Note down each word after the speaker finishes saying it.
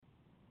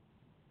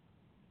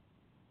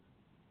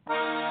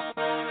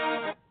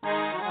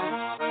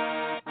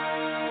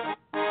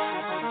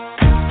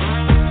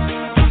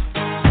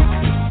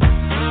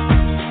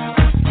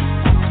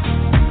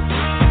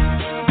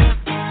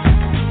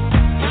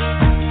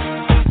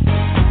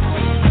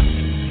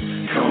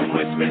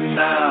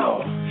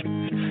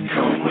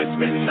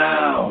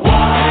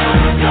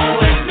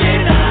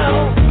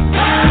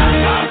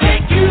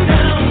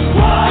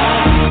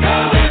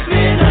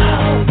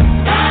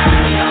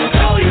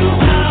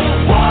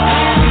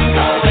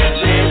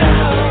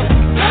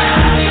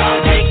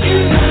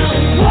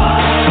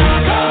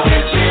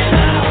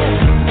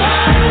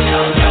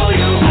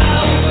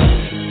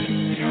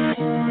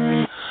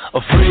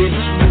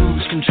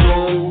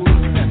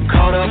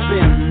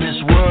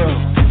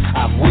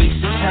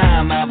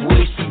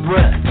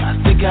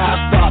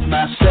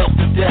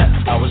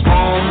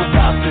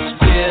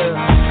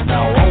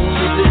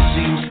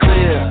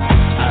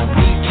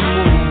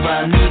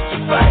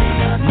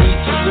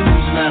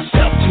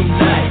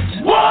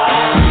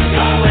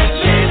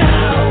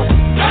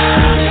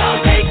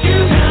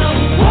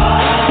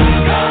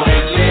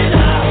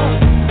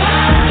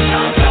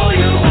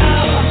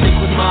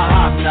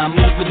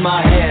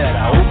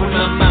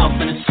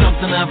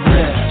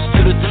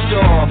at the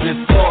door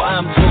before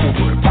I'm told.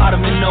 But a part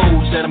of me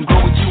knows that I'm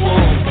growing too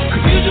old.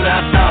 Confused what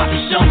I thought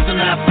was something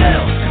I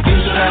felt.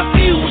 Confused what I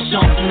feel was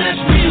something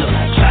that's real.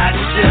 I tried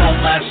to sell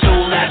my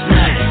soul last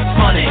night.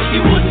 Funny,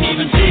 you wouldn't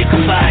even take a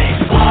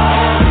bite.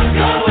 Walk,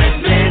 go with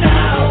me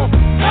now.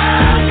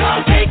 I'm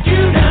gonna take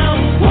you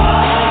down.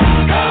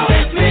 Walk, go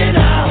with me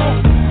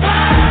now.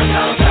 I'm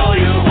gonna show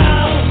you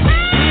how.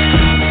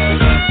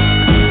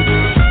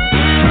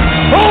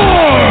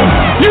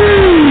 Are you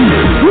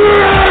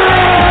ready?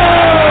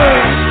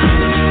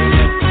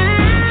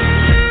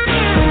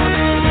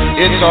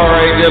 It's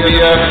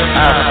RAWF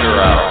After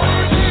Hours.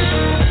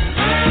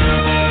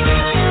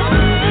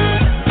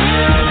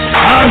 I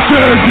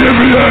said give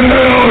me a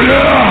hell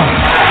yeah!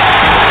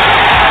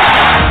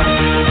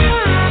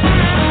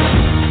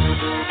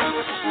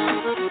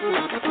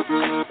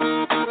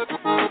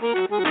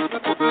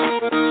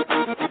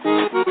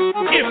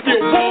 If you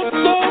want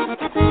some,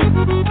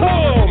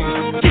 come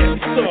get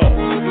some.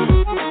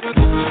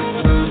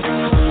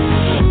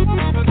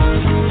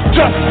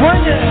 Just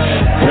bring it,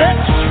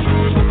 bitch!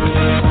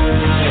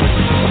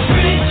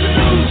 Free to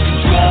lose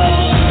control.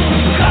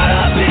 Caught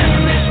up in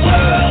this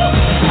world.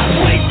 I've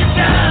wasted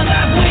time,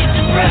 I've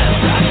wasted breath.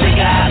 I think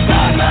I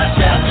thought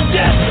myself to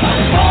death. I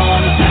was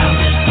born without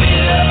this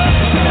fear.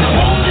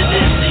 Now only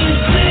this seems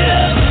clear.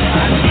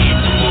 I need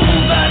to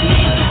move, I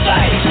need to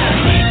fight. I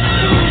need to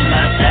lose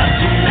myself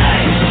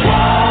tonight.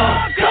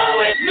 Walk, go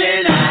with me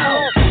now.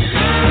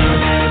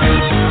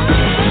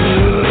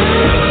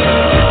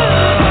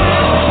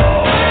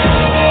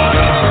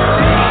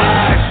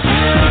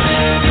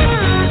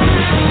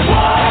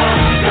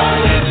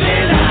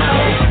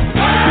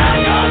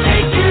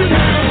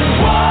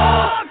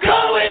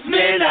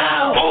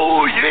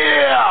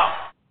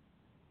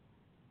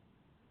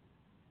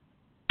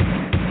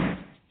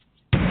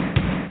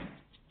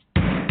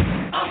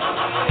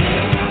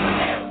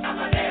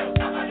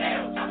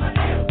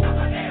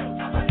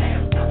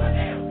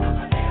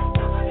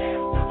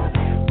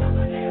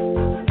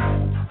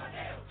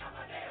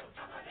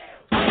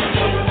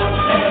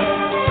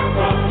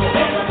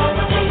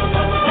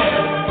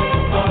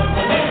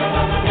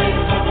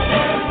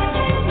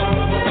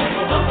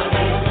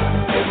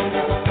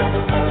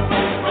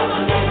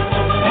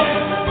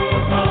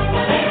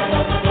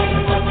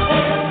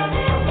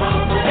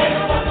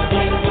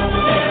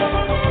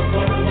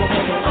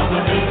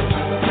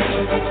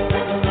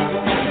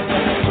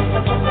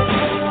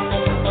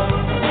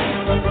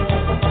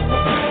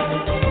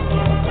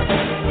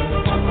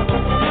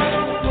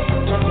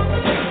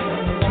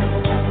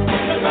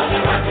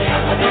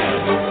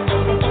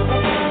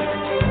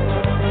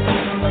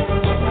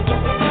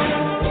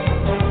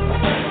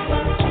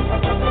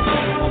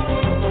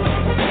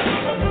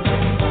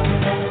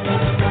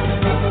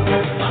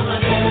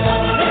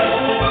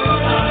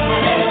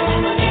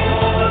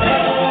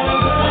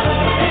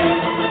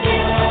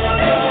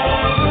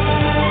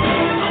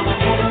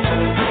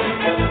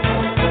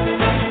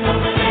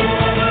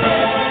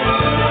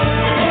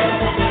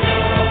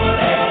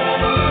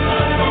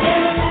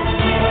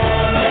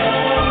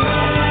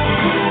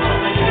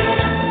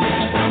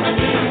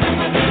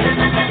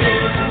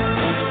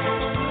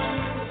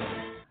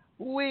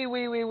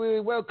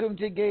 Welcome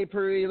to Gay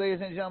Prairie,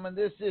 ladies and gentlemen.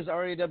 This is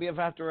RAWF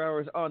After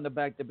Hours on the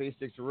Back to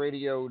Basics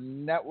Radio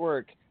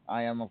Network.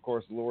 I am, of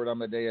course, Lord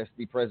Amadeus,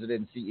 the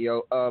president and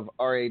CEO of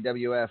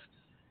RAWF,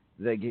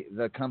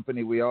 the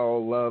company we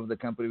all love, the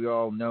company we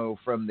all know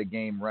from the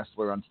game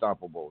Wrestler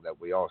Unstoppable that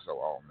we also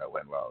all know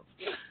and love.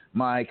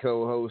 My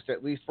co-host,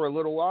 at least for a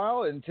little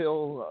while,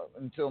 until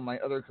my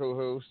other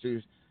co-host,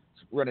 who's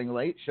running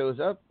late, shows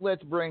up.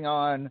 Let's bring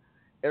on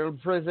El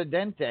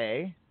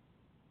Presidente.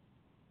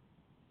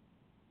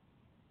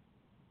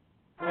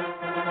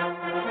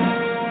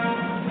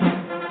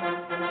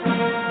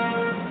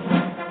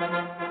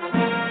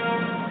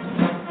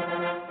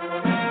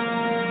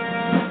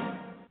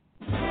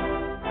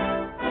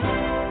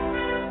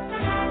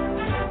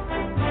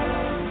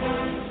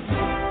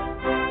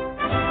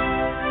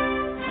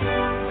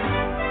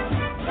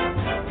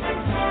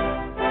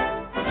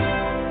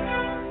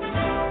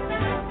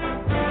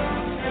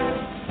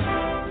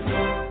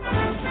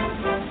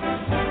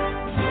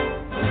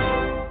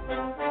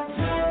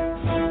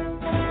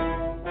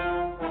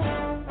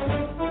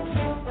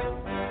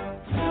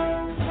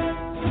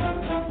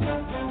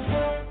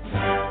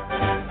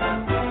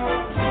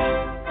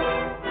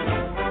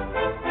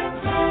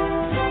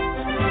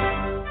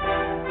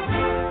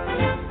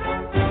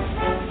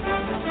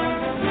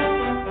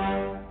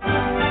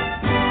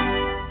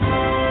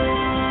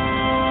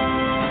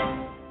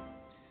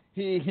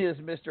 He is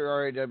Mr.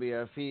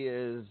 RAWF. He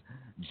is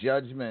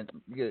Judgment.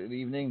 Good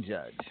evening,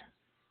 Judge.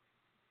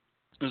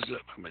 What's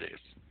up, Amadeus?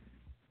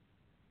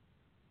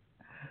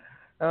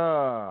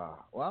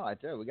 Well, I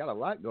tell you, we got a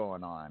lot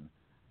going on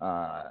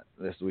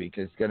this week.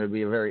 It's going to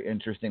be very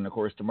interesting. Of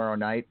course, tomorrow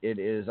night it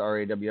is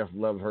RAWF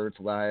Love Hurts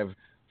live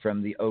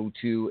from the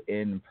O2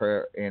 in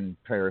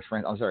Paris,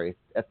 France. I'm sorry,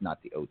 that's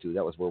not the O2.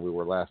 That was where we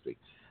were last week.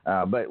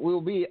 But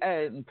we'll be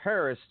in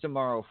Paris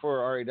tomorrow for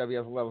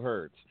RAWF Love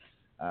Hurts.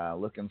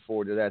 Looking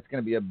forward to that. It's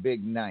going to be a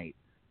big night.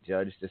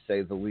 Judge, to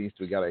say the least.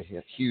 We got a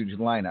huge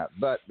lineup.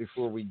 But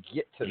before we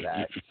get to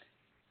that,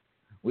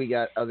 we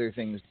got other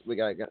things. We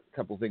got a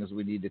couple things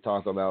we need to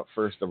talk about.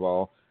 First of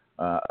all,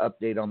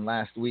 update on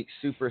last week's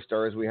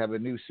Superstars. We have a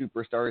new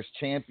Superstars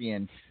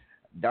champion,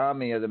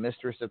 Damia, the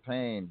Mistress of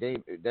Pain.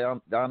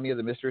 Damia,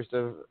 the Mistress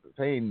of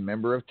Pain,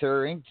 member of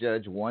Terror Inc.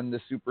 Judge, won the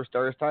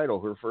Superstars title,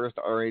 her first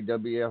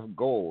RAWF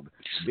Gold.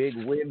 Big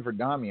win for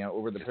Damia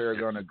over the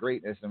Paragon of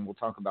Greatness, and we'll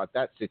talk about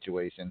that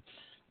situation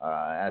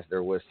as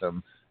there was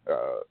some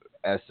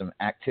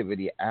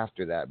activity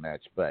after that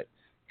match. But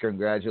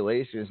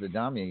congratulations to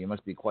Damia. You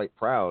must be quite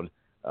proud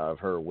of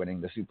her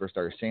winning the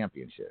Superstars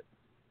Championship.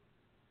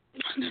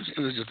 It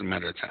was just a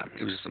matter of time.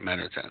 And just a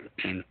matter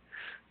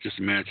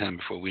of time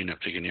before we end up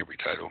taking every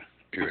title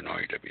here in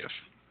RAWF.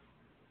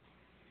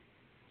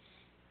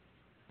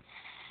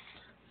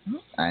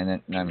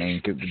 And I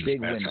mean, big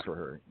win for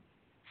her.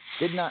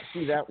 Did not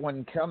see that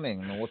one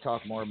coming, and we'll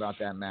talk more about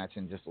that match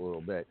in just a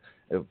little bit.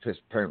 Just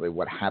apparently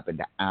what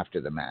happened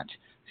after the match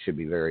should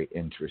be very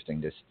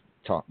interesting to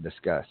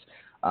discuss.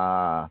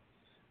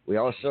 We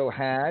also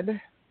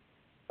had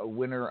a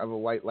winner of a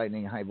White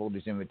Lightning High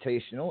Voltage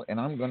Invitational,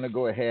 and I'm going to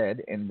go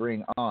ahead and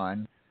bring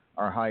on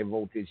our High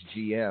Voltage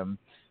GM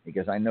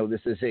because I know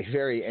this is a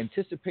very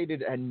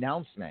anticipated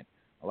announcement.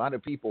 A lot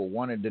of people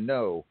wanted to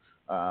know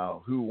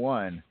who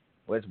won.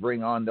 Let's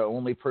bring on the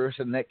only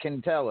person that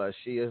can tell us.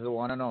 She is the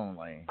one and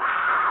only.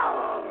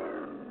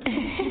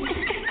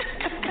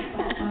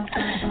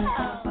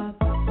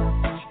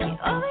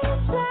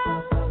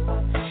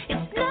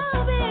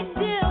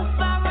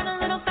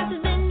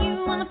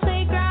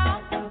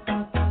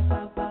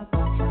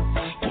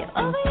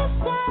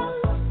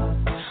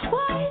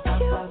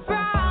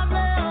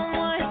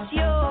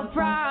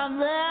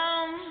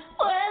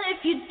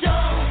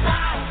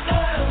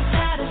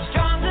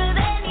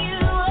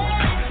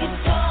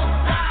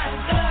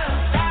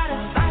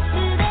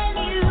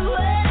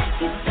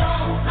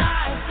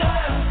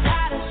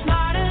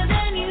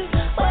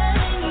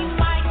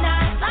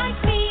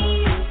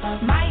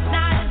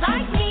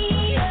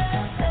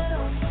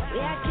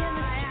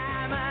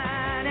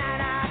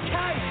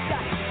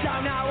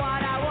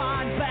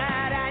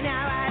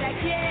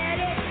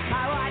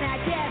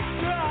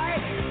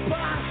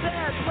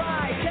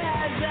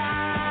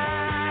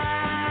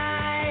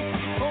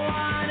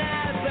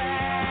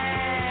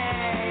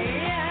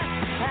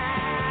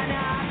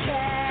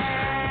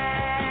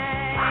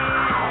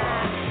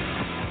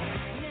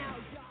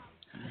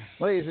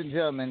 Ladies and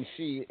gentlemen,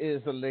 she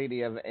is the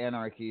Lady of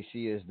Anarchy.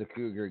 She is the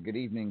Cougar. Good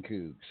evening,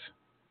 Cougs.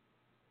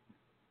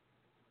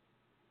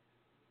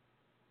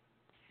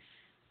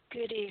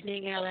 Good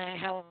evening, LA.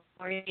 How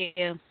are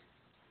you?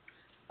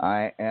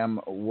 I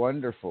am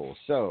wonderful.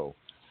 So,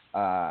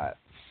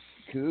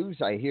 Cougs,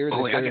 I hear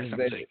that there's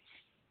been...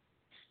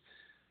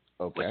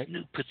 Okay. What's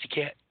new,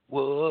 pussycat?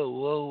 Whoa,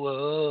 whoa,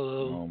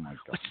 whoa. Oh, my God.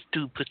 What's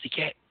new,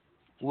 pussycat?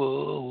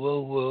 Whoa,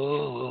 whoa,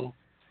 whoa.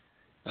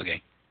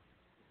 Okay.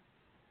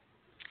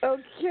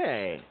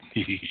 Okay.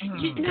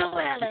 You know,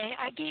 LA,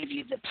 I gave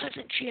you the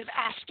pleasantry of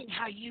asking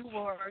how you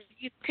were.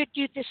 You could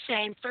do the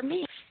same for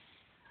me.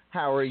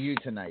 How are you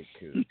tonight,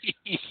 Cougs?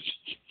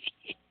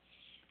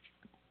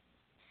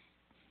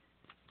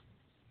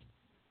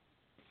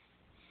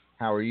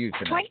 How are you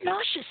tonight? Quite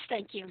nauseous,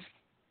 thank you.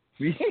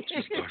 She's starstruck.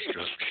 She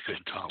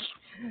couldn't talk.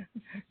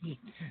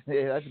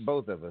 Yeah, that's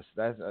both of us.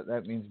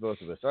 That means both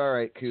of us. All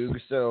right,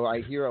 Cougs. So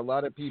I hear a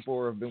lot of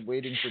people have been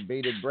waiting for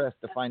bated breath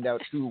to find out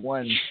who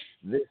won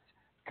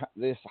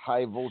this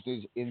high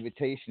voltage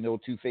invitational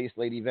to face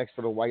Lady Vex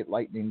for the White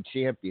Lightning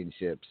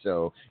Championship.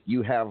 So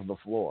you have the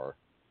floor.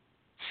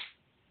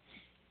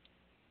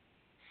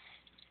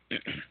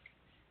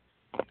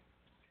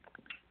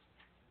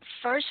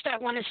 First, I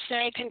want to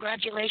say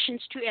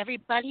congratulations to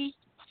everybody.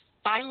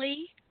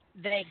 Finally,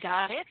 they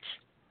got it.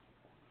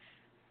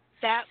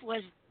 That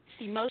was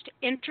the most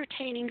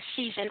entertaining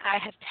season I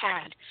have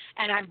had,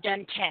 and I've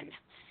done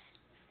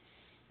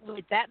 10.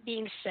 With that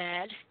being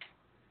said,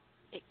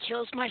 it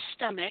kills my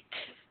stomach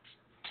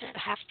to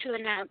have to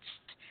announce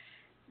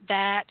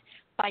that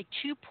by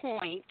 2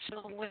 points,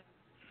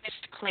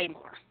 missed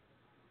Claymore.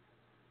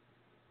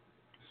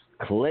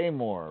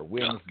 Claymore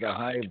wins the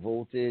High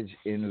Voltage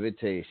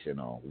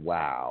Invitational.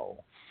 Wow.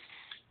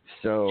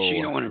 So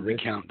you don't want to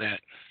recount that.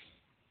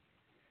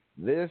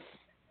 This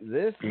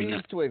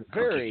leads to a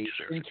very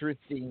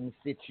interesting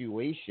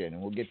situation, and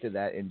we'll get to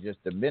that in just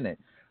a minute.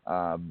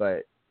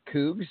 But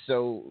Cougs,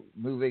 so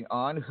moving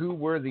on,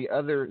 what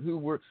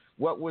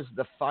was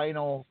the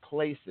final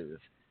places?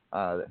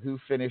 Who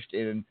finished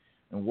in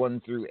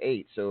 1 through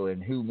 8? So,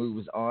 and who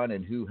moves on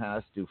and who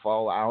has to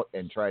fall out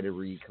and try to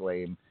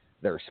reclaim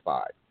their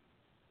spot?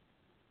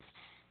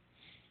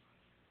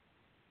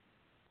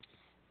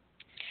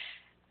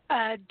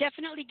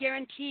 Definitely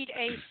guaranteed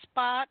a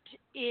spot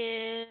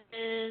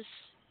is...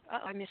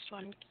 I missed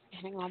one.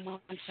 Hang on 1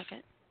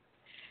 second.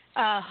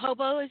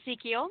 Hobo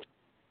Ezekiel,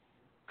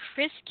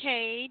 Chris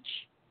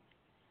Cage,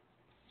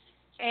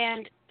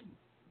 and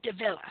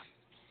Davila.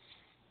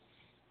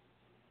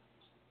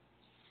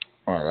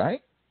 All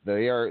right.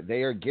 They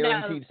are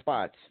guaranteed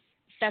spots.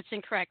 That's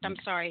incorrect. I'm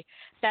sorry.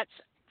 That's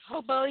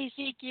Hobo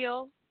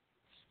Ezekiel.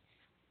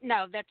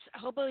 No, that's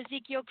Hobo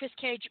Ezekiel, Chris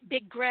Cage,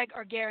 Big Greg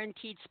are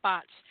guaranteed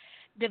spots.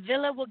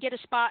 Davila will get a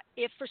spot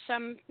if for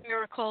some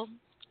miracle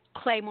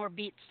Claymore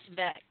beats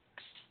Vex.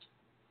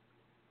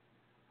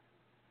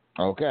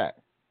 Okay.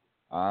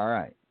 All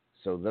right.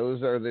 So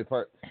those are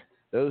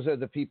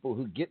the people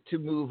who get to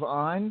move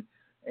on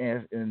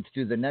and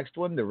to the next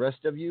one. The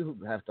rest of you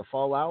who have to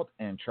fall out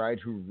and try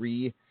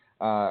to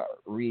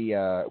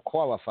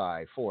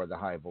qualify for the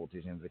High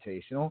Voltage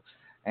Invitational.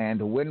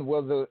 And when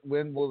will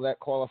the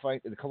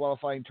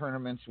qualifying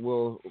tournaments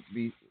will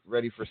be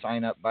ready for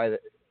sign up by the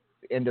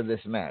end of this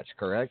match?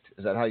 Correct?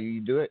 Is that how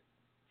you do it?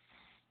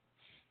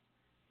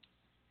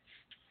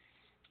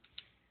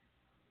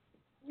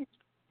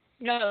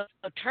 No,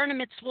 the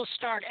tournaments will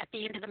start at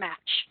the end of the match.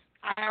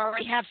 I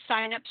already have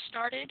sign-ups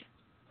started.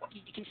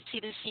 You can see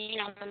the scene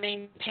on the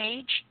main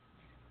page.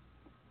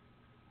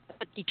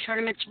 But the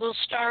tournaments will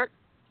start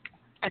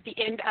at the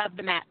end of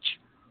the match.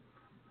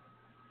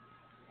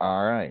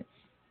 All right.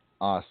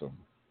 Awesome.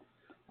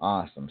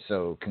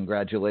 So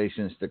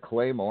congratulations to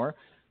Claymore,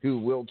 who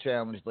will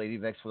challenge Lady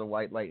Vex for the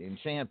White Lightning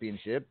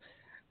Championship,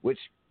 which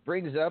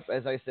brings up,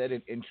 as I said,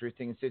 an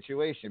interesting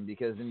situation,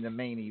 because in the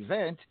main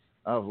event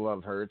of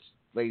Love Hurts,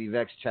 Lady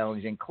Vex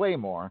challenging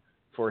Claymore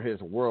for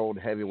his World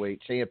Heavyweight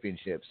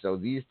Championship. So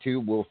these two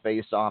will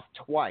face off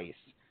twice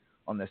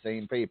on the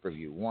same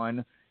pay-per-view.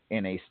 One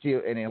in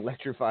an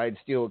electrified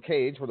steel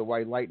cage for the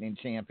White Lightning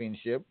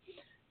Championship,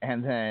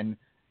 and then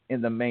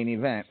in the main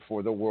event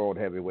for the World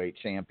Heavyweight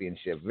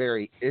Championship.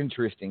 Very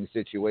interesting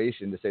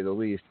situation, to say the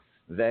least.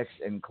 Vex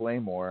and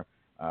Claymore,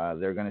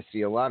 they're going to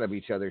see a lot of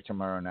each other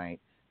tomorrow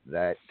night.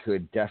 That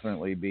should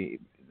definitely be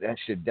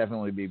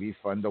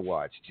fun to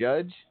watch.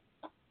 Judge?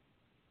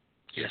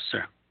 Yes,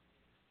 sir.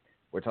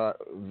 We're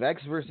talking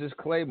Vex versus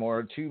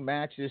Claymore, 2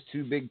 matches,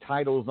 2 big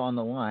titles on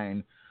the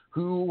line.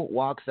 Who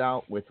walks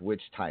out with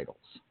which titles?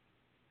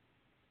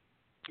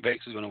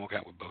 Vex is going to walk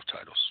out with both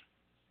titles.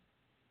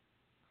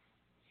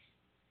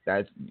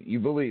 You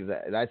believe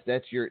that? That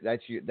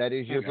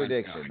is your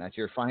prediction. God. That's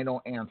your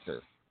final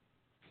answer.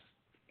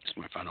 That's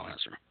my final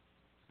answer.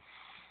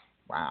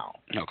 Wow.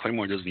 No,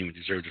 Claymore doesn't even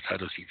deserve the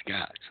titles he's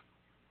got.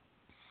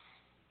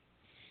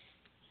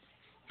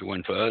 If it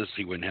wasn't for us,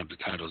 he wouldn't have the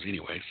titles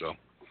anyway. So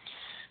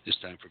it's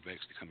time for Vex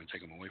to come and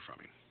take them away from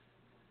him.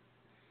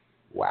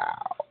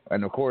 Wow.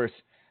 And of course,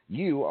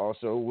 you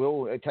also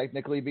will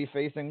technically be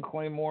facing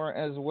Claymore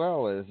as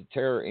well, as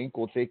Terror Inc.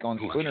 will take on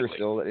Splinter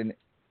Cell in an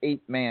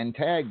 8-man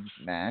tag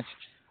match.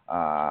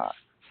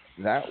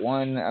 That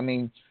one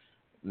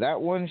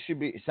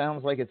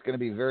sounds like it's going to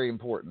be very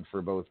important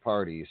for both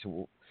parties.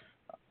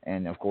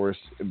 And of course,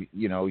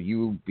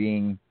 you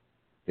being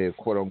the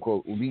quote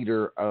unquote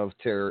leader of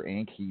Terror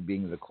Inc., he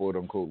being the quote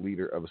unquote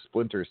leader of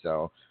Splinter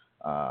Cell.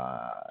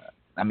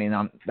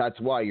 That's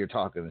why you're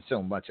talking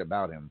so much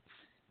about him,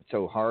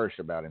 so harsh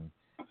about him.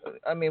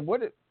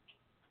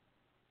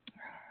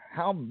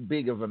 How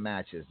big of a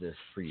match is this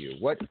for you?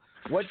 What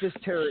does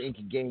Terror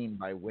Inc. gain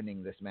by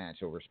winning this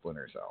match over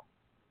Splinter Cell?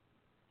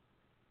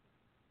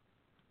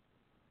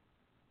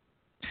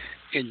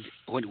 And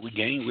what we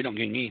gain, we don't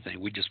gain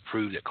anything. We just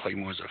prove that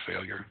Claymore's a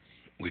failure.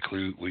 We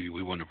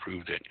want to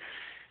prove that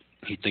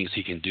he thinks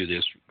he can do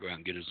this, go out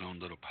and get his own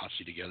little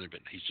posse together,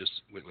 but he's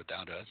just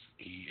without us.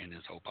 He and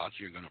his whole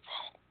posse are going to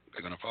fall.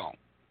 They're going to fall.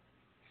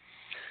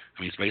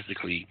 It's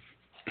basically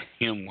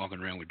him walking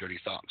around with dirty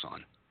socks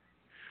on.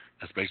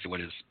 That's basically what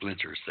his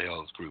Splinter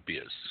Cell group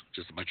is,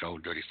 just a bunch of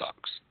old dirty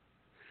socks.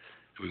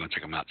 We're going to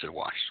take them out to the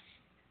wash.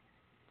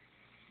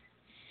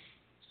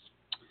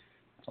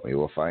 We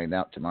will find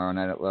out tomorrow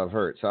night at Love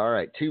Hurts. All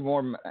right, two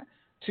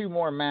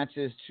more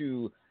matches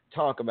to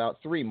talk about.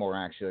 3 more,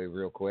 actually,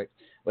 real quick.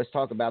 Let's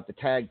talk about the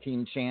Tag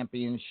Team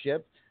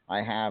Championship.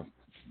 I have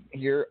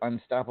here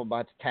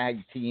Unstoppable's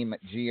Tag Team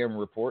GM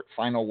report,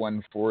 final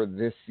one for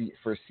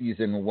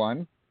season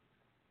 1.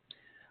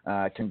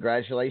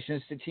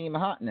 Congratulations to Team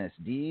Hotness.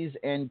 Deez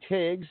and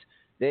Tiggs,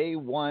 they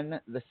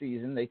won the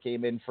season. They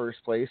came in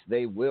first place.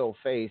 They will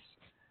face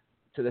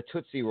to the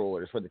Tootsie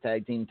Rollers for the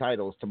tag team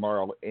titles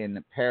tomorrow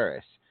in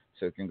Paris.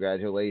 So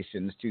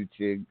congratulations to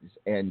Tiggs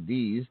and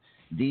Deez.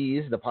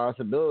 Deez,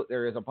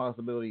 there is a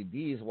possibility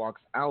Deez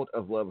walks out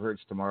of Love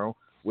Hurts tomorrow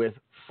with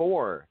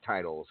 4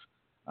 titles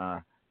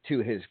to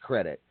his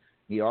credit.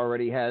 He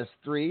already has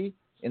 3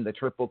 in the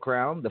Triple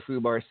Crown, the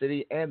Fubar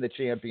City, and the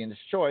Champion's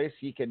Choice.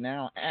 He can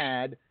now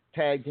add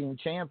Tag Team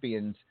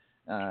Championship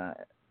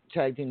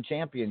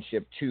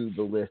to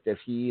the list if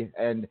he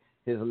and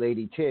his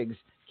lady Tiggs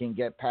can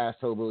get past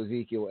Hobo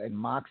Ezekiel and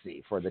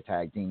Moxie for the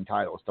tag team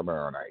titles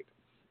tomorrow night.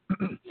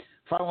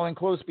 Following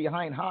close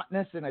behind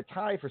Hotness in a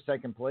tie for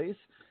second place,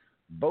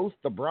 both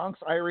the Bronx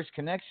Irish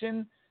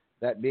Connection,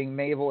 that being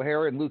Maeve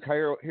O'Hara and Luke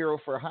Hero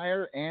for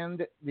Hire,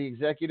 and the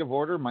Executive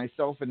Order,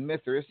 myself and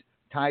Mithras,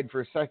 tied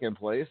for second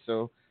place.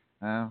 So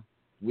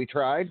we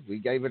tried. We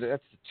gave it.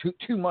 That's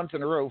 2 months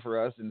in a row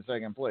for us in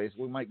second place.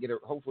 We might get it.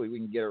 Hopefully, we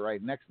can get it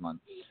right next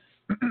month.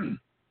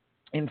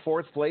 In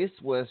fourth place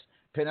was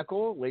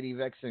Pinnacle, Lady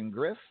Vex and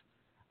Griff.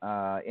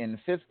 In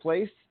fifth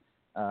place,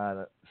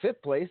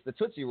 Fifth place, the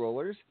Tootsie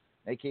Rollers.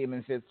 They came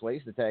in fifth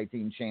place, the tag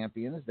team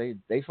champions.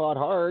 They fought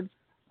hard,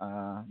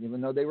 even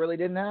though they really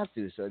didn't have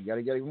to. So you got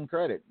to give them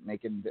credit,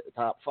 making the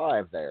top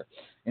 5 there.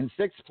 In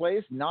sixth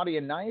place, Naughty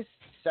and Nice.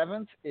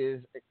 Seventh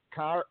is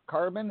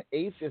Carbon.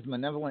 Eighth is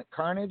Malevolent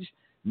Carnage.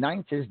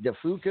 Ninth is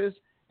Defukas.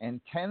 And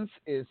 10th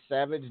is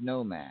Savage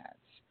Nomads.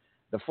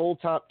 The full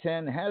top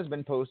 10 has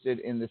been posted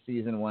in the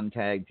Season 1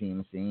 tag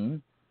team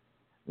scene.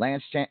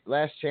 Last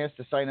chance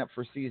to sign up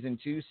for Season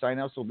 2.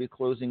 Sign-ups will be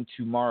closing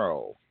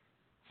tomorrow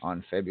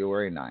on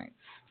February 9th.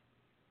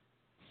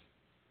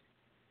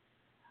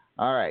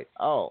 All right.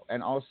 Oh,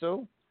 and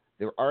also,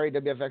 the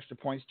RAWF Extra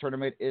Points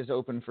Tournament is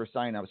open for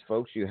sign-ups,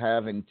 folks. You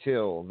have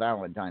until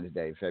Valentine's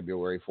Day,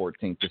 February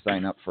 14th, to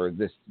sign up for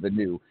the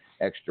new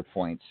Extra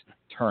Points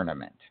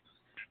Tournament.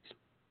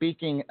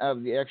 Speaking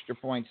of the Extra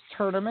Points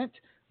Tournament,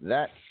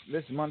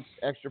 this month's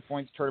Extra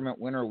Points Tournament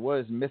winner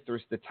was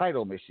Mithras the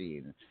Title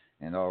Machine.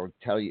 And I'll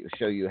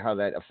show you how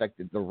that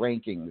affected the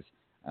rankings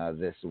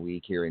this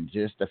week here in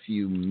just a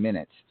few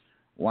minutes.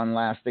 One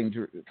last thing,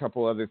 a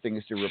couple other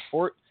things to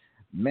report.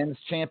 Men's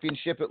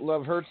Championship at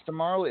Love Hurts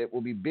tomorrow. It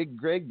will be Big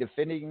Greg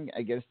defending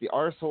against the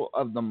Arsehole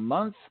of the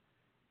Month,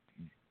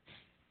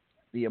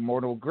 the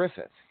Immortal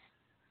Griffith.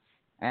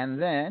 And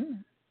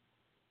then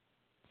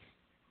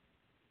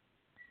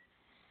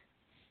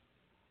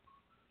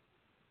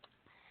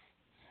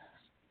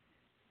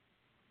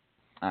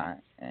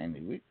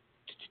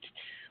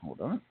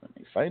hold on, let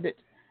me find it.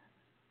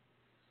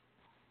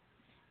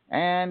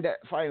 And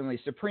finally,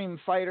 Supreme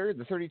Fighter,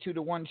 the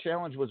 32-1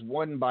 challenge was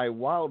won by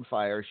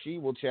Wildfire. She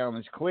will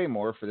challenge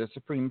Claymore for the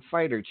Supreme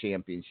Fighter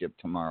Championship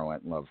tomorrow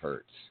at Love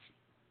Hurts.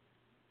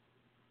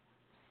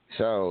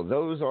 So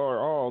those are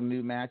all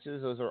new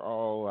matches. Those are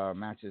all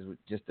matches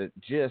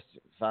just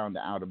found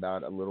out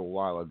about a little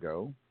while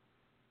ago.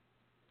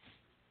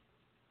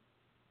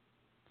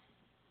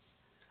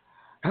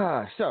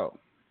 So,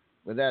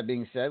 with that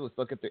being said, let's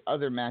look at the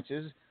other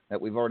matches that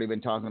we've already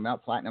been talking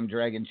about. Platinum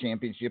Dragon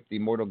Championship, the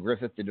Immortal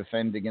Griffith to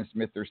defend against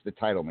Mithras the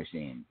Title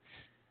Machine.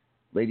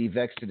 Lady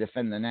Vex to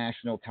defend the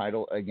national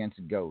title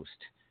against Ghost.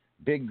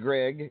 Big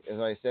Greg, as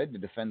I said, to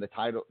defend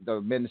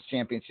the men's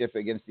championship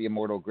against the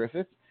Immortal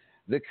Griffith.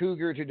 The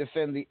Cougar to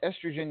defend the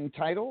Estrogen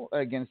title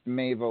against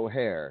Maeve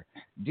O'Hare.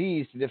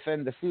 Deez to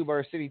defend the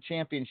Fubar City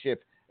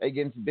Championship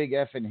against Big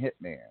F and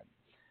Hitman.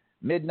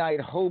 Midnight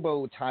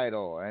Hobo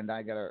title, and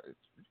I gotta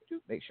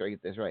make sure I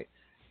get this right.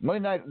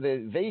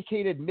 The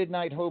vacated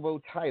Midnight Hobo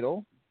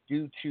title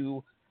due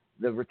to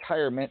the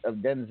retirement of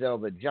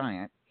Denzel the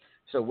Giant.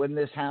 So when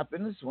this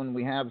happens, when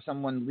we have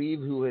someone leave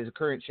who is a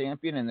current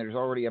champion and there's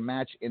already a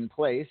match in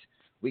place,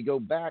 we go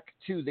back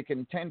to the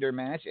contender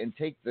match and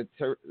take the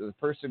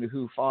person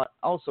who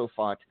also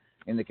fought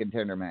in the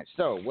contender match.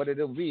 So what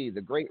it'll be, the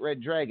Great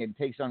Red Dragon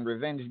takes on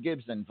Revenge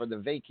Gibson for the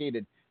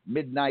vacated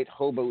Midnight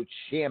Hobo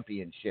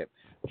Championship.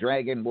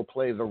 Dragon will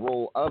play the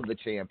role of the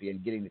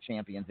champion, getting the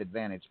champion's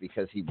advantage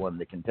because he won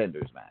the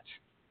contenders match.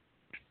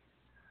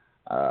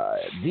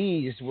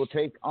 These will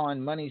take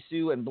on Money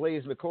Sue and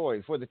Blaze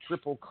McCoy for the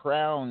Triple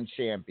Crown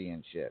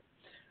Championship.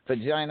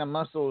 Vagina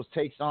Muscles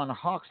takes on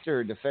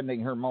Hawkster,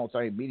 defending her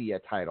multimedia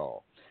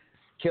title.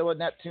 Killer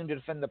Neptune to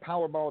defend the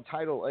Powerball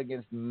title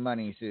against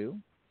Money Sue.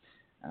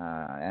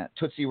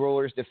 Tootsie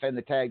Rollers defend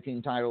the tag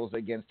team titles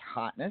against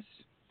Hotness.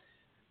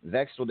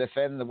 Vex will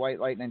defend the White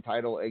Lightning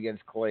title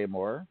against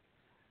Claymore.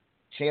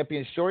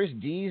 Champion's Choice,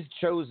 Deez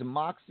chose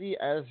Moxie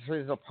as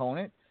his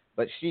opponent,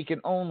 but she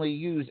can only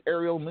use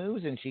aerial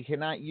moves and she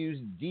cannot use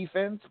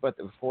defense, but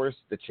of course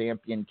the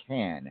champion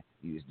can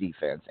use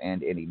defense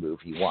and any move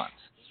he wants.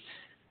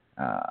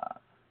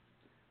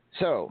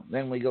 So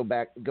then we go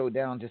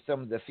down to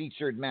some of the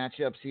featured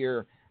matchups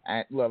here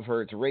at Love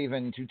Hurts.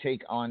 Raven to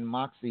take on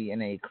Moxie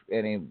in a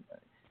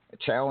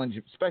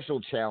special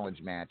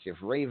challenge match. If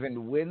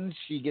Raven wins,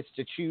 she gets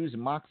to choose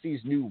Moxie's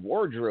new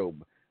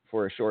wardrobe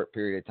for a short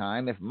period of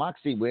time. If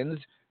Moxie wins,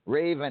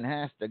 Raven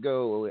has to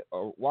go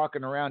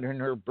walking around in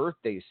her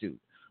birthday suit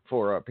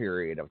for a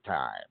period of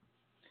time.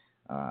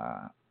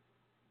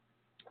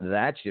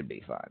 That should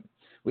be fun.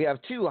 We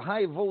have two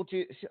high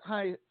voltage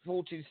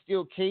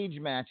steel cage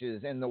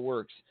matches in the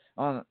works.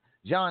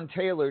 John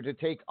Taylor to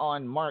take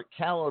on Mark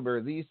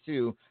Caliber. These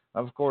two,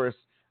 of course,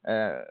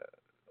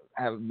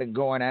 have been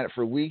going at it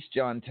for weeks.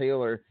 John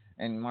Taylor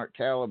and Mark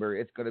Caliber.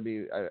 It's going to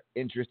be an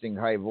interesting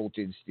high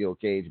voltage steel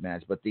cage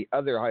match. But the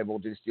other high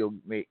voltage steel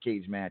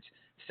cage match,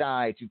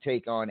 Sai to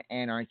take on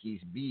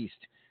Anarchy's Beast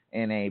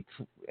in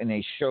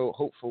a show,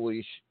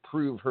 hopefully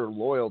prove her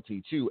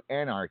loyalty to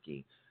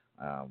Anarchy.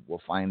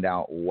 We'll find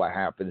out what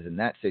happens in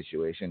that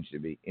situation.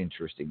 Should be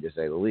interesting to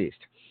say the least.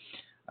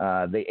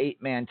 The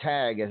 8-man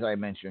tag, as I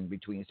mentioned,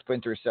 between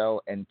Splinter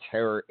Cell and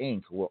Terror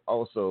Inc. will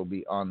also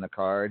be on the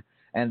card.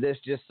 And this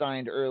just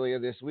signed earlier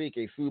this week,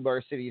 a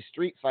Fubar City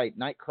street fight.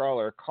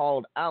 Nightcrawler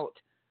called out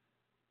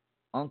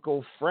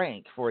Uncle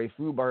Frank for a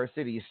Fubar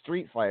City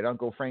street fight.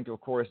 Uncle Frank, of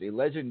course, a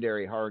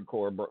legendary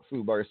hardcore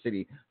Fubar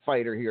City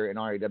fighter here in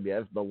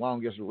RAWF, the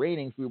longest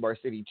reigning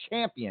Fubar City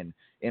champion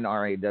in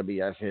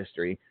RAWF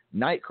history.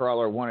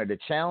 Nightcrawler wanted a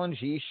challenge.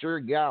 He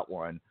sure got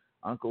one.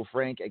 Uncle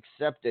Frank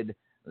accepted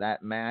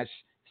that match,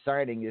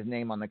 signing his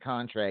name on the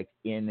contract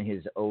in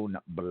his own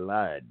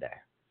blood.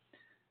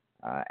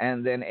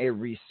 And then a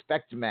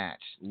respect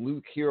match.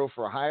 Luke Hero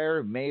for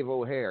Hire, Maeve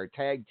O'Hare,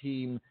 tag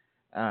team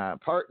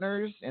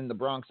partners in the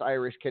Bronx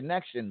Irish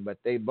Connection, but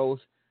they both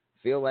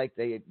feel like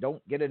they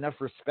don't get enough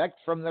respect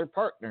from their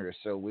partners.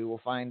 So we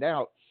will find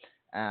out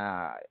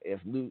if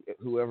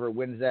whoever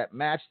wins that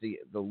match, the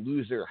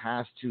loser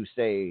has to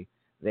say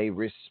they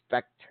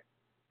respect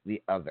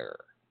the other.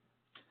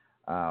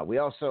 We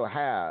also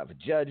have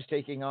Judge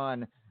taking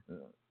on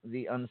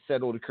the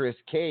unsettled Chris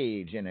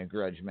Cage in a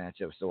grudge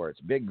match of sorts.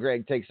 Big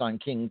Greg takes on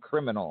King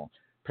Criminal.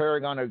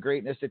 Paragon of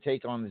Greatness to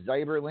take on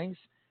Zyberlinks.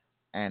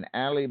 And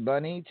Ali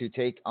Bunny to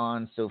take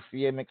on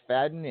Sophia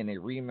McFadden in a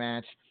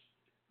rematch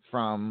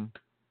from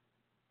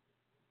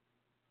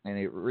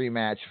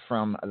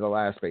the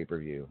last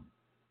pay-per-view.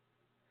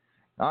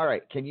 All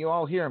right, can you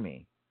all hear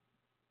me?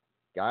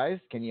 Guys,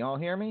 can you all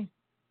hear me?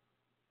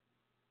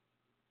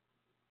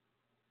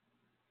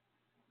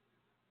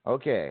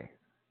 Okay.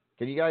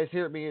 Can you guys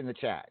hear me in the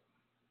chat?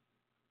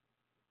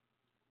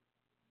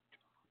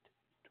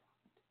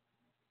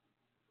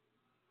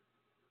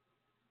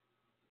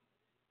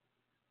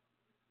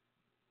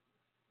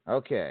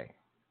 Okay.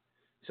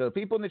 So the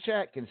people in the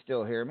chat can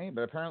still hear me,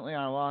 but apparently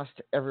I lost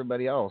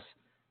everybody else.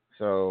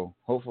 So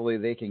hopefully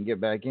they can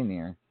get back in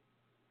here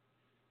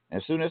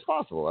as soon as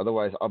possible.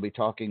 Otherwise, I'll be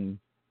talking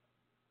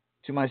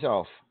to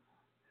myself.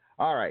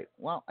 All right.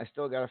 Well, I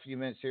still got a few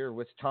minutes here.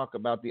 Let's talk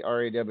about the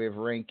RAWF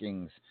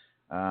rankings.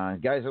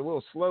 Guys, a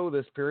little slow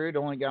this period.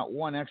 Only got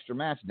one extra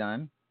match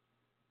done.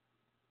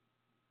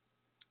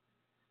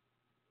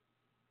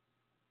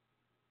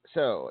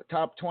 So,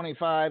 top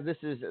 25. This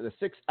is the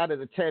 6 out of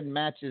the 10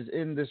 matches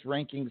in this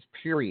rankings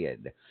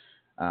period.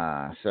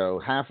 So,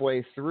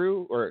 halfway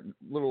through, or a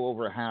little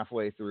over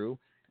halfway through,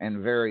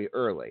 and very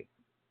early.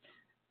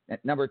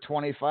 At number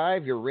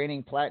 25, your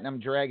reigning Platinum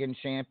Dragon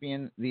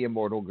champion, the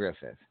Immortal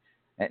Griffith.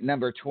 At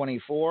number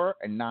 24,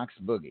 Knox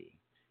Boogie.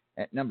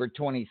 At number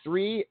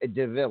 23,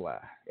 Davila.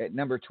 At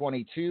number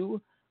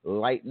 22,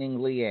 Lightning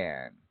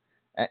Leanne.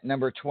 At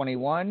number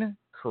 21,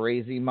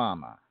 Crazy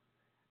Mama.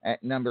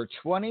 At number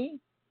 20,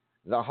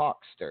 The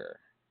Hawkster.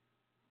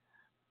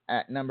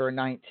 At number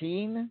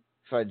 19,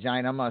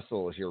 Vagina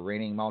Muscles, your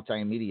reigning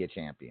multimedia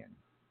champion.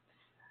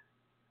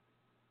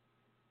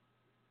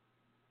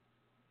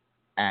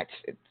 At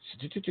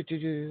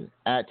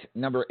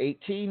number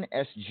 18,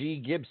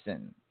 SG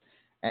Gibson.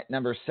 At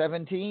number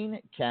 17,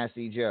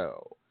 Cassie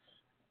Joe.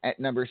 At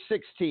number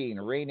 16,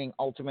 reigning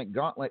Ultimate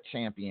Gauntlet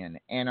champion,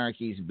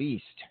 Anarchy's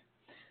Beast.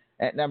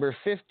 At number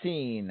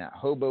 15,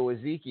 Hobo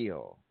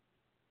Ezekiel.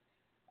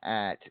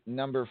 At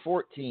number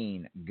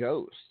 14,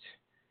 Ghost.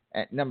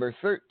 At number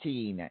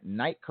 13,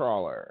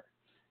 Nightcrawler.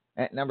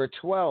 At number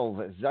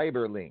 12,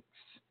 Zyberlinks.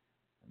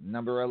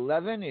 Number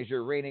 11 is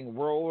your reigning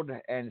World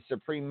and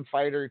Supreme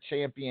Fighter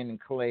champion,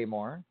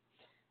 Claymore.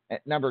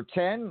 At number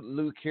 10,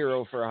 Luke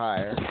Hero for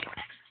Hire.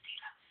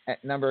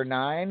 At number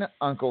 9,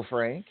 Uncle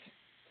Frank.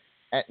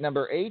 At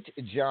number 8,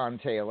 John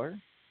Taylor.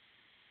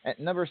 At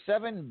number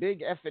 7,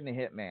 Big Effin'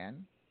 Hitman.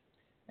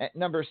 At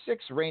number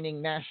 6,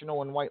 reigning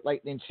National and White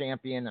Lightning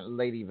champion,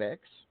 Lady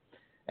Vex.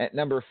 At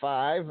number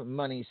 5,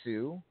 Money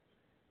Sue.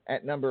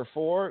 At number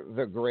 4,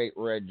 The Great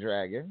Red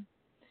Dragon.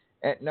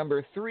 At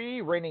number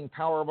 3, reigning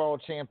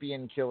Powerball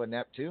champion, Killer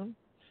Neptune.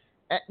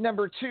 At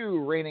number 2,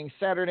 reigning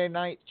Saturday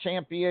Night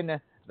champion,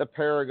 the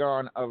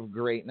Paragon of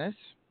Greatness.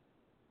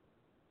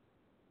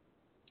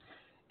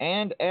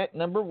 And at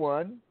number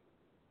 1,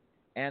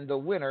 and the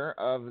winner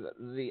of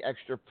the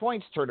Extra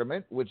Points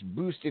tournament, which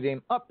boosted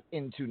him up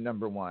into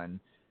number 1,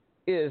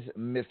 is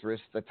Mithras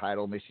the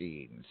Title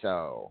Machine.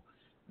 So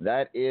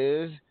that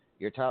is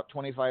your top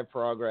 25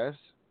 progress,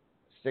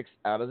 6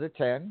 out of the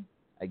 10.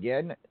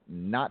 Again,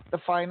 not the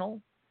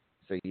final,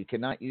 so you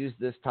cannot use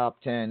this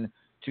top 10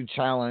 to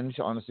challenge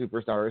on the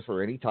Superstars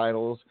for any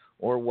titles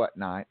or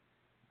whatnot.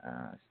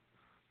 How'd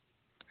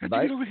you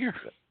get over here?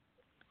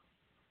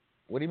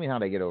 What do you mean,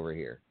 how'd I get over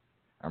here?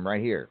 I'm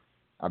right here.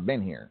 I've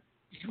been here.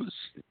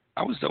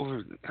 I was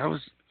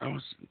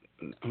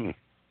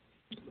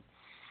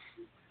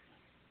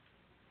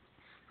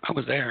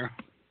there.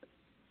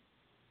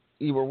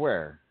 You were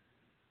where?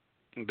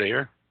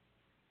 There.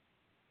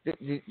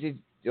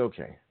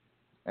 Okay.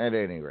 At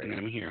any rate.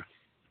 I'm here.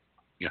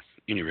 Yes,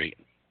 any rate.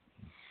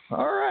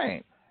 All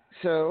right.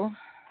 So,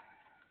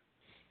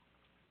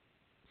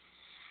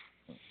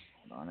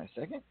 hold on a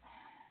second.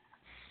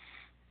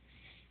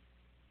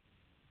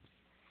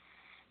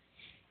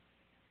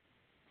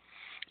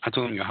 I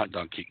told him your hot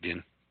dog kicked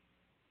in.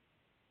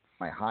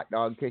 My hot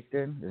dog kicked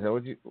in? Is that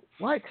what you...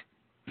 What?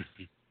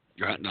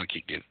 Your hot dog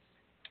kicked in.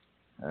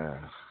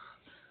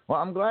 Well,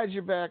 I'm glad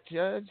you're back,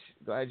 Judge.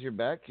 Glad you're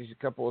back. There's a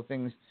couple of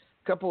things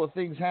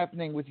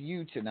happening with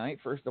you tonight.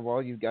 First of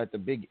all, you've got the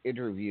big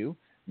interview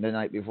the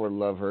night before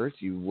Love Hurts.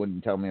 You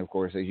wouldn't tell me, of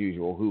course, as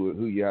usual,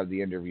 who you have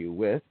the interview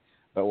with,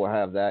 but we'll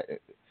have that.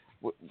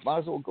 Might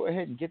as well go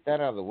ahead and get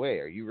that out of the way.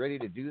 Are you ready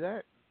to do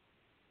that?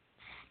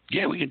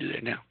 Yeah, we can do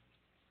that now.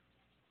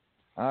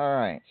 All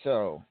right.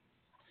 So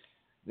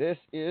This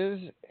is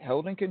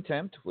held in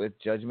contempt with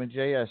Judgment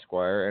J.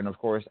 Esquire. And of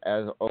course,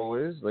 as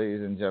always,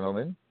 ladies and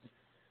gentlemen,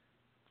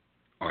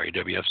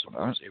 RAWF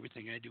supports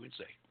everything I do and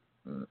say.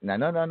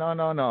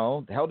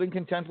 No. Held in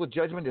contempt with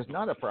judgment is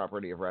not a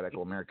property of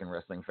Radical American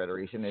Wrestling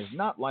Federation. It is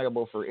not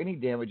liable for any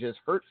damages,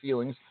 hurt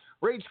feelings,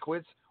 rage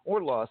quits,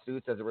 or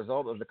lawsuits as a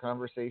result of the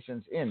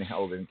conversations in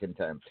Held in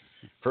Contempt.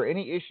 For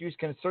any issues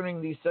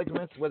concerning these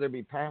segments, whether it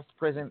be past,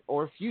 present,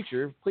 or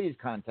future, please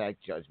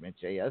contact Judgment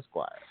J.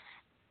 Esquire.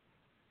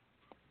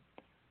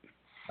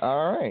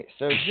 All right.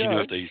 So, Judge, you know,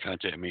 if they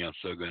contact me, I'm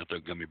so going to throw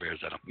gummy bears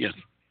at them. Yes.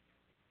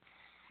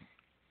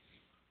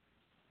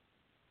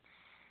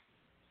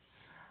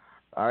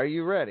 Are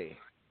you ready?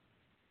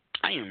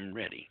 I am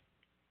ready.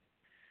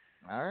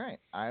 All right.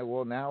 I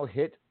will now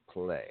hit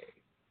play.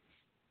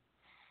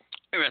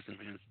 Hey, wrestling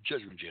fans,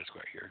 Judgment J.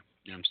 Esquire here.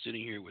 And I'm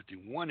sitting here with the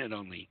one and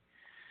only,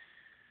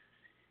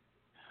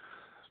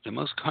 the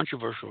most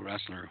controversial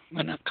wrestler,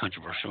 well, not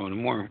controversial, the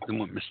more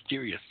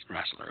mysterious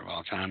wrestler of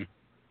all time,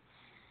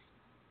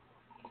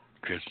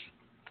 Chris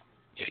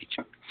Cage.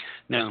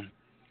 Now,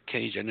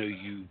 Cage, I know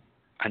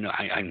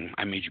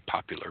I made you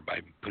popular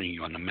by putting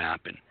you on the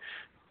map and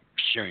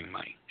sharing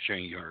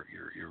your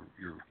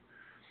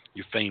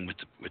fame with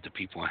the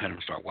people. I had them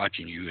start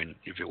watching you, and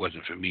if it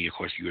wasn't for me, of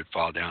course, you would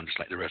fall down just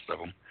like the rest of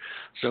them.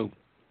 So,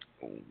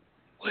 go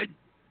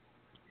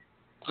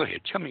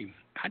ahead, tell me,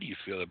 how do you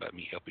feel about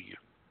me helping you?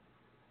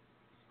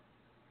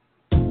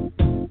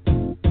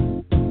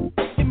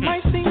 It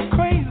might seem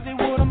crazy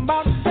what I'm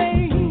about to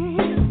say.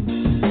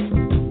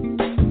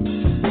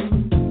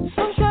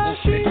 Sunshine,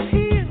 she's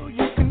here,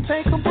 you can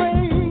take a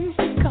break.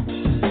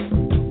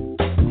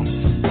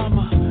 I'm a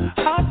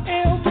hot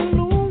air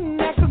balloon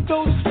that could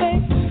go to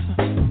space.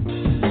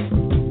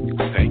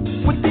 Okay.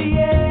 With the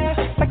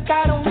air, like I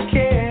don't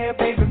care,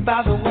 baby,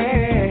 by the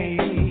way.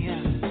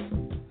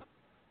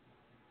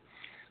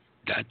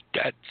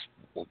 That's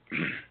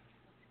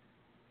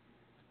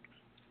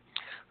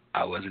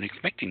I wasn't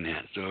expecting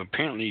that. So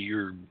apparently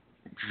you're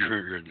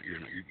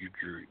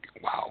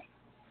wow.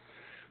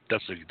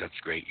 That's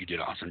great. You did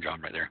an awesome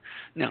job right there.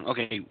 Now,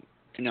 okay.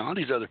 Now all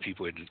these other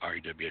people in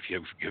RAWF,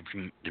 you have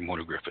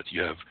Immortal Griffith,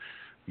 you have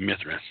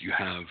Mithras, you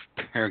have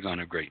Paragon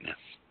of Greatness.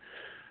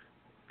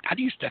 How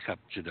do you stack up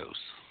to those?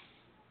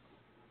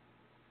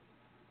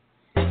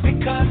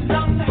 Because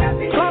I'm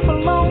happy. Clap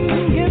along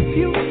if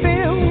you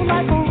feel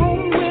like a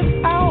room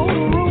without a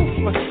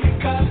roof.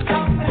 Because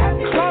I'm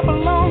happy. Clap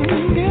along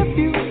if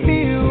you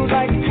feel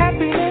like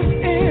happiness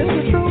is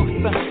the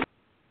truth.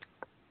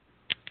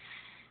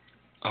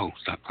 Oh,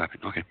 stop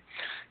clapping. Okay.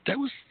 That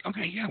was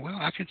okay, yeah, well,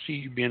 I could see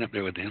you being up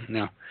there with them.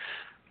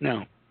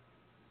 Now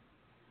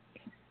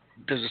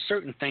there's a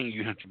certain thing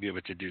you have to be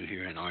able to do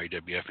here in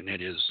RAWF, and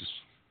that is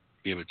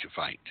be able to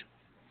fight.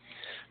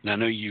 Now I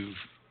know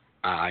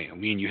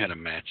me and you had a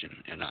match,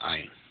 and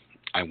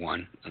I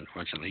won.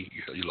 Unfortunately,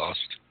 you lost.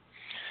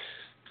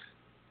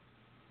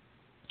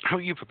 How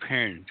are you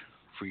preparing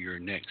for your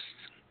next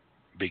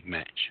big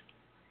match?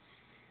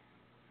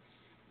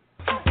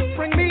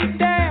 Bring me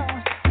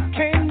down,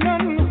 can't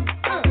none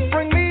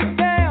bring me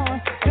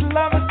down. Your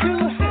love is too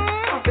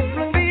hot.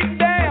 Bring me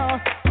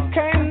down,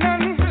 can't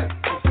none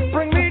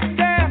bring me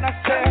down. I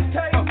said,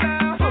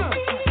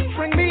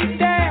 bring me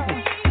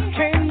down,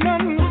 can't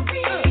none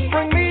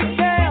bring me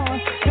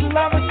down. Your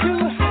love is too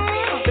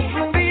hot.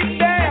 Bring me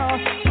down,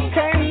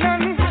 can't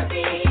none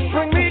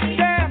bring me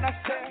down. I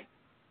said.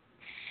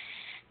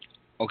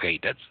 Okay,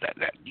 that's that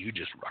you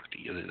just rocked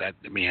it. That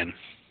man,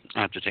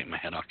 I have to take my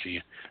hat off to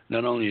you.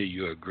 Not only are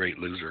you a great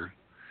loser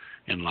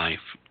in life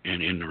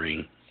and in the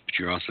ring, but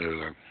you're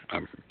also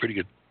a pretty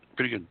good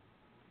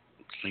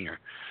singer.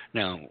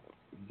 Now,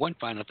 one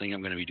final thing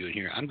I'm going to be doing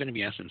here, I'm going to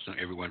be asking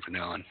everyone from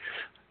now on.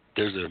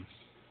 There's a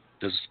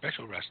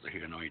special wrestler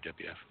here in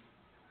RAWF.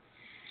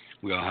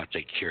 We all have to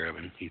take care of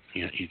him. He's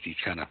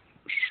kind of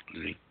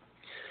slutty.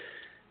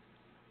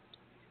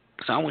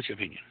 So I want your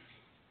opinion.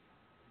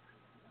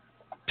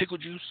 Pickle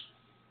juice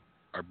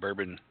or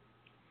bourbon?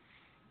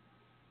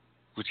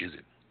 Which is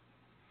it?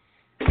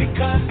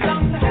 Because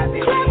I'm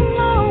happy. Clap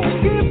along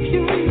if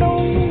you know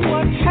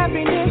what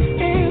happiness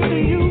is to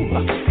you.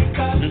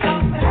 Because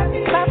I'm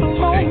happy. Clap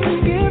along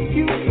if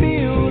you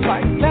feel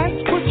like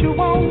that's what you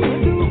want to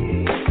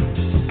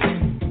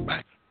do.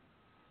 Right.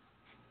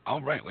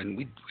 All right. When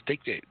we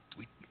take that,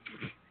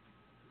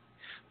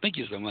 thank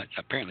you so much.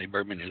 Apparently,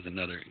 bourbon is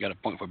another. You got a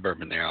point for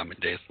bourbon there,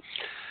 Amadeus.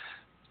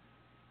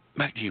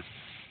 Back to you.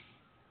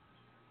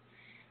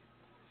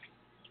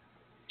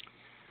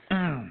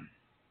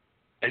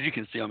 As you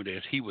can see,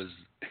 Amadeus, he was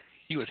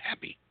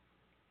happy.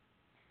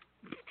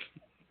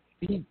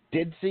 He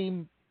did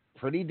seem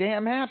pretty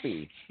damn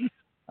happy.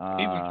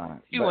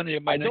 He wanted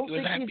everybody to know he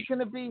was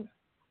happy.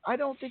 I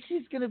don't think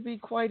he's going to be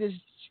quite as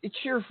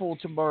cheerful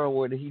tomorrow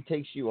when he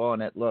takes you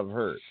on at Love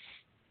Hurt.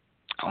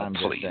 Oh,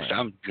 please.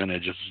 I'm going to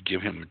just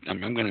give him – I'm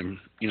going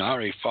to – I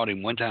already fought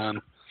him one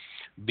time,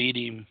 beat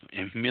him,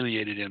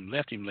 humiliated him,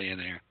 left him laying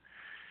there.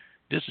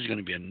 This is going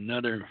to be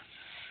another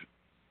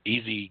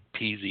easy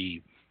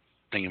peasy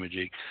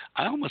thingamajig.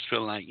 I almost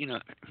feel like,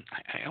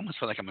 I almost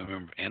feel like I'm a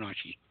member of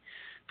Anarchy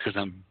because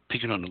I'm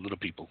picking on the little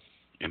people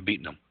and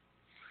beating them.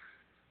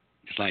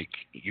 It's like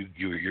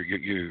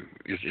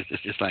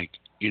it's like,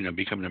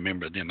 becoming a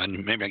member of them.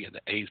 Maybe I get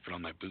the A's put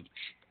on my boots.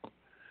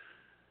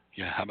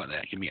 Yeah, how about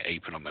that? Give me an A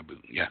put on my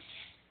boot. Yeah.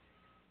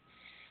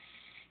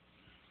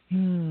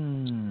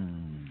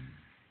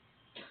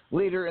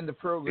 Later in the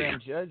program,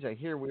 Judge, I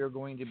hear we are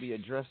going to be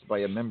addressed by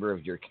a member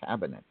of your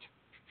cabinet.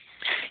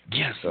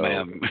 Yes,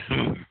 ma'am.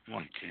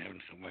 My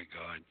cabinet. Oh my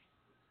God.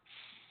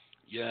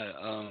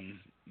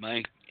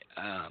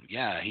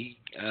 Yeah. He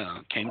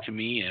came to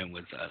me and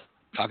was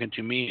talking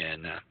to me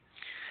and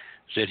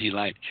said he'd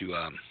like to.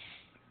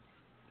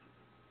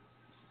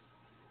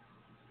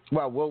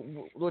 Well,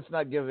 let's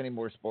not give any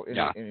more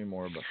any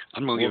more. But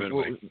I'm gonna give it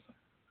away.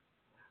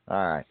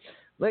 All right.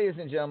 Ladies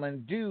and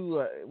gentlemen,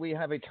 we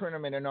have a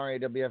tournament in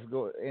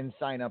RAWF in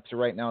sign-ups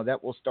right now.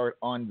 That will start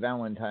on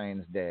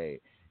Valentine's Day.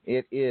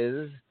 It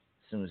is,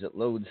 as soon as it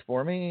loads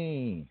for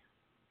me,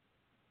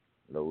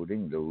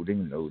 loading.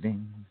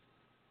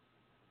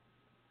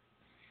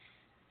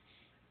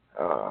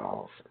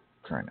 Oh, for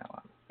crying out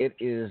loud. It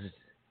is,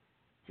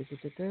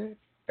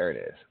 there it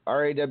is.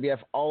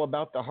 RAWF All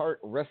About the Heart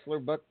Wrestler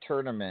Buck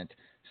Tournament,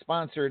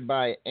 sponsored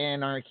by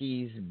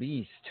Anarchy's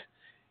Beast.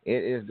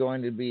 It is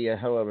going to be a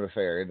hell of an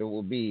affair. It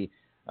will be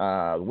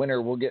the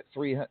winner will get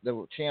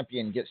the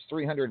champion gets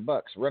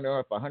 $300, runner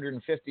up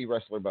 150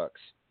 wrestler bucks,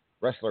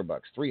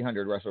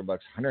 300 wrestler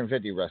bucks,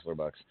 150 wrestler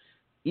bucks.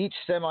 Each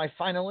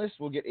semifinalist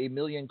will get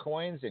 1,000,000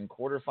 coins, and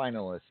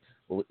quarterfinalists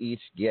will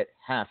each get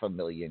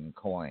 500,000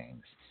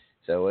 coins.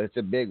 So it's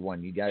a big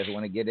one. You guys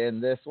want to get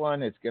in this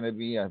one? It's going to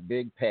be a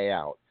big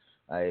payout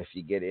if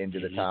you get into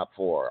the top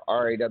 4.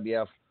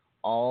 RAWF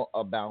All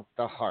About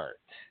the Heart.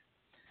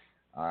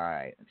 All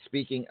right.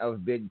 Speaking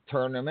of big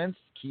tournaments,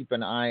 keep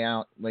an eye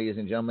out, ladies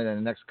and gentlemen. In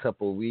the next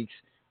couple of weeks,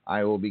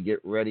 I will be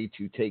getting ready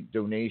to take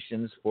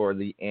donations for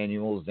the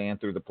annual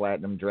Xanther the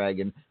Platinum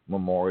Dragon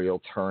Memorial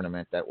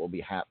Tournament that will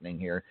be happening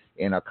here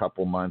in a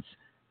couple months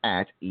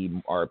at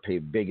our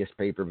biggest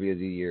pay-per-view of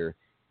the year,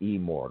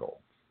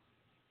 Immortal.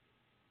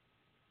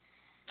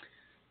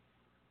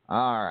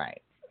 All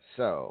right.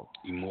 So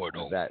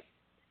Immortal.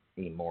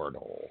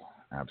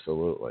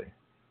 Absolutely.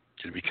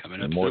 Should be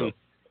coming up soon.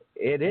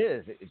 It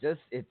is.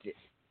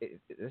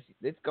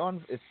 It's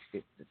gone.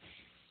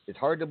 It's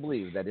hard to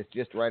believe that it's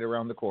just right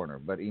around the corner,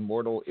 but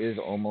Immortal is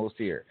almost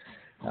here.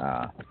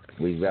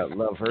 We've got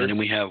Love Hurts. And then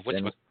we have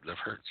Love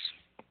Hurts.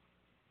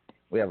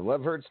 We have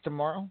Love Hurts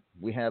tomorrow.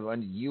 We have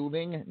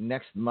Unyielding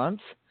next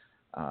month.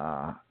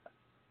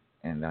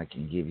 And I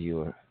can give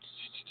you a.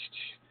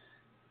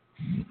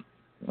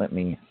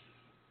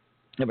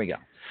 There we go.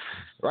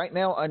 Right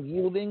now,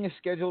 Unyielding is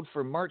scheduled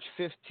for March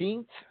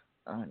 15th.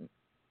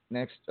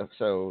 March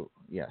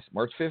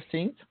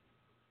 15th.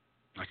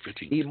 March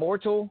 15th.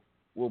 Immortal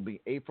will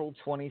be April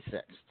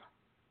 26th.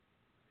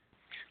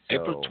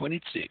 April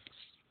 26th.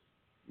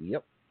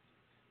 Yep.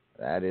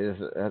 That is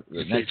the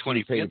next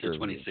 25th or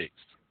 26th?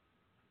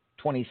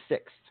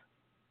 26th.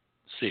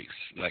 6,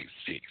 like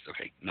 6.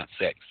 Okay, not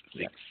sex.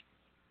 6.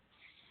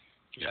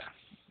 Yeah.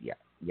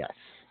 Yes.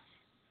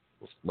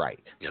 Right.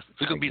 Yes. It's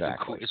gonna be some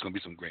cool. It's gonna be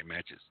some great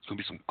matches. It's gonna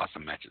be some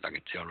awesome matches. I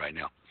can tell right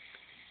now.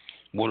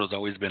 Immortal's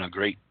always been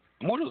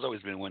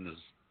one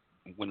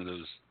of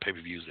those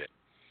pay-per-views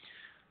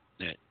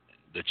that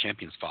the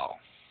champions follow.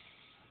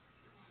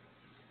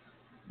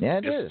 Yeah,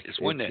 it is.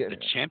 It's one that the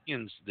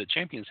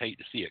champions hate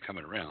to see it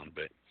coming around,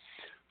 but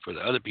for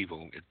the other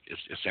people,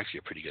 it's actually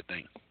a pretty good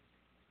thing.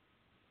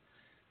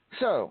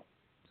 So,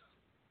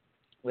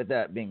 with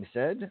that being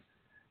said,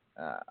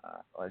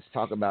 let's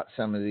talk about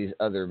some of these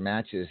other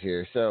matches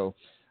here. So,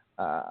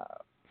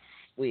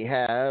 we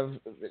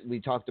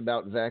talked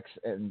about Vex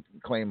and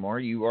Claymore.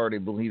 You already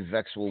believe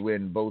Vex will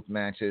win both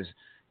matches,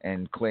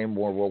 and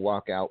Claymore will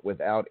walk out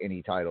without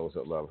any titles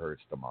at Love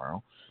Hurts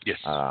tomorrow. Yes.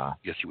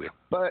 Yes, you will.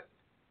 But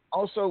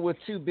also with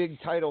 2 big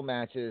title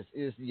matches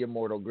is the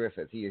Immortal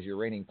Griffith. He is your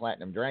reigning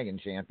Platinum Dragon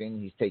champion.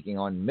 He's taking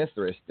on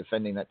Mithras,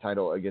 defending that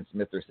title against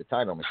Mithras the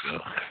Title Machine.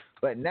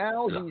 But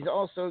now he's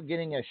also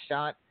getting a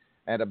shot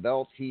at a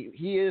belt.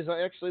 He is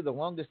actually the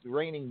longest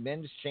reigning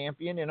men's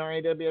champion in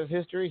RAWF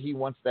history. He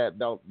wants that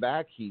belt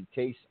back. He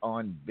takes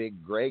on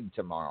Big Greg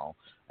tomorrow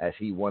as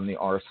he won the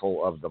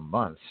Arsehole of the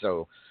Month.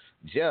 So,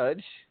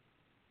 Judge.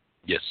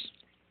 Yes.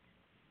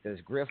 Does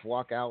Griff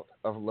walk out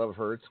of Love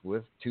Hurts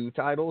with 2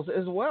 titles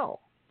as well?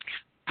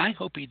 I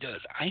hope he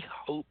does. I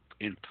hope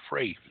and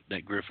pray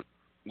that Griff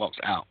walks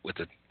out with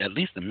at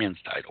least the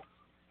men's title.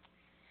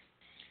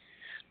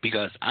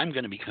 Because I'm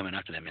going to be coming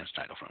after that men's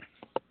title from him.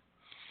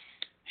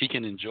 He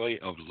can enjoy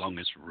the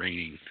longest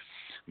reigning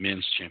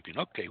men's champion.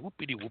 Okay,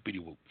 whoopity whoopity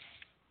whoop.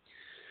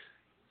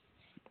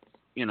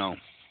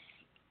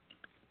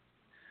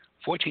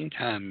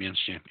 14-time men's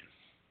champion.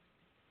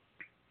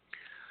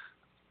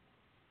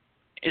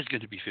 It's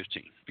going to be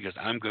 15 because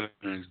I'm going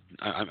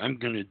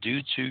to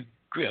do to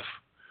Griff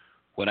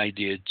what I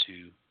did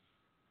to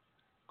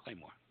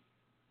Claymore.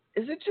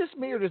 Is it just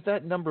me, or does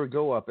that number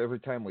go up every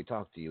time we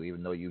talk to you,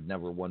 even though you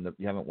haven't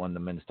won the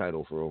men's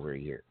title for over a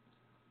year?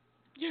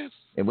 Yes.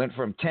 It went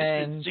from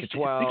 10 to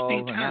 12,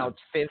 and now it's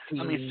 15.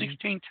 I mean,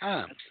 16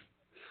 times.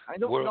 I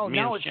don't know.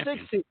 Now it's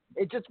 60.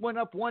 It just went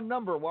up one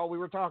number while we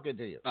were talking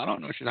to you. I don't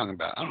know what you're talking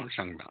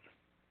about.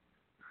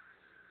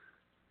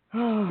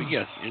 But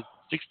yes, it's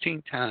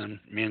 16-time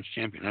men's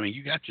champion. I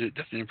mean, that's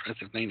an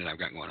impressive thing that I've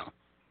got going on.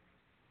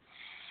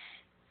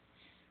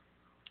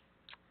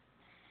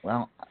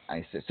 Well,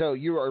 I said, so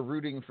you are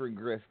rooting for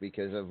Griff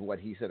because of what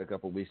he said a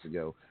couple weeks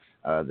ago,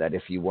 that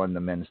if you won the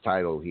men's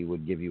title, he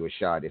would give you a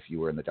shot if you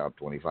were in the top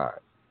 25.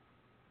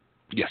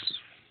 Yes.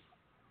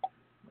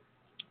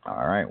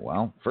 All right.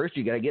 Well, first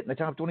you got to get in the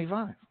top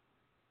 25.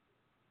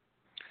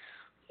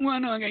 Well,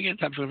 no, I got to get in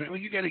the top 25. Well,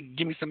 you got to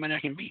give me somebody I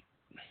can beat.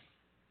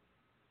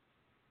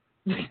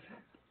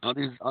 all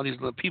these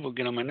little people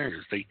get on my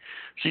nerves. The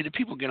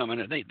people get on my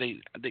nerves.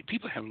 They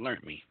people have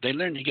learned me. They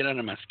learn to get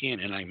under my skin,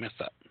 and I mess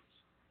up.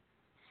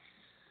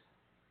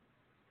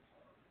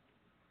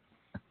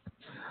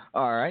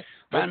 All right.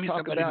 Find me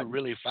somebody who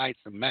really fights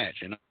the match,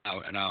 and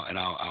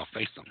I'll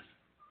face them.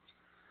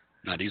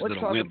 Now these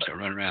little wimps are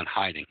running around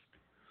hiding.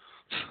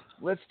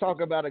 Let's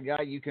talk about a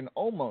guy you can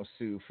almost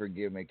sue for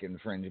gimmick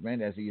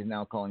infringement, as he is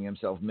now calling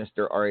himself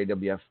Mr.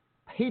 RAWF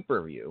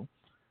Pay-Per-View.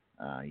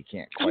 You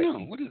can't quite. I know.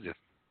 What is this?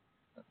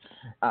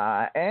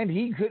 And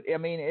he could. I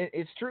mean,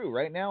 it's true.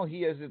 Right now,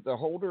 he is the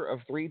holder of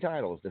 3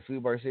 titles: the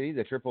Fubar City,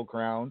 the Triple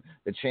Crown,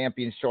 the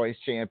Champions Choice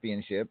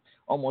Championship.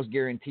 Almost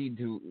guaranteed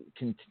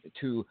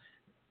to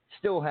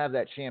still have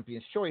that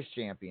Champions Choice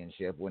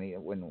Championship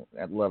when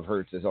at Love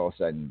Hurts is all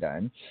said and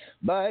done.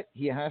 But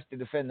he has to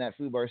defend that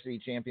Fubar City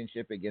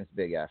Championship against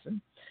Big Effin.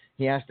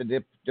 He has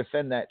to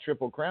defend that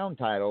Triple Crown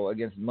title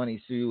against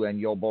Money Sue and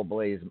Yo boy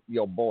Blaze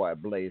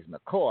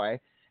McCoy.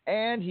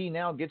 And he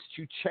now gets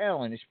to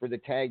challenge for the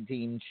Tag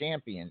Team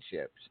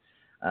Championships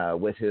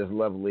with his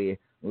lovely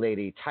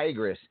Lady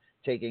Tigress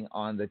taking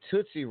on the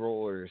Tootsie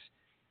Rollers.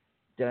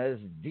 Does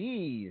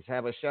Deez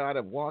have a shot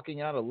of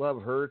walking out of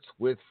Love Hurts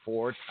with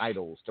 4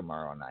 titles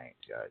tomorrow night,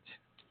 Judge?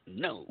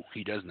 No,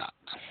 he does not.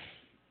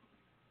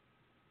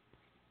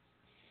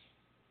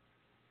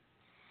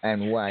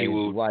 And why? He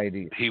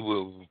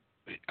will.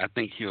 I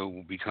think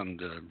he'll become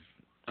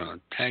the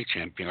tag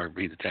champion, or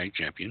be the tag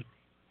champion.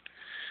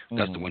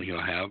 That's the one he'll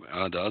have.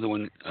 The other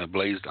one,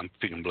 Blaze. I'm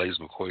picking Blaze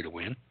McCoy to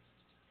win.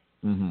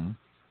 Mm-hmm.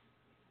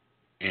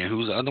 And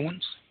who's the other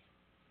ones?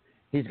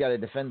 He's got to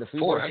defend the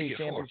Fubar City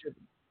Championship.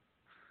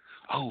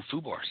 Oh,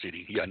 Fubar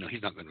City. Yeah, no,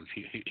 he's not going to.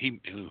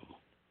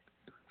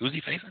 Who's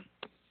he facing?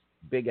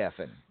 Big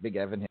Effin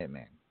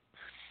Hitman.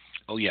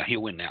 Oh yeah,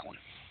 he'll win that one.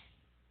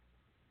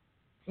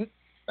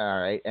 All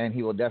right, and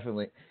he will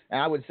definitely.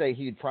 I would say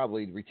he'd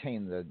probably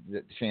retain the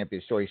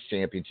Champions Choice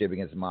Championship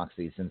against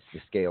Moxley, since the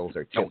scales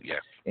are tipped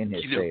in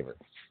his favor.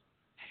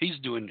 He's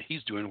doing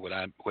what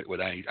I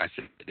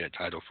said that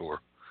title for.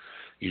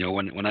 You know,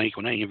 when I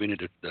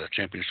invented the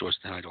Champions Choice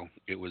title,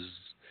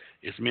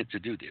 it's meant to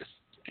do this.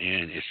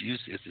 And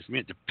it's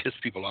meant to piss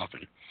people off,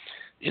 and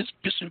it's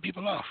pissing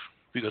people off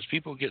because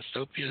people get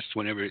so pissed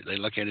whenever they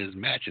look at his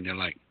match and they're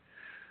like,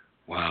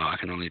 "Wow, I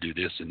can only do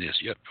this and this."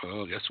 Yep.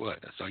 Well, guess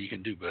what? That's all you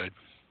can do, bud.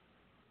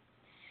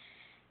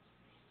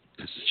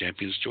 This is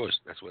Champion's Choice.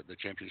 That's what the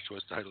Champion's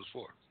Choice title is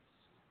for.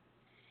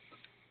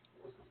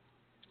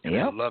 And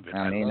I love it.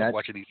 I love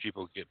watching these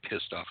people get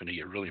pissed off and they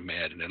get really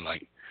mad and they're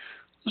like,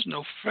 "There's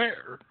no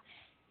fair."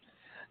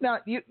 Now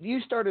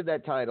you started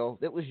that title.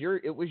 It was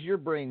your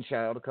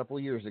brainchild a couple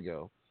of years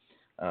ago,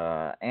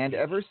 and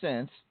ever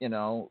since,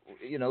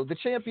 the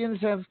champions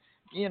have,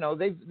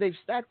 they've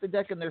stacked the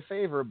deck in their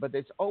favor, but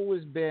it's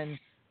always been,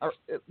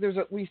 there's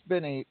at least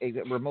been a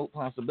remote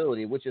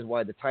possibility, which is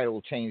why the title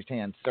changed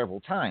hands several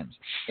times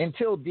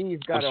until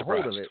Deez got a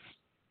hold of it.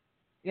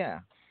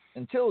 Yeah,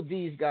 until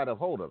Deez got a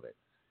hold of it.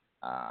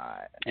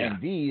 And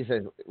Deez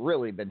has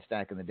really been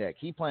stacking the deck.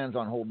 He plans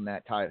on holding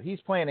that title. He's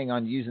planning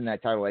on using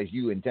that title as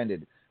you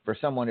intended, for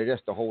someone to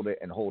just to hold it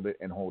and hold it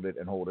and hold it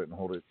and hold it and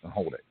hold it and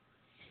hold it,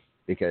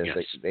 because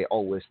they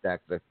always stack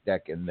the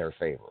deck in their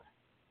favor.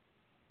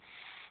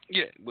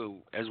 Yeah, well,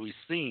 as we've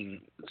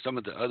seen, some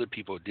of the other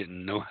people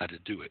didn't know how to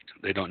do it.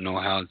 They don't know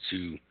how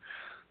to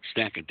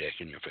stack a deck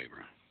in your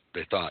favor.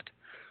 They thought,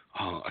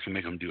 "Oh, I can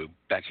make them do a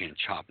backhand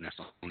chop, and that's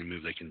the only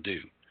move they can do."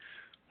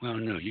 Well,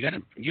 no, you got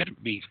to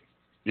be,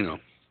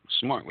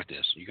 smart with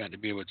this. You got to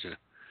be able to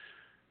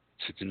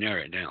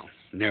narrow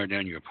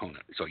down your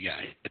opponent. So yeah,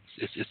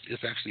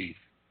 it's actually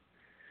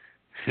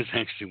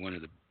one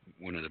of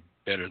the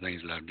better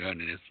things that I've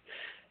done,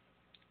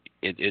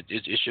 and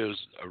it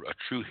shows a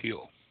true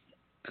heel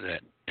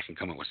that I can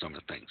come up with some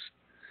of the things.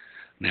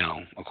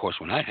 Now, of course,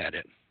 when I had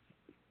it,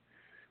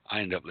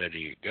 I ended up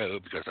letting it go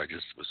because I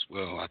just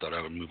I thought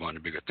I would move on to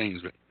bigger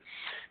things. But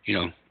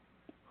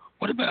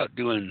what about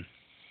doing?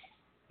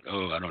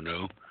 Oh, I don't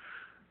know.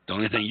 The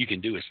only thing you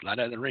can do is slide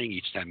out of the ring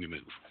each time you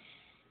move.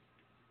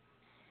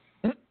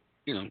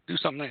 Do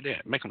something like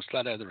that. Make them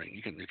slide out of the ring.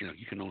 You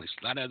can only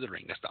slide out of the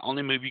ring. That's the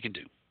only move you can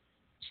do.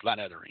 Slide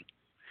out of the ring,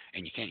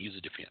 and you can't use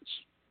a defense.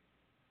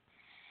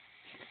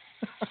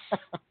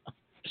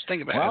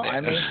 think about Well, that.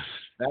 I mean,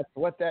 that's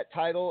what that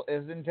title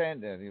is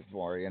intended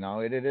for.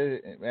 It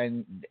is,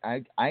 and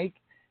I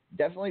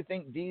definitely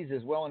think Dees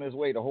is well on his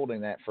way to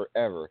holding that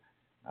forever.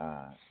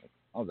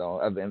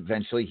 Although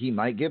eventually he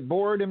might get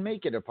bored and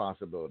make it a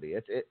possibility.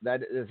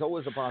 That is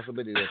always a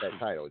possibility with that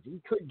title.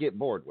 He could get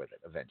bored with it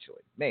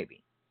eventually,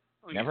 maybe.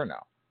 Never know.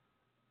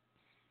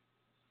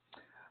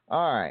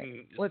 All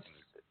right,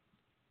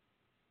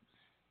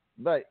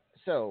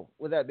 So,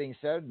 with that being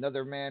said,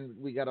 another man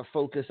we got to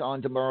focus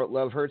on tomorrow at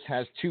Love Hurts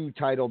has 2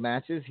 title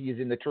matches. He is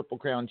in the Triple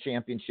Crown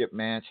Championship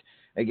match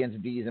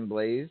against Dees and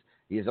Blaze.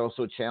 He is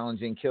also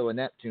challenging Killer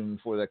Neptune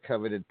for the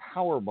coveted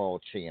Powerball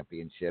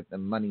Championship.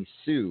 And Money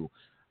Sue,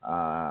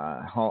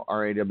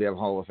 RAWF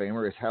Hall of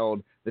Famer, has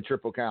held the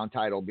Triple Crown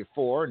title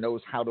before,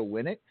 knows how to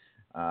win it,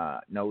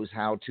 knows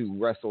how to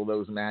wrestle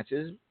those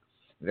matches,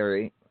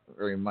 very,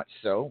 very much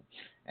so.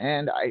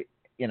 And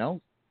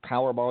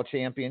Powerball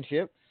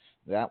Championship,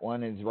 that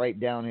one is right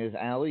down his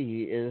alley.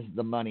 He is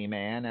the money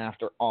man,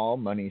 after all,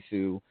 Money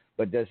Sue.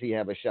 But does he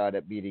have a shot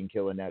at beating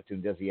Killer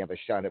Neptune? Does he have a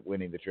shot at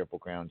winning the Triple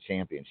Crown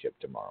Championship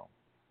tomorrow?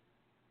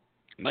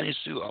 Money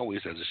Sue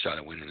always has a shot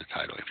at winning the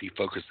title if he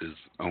focuses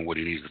on what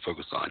he needs to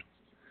focus on.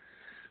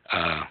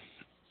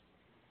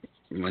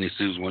 Money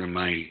Sue's one of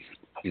my,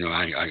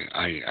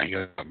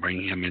 I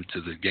bring him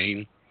into the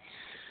game.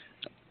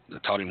 I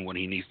taught him what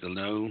he needs to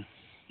know.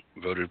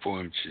 Voted for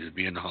him to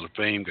be in the Hall of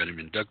Fame. Got him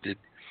inducted.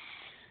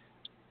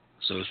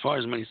 So as far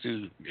as Money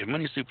Sue, if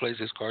Money Sue plays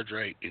his cards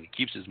right and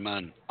keeps his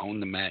mind on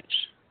the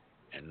match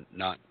and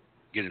not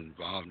get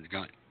involved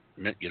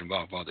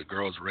with all the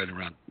girls running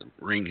around the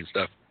ring and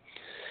stuff,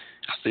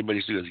 I say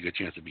Money Sue has a good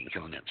chance of beating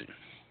Killer Neptune.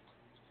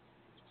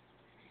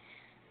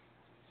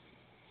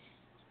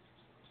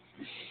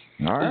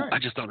 All right. I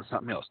just thought of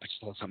something else.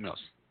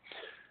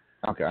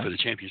 Okay. For the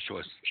champion's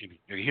choice.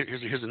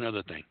 Here's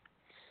another thing.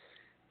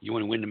 You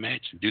want to win the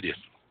match? Do this.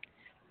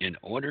 In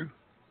order,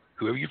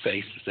 whoever you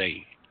face,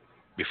 say,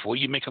 before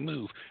you make a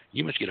move,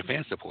 you must get a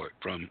fan support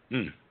from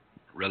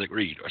Relic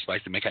Reed or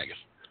Spicy McHaggis.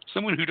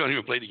 Someone who don't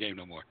even play the game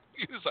no more.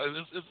 So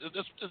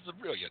it's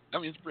brilliant. I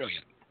mean, it's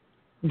brilliant.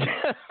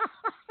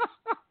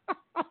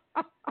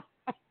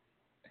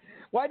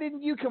 Why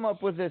didn't you come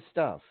up with this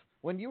stuff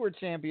when you were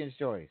champion's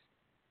choice?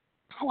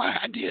 Oh,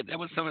 I did. That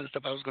was some of the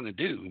stuff I was going to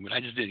do, but I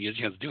just didn't get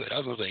a chance to do it. I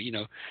was going to say,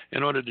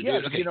 in order to do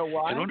it, okay. You know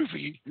why? In order for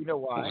you. You know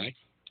why?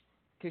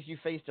 Because you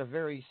faced a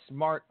very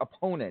smart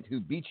opponent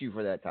who beat you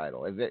for that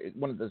title.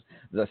 One of the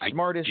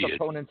smartest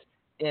opponents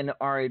in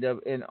RAW,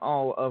 in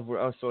all of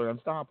us, are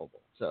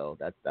Unstoppable. So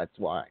that's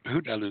why.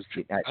 Who did I lose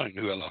to? I don't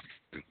know who I lost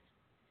to.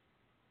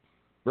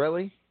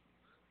 Really?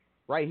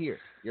 Right here.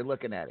 You're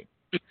looking at him.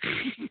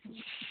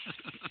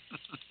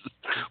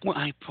 Well,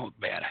 I felt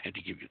bad. I had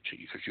to give it to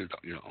you because you're,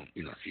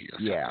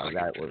 yeah,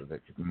 that was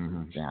it.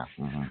 Mm-hmm. Yeah.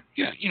 Mm-hmm.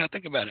 Yeah,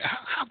 think about it.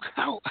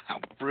 How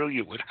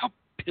brilliant how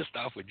pissed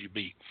off would you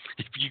be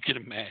if you get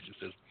a match and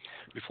says,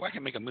 before I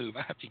can make a move,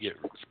 I have to get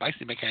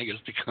Spicy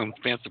McHaggis to come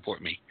fan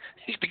support me.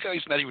 The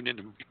guy's not even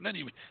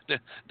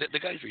the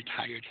guy's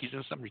retired. He's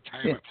in some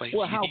retirement place.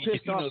 Well, how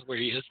pissed he off? knows where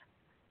he is.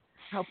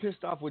 How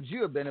pissed off would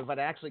you have been if I'd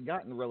actually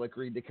gotten Relic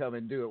Reed to come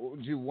and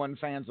do one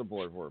fan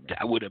support for me?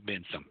 That would have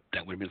been some.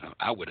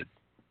 I would have.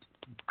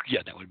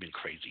 Yeah, that would have been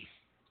crazy.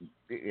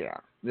 Yeah,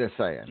 just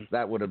saying.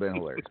 That would have been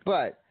hilarious.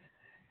 But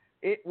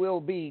it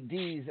will be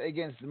Dees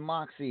against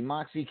Moxie.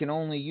 Moxie can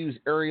only use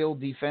aerial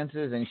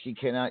defenses, and she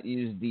cannot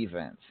use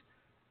defense.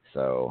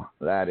 So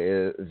that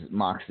is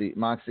Moxie.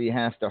 Moxie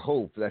has to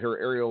hope that her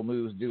aerial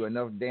moves do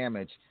enough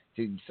damage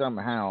to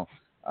somehow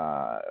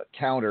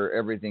counter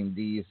everything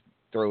Dees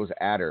throws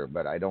at her,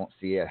 but I don't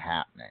see it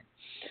happening.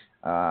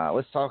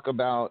 Let's talk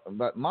about,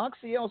 but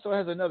Moxie also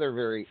has another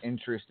very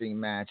interesting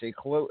match,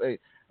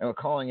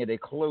 calling it a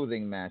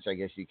clothing match, I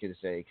guess you could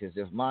say, because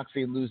if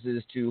Moxie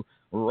loses to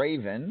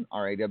Raven,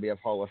 RAWF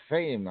Hall of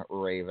Fame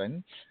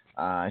Raven,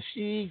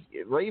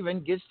 Raven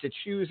gets to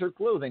choose her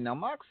clothing. Now,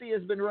 Moxie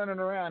has been running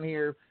around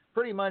here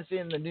pretty much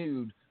in the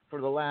nude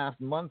for the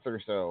last month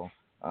or so.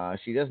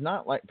 She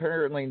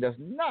apparently does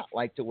not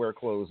like to wear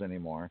clothes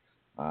anymore,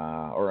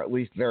 or at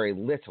least very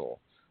little.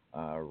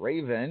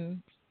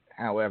 Raven,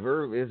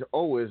 however, has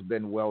always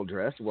been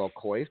well-dressed,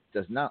 well-coiffed,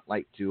 does not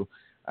like to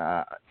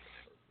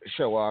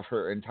show off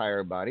her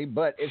entire body.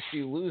 But if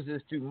she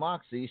loses to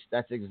Moxie,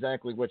 that's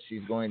exactly what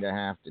she's going to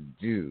have to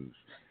do.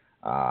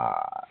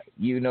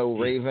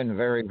 Raven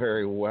very,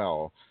 very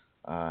well,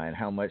 and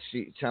how much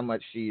she's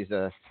she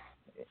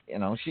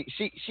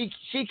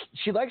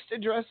likes to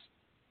dress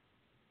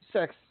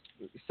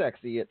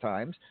sexy at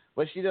times,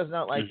 but she does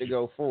not like to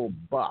go full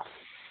buff.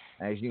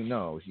 As you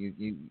know,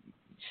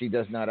 she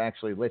does not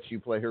actually let you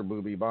play her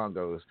booby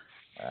bongos.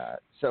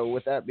 So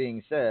with that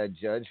being said,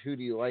 Judge, who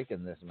do you like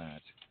in this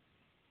match?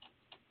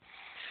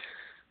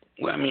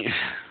 Well, I mean,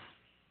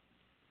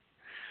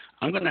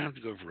 I'm going to have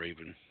to go for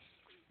Raven,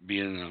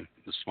 being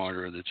the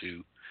smarter of the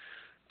two.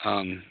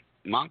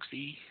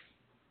 Moxie,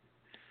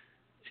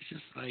 it's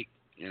just like,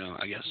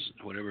 I guess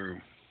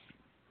whatever.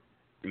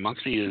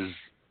 Moxie is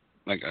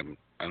like,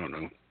 I don't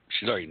know.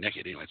 She's already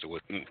naked anyway, so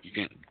you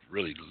can't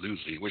really lose.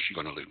 What's she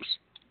going to lose?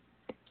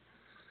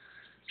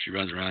 She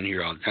runs around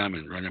here all the time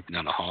and running up and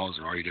down the halls,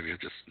 and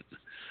RAWF just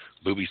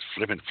boobies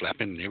flipping,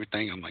 flapping, and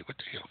everything. I'm like, what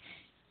the hell?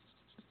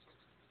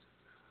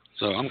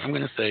 So I'm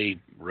going to say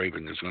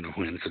Raven is going to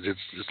win because it's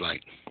just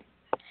like,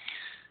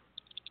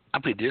 I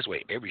put it this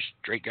way, every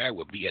straight guy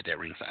will be at that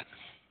ringside.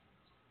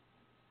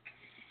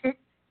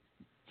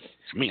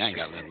 For me, I ain't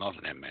got nothing lost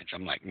in that match.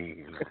 I'm like,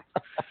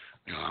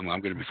 I'm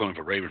going to be pulling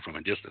for Raven from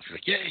a distance.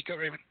 Like, yay, go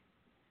Raven.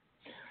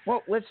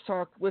 Well, let's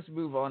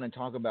move on and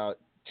talk about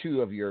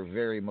two of your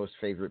very most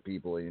favorite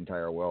people in the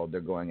entire world.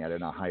 They're going at it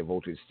in a high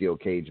voltage steel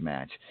cage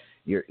match.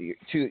 Your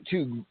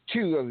two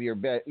of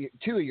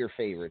your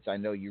favorites. I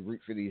know you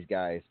root for these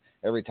guys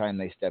every time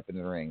they step in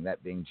the ring.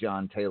 That being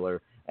John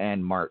Taylor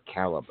and Mark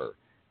Caliber.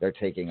 They're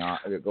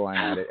going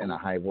at it in a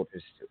high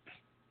voltage.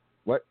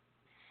 What?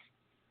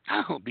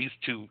 I hope these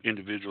two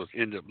individuals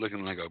end up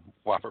looking like a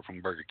Whopper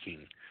from Burger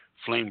King,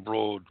 flame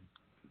broiled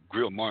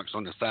grill marks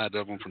on the side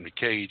of them from the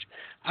cage.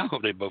 I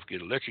hope they both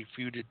get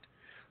electrocuted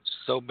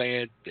so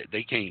bad that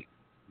they can't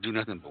do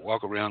nothing but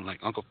walk around like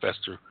Uncle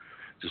Fester.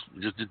 Just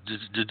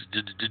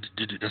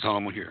that's all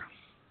I'm gonna hear.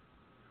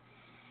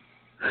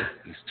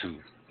 These two,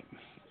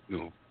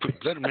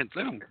 let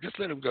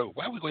them go.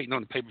 Why are we waiting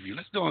on the pay-per-view?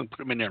 Let's go and put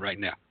them in there right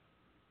now.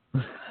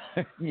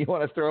 You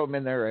want to throw them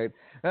in there, right?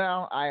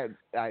 Well,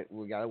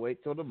 we gotta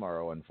wait till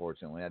tomorrow.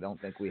 Unfortunately, I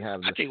don't think we have.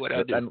 I tell you what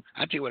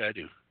I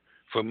do.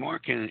 For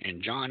Mark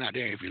and John out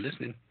there, if you're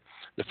listening,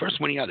 the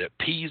first one you got that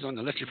peas on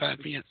the electrified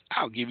fence,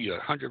 I'll give you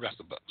 $100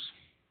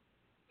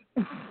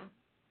 $.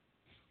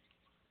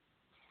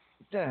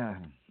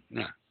 Damn.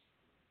 No.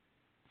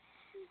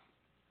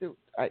 Dude,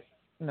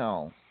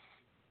 no.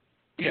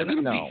 Yeah, let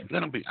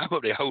them be. I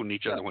hope they're holding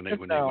each other when they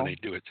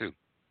do it too.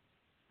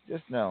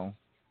 Just no,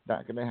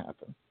 not gonna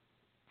happen.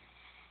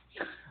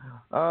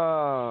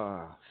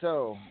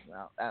 So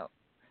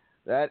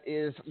that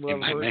is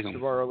what hurts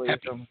tomorrow.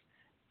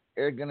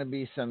 There are going to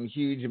be some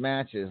huge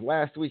matches.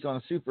 Last week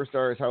on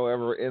Superstars,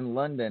 however, in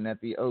London at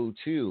the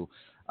O2,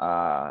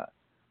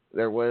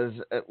 there was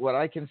what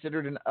I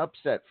considered an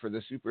upset for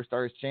the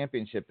Superstars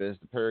Championship as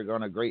the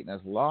Paragon of Greatness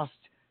lost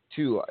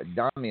to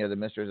Damia, the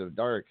Mistress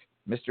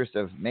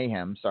of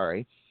Mayhem,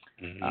 her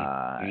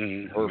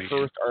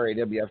first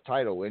RAWF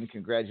title win.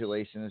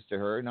 Congratulations to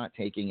her, not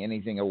taking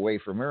anything away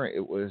from her.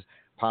 It was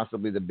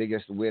possibly the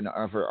biggest win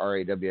of her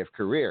RAWF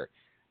career.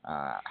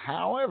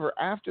 However,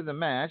 after the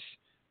match,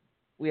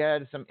 we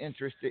had some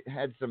interesting.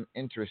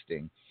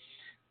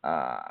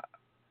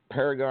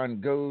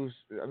 Paragon goes.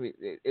 I mean,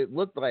 it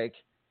looked like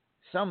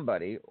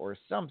somebody or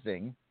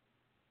something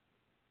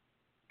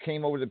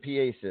came over the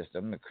PA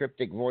system, a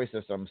cryptic voice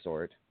of some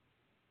sort,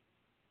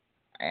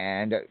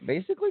 and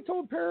basically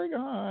told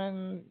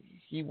Paragon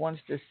he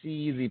wants to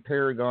see the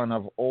Paragon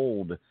of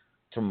old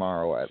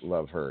tomorrow at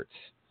Love Hurts.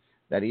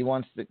 That he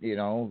wants to,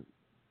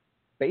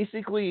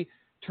 basically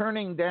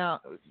turning down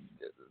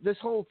this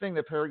whole thing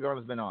that Paragon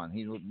has been on.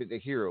 He would be the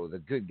hero, the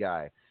good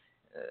guy.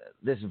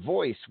 This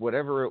voice,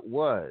 whatever it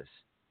was,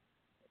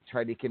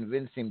 tried to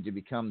convince him to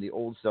become the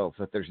old self,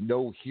 that there's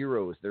no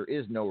heroes, there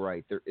is no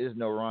right, there is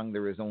no wrong,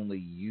 there is only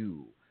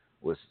you,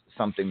 was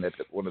something that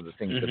one of the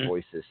things the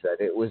voices said.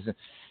 It was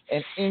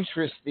an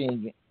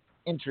interesting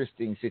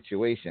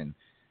situation.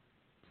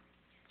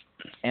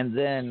 And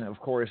then, of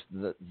course,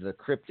 the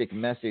cryptic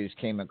message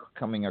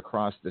coming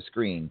across the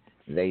screen: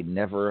 they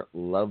never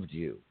loved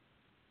you.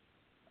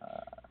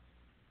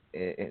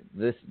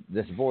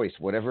 This voice,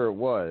 whatever it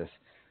was,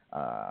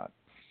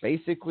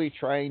 basically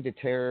trying to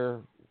tear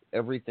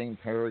everything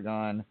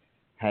Paragon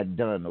had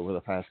done over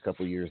the past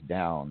couple of years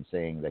down,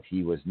 saying that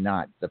he was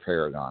not the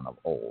Paragon of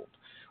old.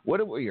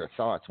 What were your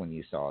thoughts when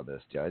you saw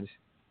this, Judge?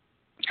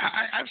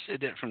 I've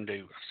said that from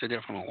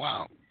a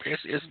while.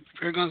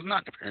 Paragon's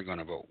not the Paragon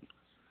of old.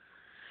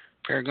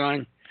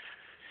 Paragon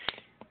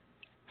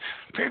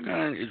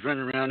is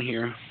running around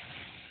here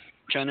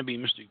trying to be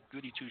Mr.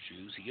 Goody Two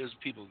Shoes. He gives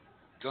people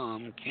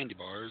gum, candy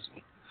bars,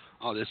 and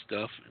all this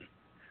stuff.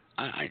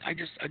 And I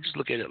just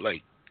look at it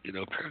like,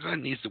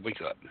 Paragon needs to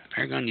wake up.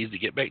 Paragon needs to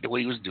get back to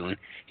what he was doing.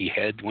 He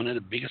had one of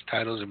the biggest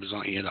titles of his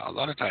own. He had a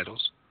lot of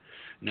titles.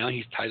 Now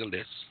he's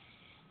titleless.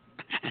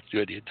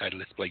 Good, he's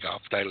titleless, play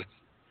golf, titleless.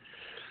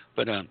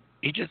 But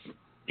he just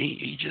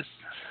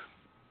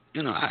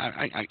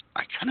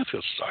I kind of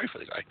feel sorry for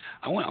the guy.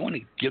 I want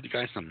to give the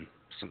guy some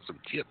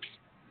tips,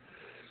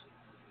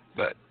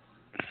 but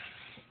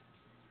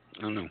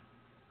I don't know.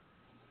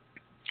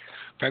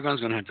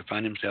 Paragon's going to have to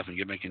find himself and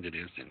get back into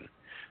this, and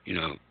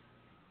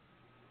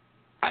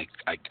I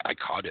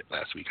caught it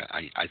last week.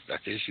 I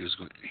said he was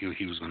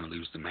going to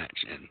lose the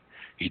match, and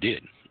he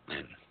did,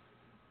 and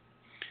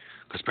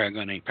because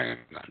Paragon ain't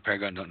Paragon.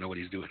 Paragon don't know what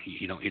he's doing.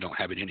 He don't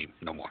have it in him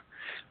no more.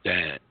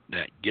 That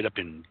get up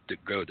and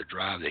go, the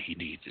drive that he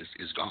needs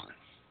is gone.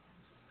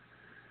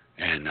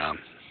 And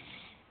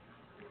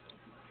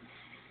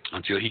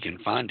until he can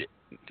find it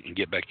and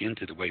get back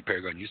into the way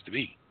Paragon used to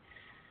be,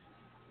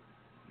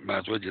 might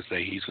as well just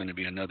say he's going to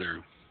be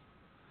another.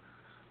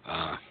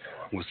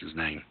 What's his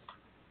name?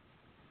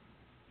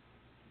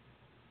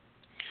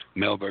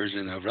 Male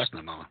version of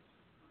Wrestling Mama.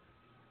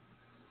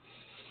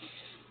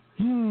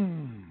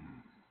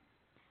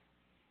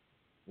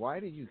 Why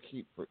do you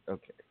keep?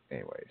 Okay.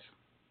 Anyways,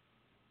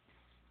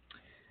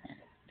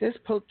 just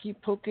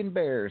keep poking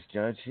bears,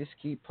 Judge. Just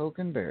keep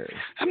poking bears.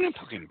 I'm not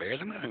poking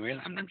bears. I'm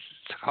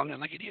just calling it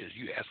like it is.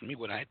 You asked me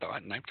what I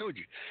thought, and I've told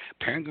you.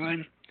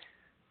 Paragon.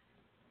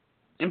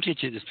 Let me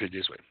put it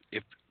this way: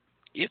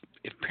 if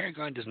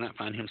Paragon does not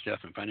find himself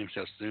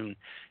soon,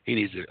 he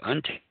needs to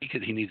untake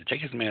it. He needs to take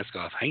his mask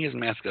off, hang his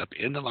mask up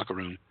in the locker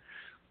room,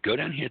 go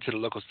down here to the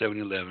local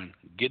 7-Eleven,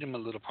 get him a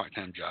little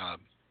part-time job,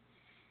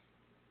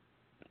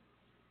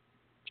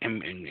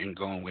 and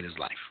go on with his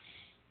life.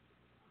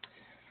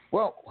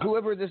 Well,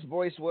 whoever this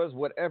voice was,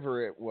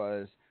 whatever it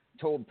was,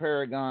 told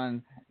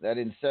Paragon that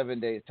in 7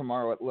 days,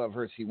 tomorrow at Love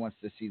Hurts, he wants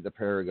to see the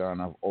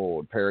Paragon of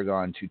old.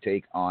 Paragon to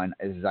take on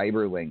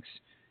Cyberlinks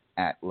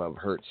at Love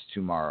Hurts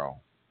tomorrow.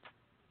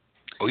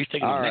 Oh, he's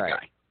taking on that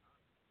guy.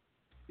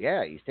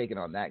 Yeah, he's taking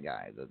on that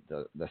guy,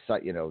 the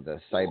cybernetic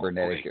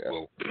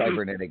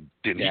cybernetic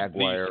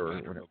jaguar or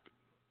whatever.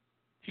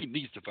 He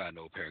needs to find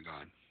old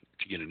Paragon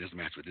to get in this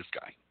match with this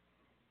guy.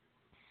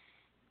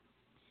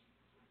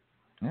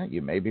 Yeah,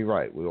 you may be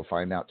right. We will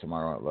find out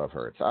tomorrow at Love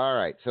Hurts. All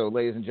right, so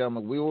ladies and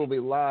gentlemen, we will be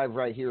live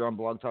right here on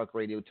Blog Talk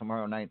Radio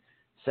tomorrow night,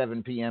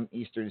 7 p.m.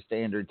 Eastern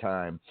Standard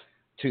Time,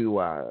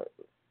 to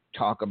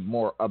talk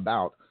more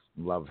about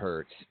Love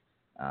Hurts.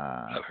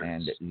 Love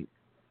Hurts. And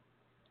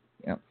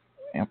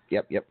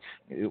Yep.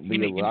 It'll be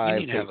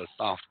live. You need to have a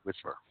soft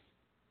whisper.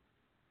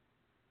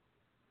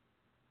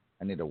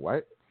 I need a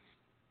what?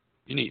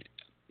 You need.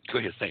 Go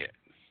ahead, say it.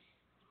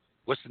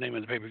 What's the name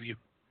of the pay-per-view?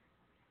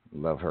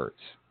 Love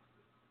Hurts.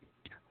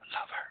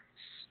 Love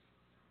Hurts.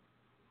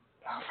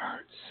 Love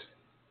Hurts.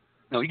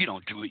 No, you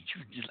don't do it.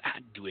 I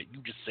do it.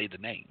 You just say the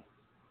name.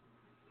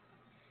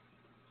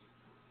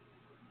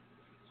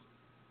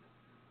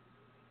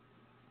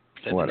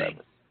 Say whatever.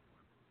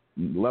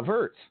 The name. Love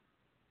Hurts.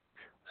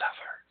 Love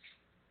Hurts.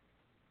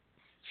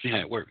 See how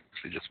it works?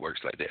 It just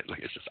works like that. Like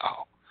it's just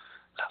Love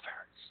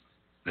Hurts.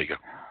 There you go.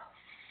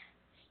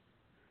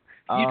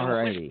 You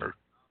don't whisper.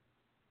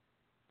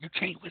 You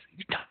can't whisper.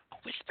 You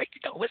don't whisper.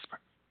 You don't whisper.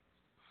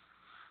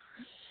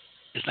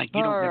 It's like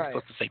you don't never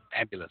supposed to say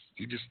fabulous.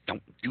 You just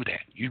don't do that.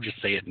 You just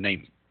say it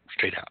name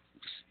straight out.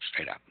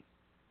 Straight out.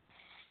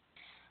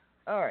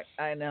 All right.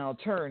 I now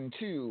turn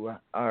to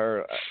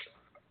our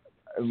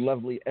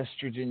lovely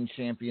estrogen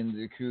champion,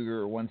 the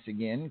Cougar, once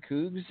again.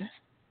 Cougs.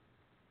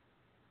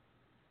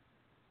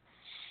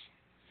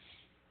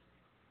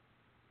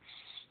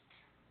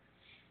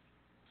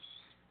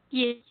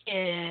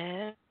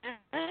 Yes.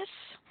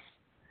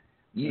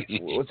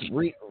 Let's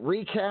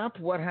recap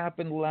what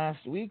happened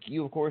last week.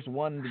 You, of course,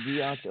 won the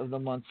Biatch of the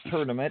Month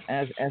tournament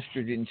as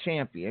estrogen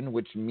champion,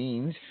 which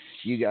means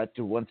you got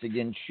to once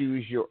again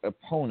choose your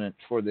opponent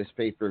for this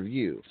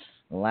pay-per-view.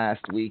 Last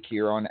week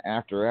here on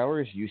After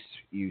Hours,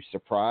 you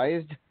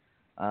surprised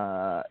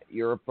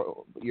your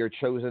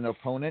chosen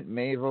opponent,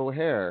 Maeve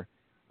O'Hare,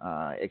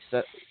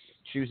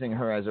 choosing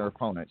her as her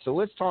opponent. So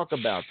let's talk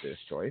about this,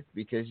 Joy,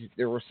 because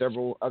there were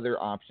several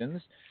other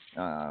options.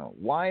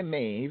 Why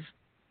Maeve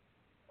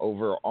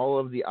over all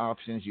of the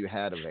options you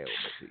had available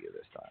to you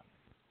this time?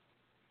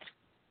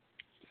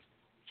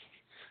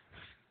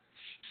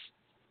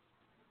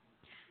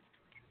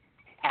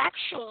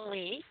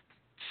 Actually,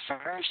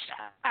 first,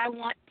 I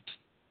want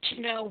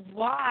to know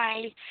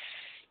why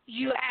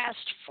you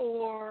asked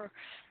for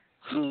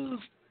who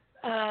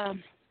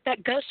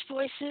that ghost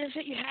voice is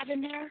that you have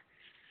in there.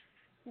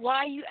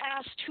 Why you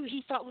asked who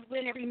he thought would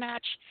win every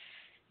match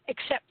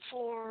except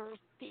for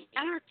the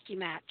Anarchy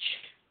match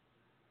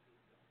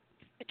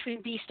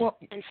between Beast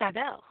and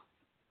Cybele.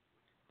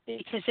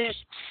 Because there's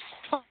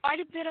quite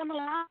a bit on the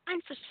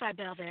line for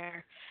Cybele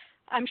there.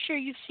 I'm sure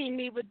you've seen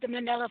me with the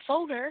manila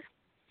folder.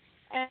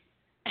 And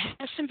it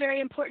has some very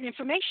important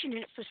information in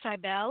it for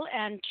Cybele.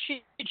 And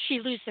should she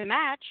lose the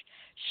match,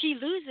 she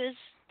loses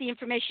the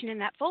information in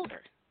that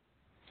folder.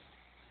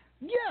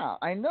 Yeah,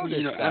 I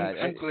noticed that.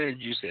 I'm glad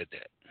you said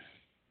that.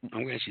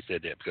 I'm glad she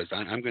said that because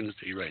I'm going to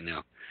say right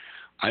now,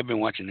 I've been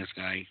watching this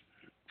guy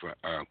for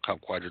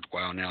quite a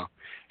while now,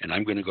 and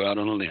I'm going to go out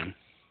on a limb,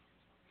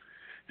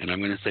 and I'm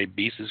going to say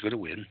Beast is going to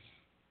win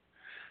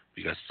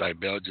because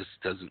Cybele just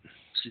doesn't.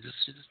 She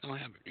just don't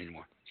have it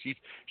anymore. She's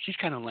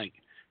kind of like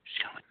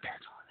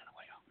Paragon in a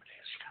way.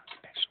 She's kind of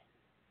special.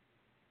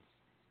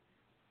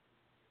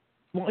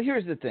 Well,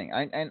 here's the thing.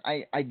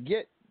 I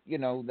get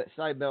that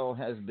Cybele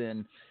has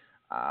been,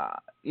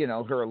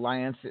 her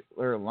alliance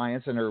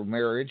and her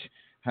marriage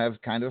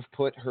have kind of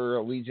put her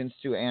allegiance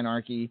to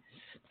Anarchy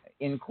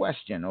in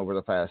question over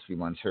the past few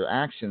months. Her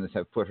actions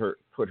have put her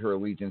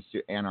allegiance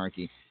to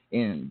Anarchy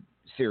in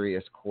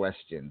serious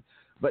question.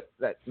 But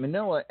that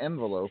manila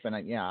envelope, and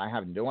I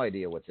have no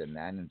idea what's in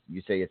that, and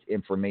you say it's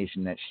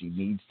information that she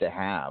needs to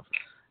have.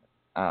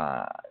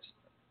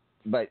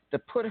 But to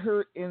put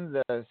her in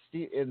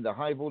the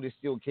high voltage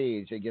steel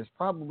cage against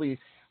probably,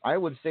 I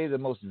would say, the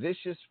most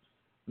vicious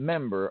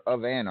member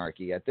of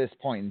Anarchy at this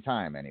point in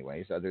time,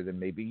 anyways, other than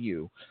maybe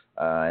you,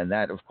 and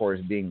that, of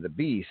course, being the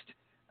Beast.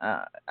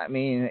 I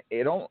mean,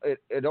 it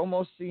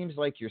almost seems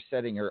like you're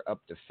setting her up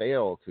to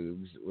fail,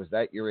 Cougs. Was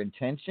that your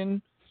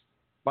intention?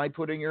 by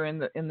putting her in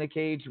the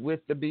cage with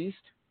the Beast?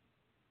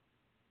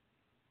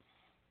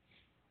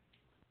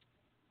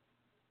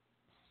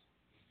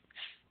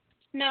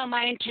 No,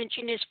 my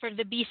intention is for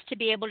the Beast to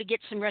be able to get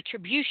some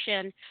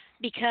retribution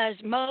because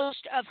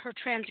most of her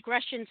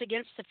transgressions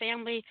against the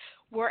family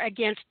were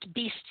against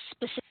Beast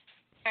specific.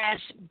 As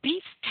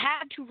Beast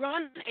had to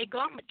run a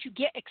gauntlet to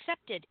get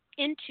accepted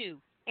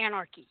into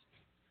Anarchy,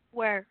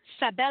 where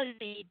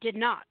Sabelli did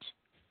not.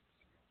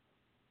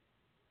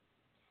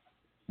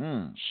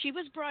 She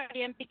was brought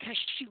in because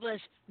she was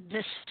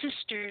the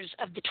sisters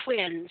of the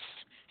twins,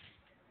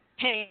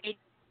 Paige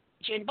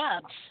and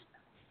Bubs.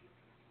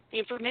 The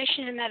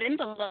information in that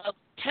envelope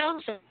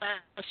tells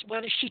us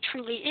whether she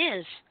truly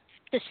is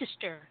the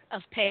sister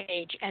of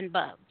Paige and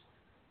Bubs.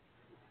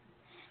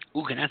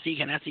 Ooh, can I see?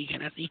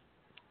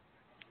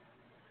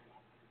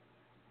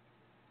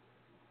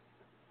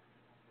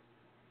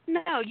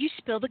 No, you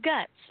spill the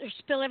guts or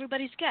spill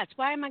everybody's guts.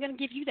 Why am I going to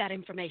give you that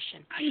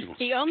information?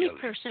 The only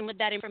person with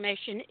that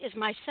information is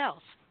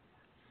myself.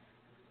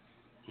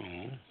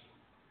 Oh,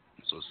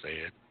 so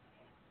sad.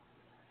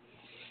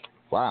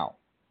 Wow.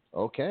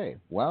 Okay.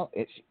 Well,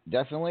 it's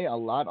definitely a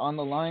lot on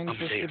the line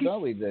for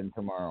Sabelli then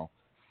tomorrow.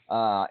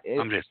 Want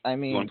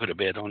to put a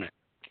bet on it?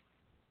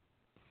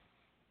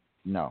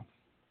 No,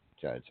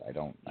 Judge. I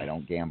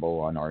don't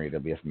gamble on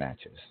RAWF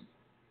matches.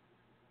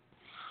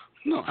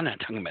 No, I'm not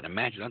talking about the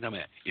matches. I'm talking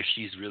about if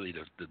she's really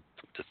the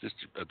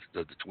sister of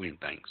the twin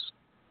things.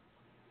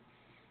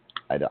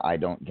 I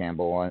don't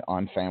gamble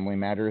on family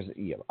matters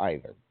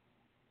either.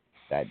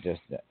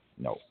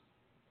 No.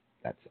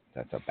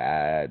 That's a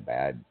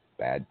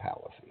bad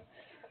policy.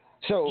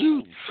 So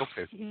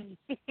okay.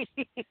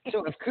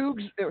 So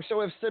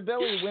if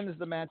Sabelli wins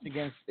the match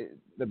against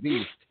the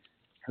Beast,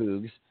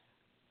 Cougs,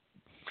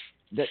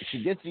 that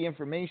she gets the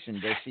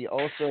information,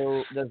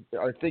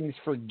 are things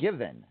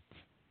forgiven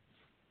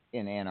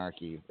in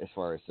Anarchy as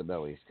far as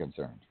Sabelli is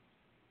concerned?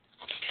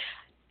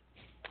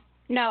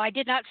 No, I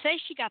did not say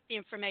she got the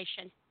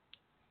information.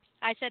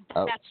 I said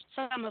that's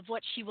some of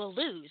what she will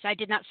lose. I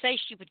did not say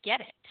she would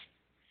get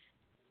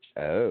it.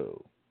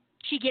 Oh.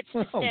 She gets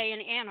to stay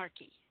in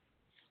Anarchy.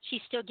 She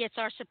still gets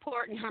our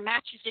support in her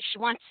matches if she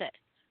wants it.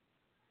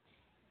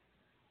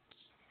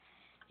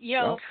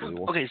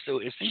 Okay, so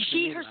it seems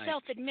she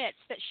herself admits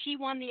that she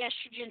won the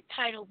estrogen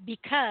title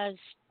because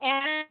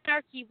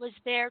Anarchy was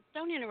there.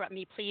 Don't interrupt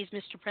me, please,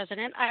 Mr.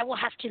 President. I will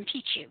have to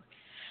impeach you.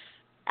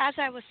 As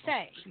I was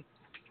saying,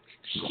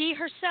 she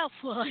herself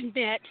will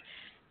admit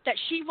that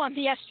she won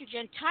the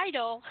estrogen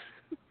title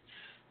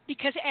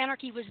because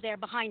Anarchy was there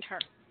behind her.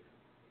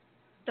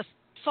 The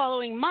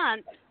following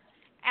month,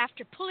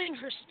 after pulling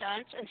her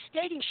stunts and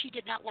stating she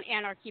did not want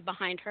Anarchy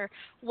behind her,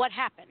 what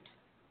happened?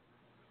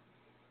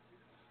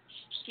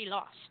 She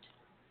lost.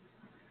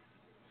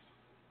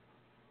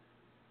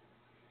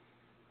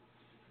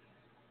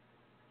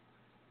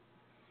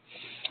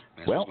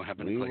 Well,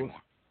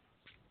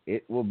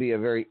 it will be a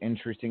very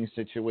interesting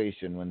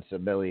situation when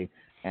Sabelli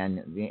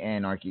and the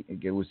Anarchy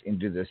goes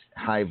into this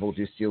high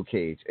voltage steel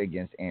cage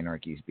against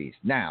Anarchy's Beast.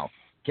 Now,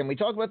 can we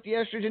talk about the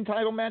estrogen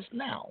title match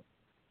now?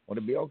 Would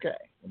it be okay?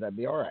 Would that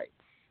be all right?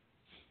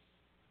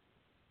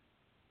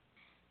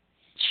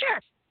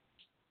 Sure.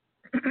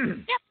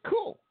 Yep.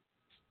 Cool.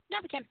 No,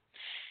 we can.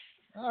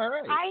 All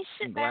right. I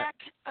sit back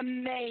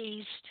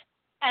amazed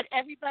at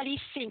everybody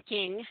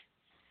thinking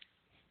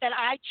that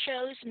I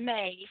chose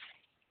Maeve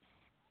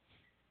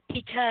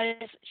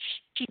because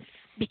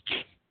she's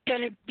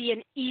going to be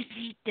an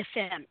easy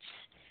defense.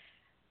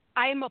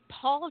 I am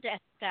appalled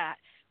at that.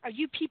 Are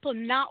you people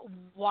not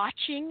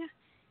watching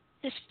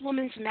this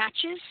woman's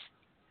matches?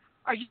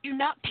 Are you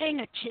not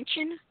paying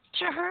attention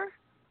to her?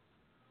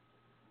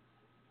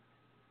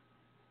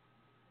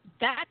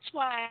 That's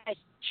why I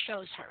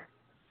chose her.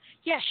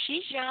 Yes,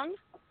 she's young.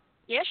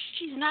 Yes,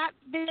 she's not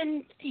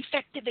been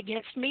effective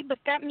against me, but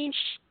that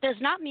does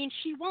not mean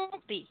she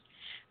won't be.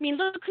 I mean,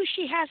 look who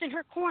she has in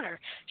her corner.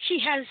 She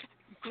has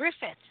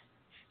Griffith.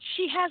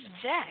 She has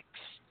Vex.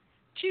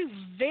 Two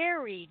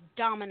very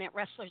dominant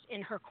wrestlers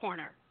in her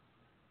corner.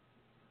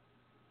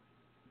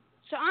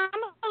 So I'm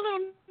a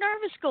little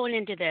nervous going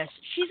into this.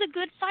 She's a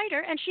good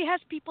fighter, and she has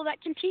people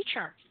that can teach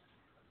her.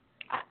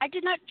 I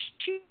did not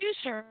choose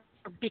her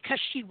because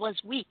she was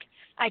weak.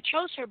 I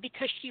chose her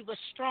because she was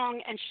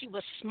strong and she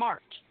was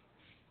smart.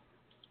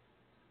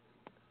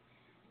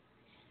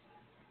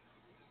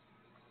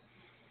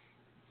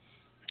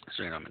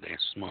 Straight on, Amadeus,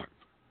 smart.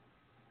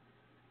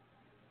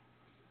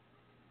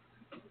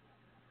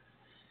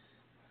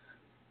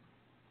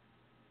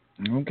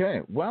 Okay,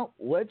 well,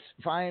 let's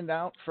find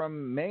out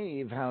from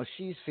Maeve how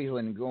she's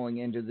feeling going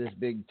into this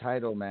big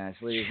title match.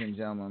 Ladies and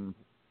gentlemen,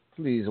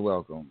 please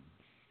welcome.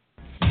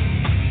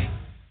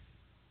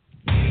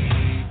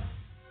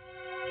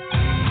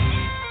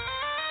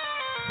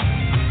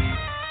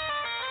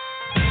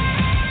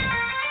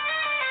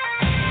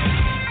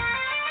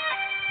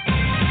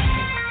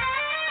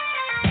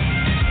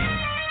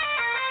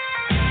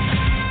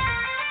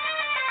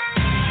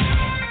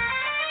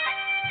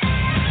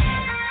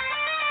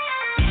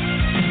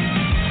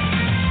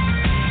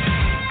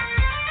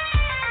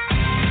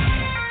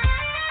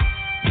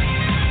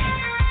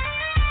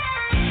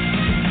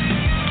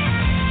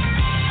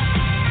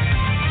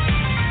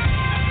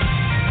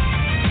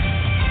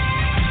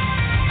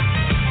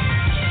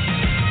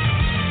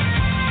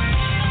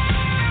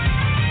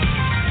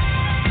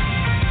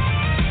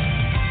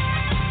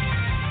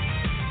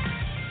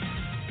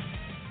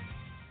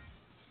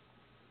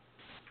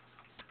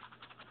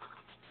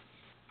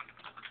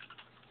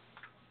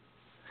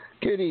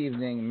 Good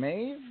evening,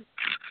 Maeve.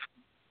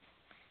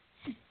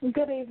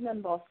 Good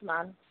evening, boss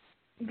man.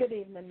 Good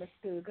evening, Miss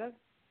Cougar.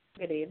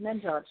 Good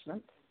evening,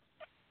 Judgment.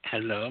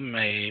 Hello,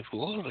 Maeve.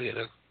 Whoa,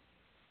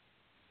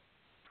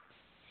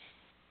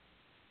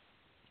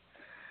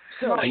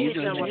 So, how you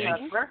doing today?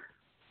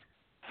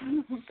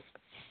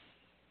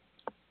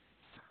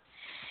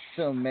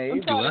 So,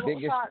 Maeve, sorry,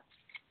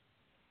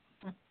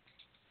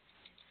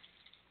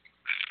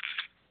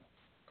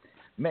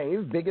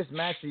 biggest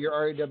match of your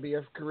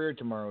RAWF career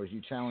tomorrow as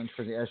you challenge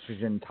for the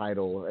estrogen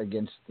title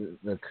against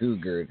the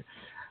Cougar.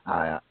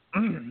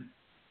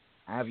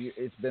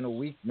 It's been a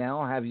week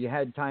now. Have you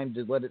had time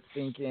to let it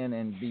sink in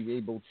and be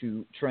able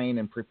to train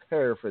and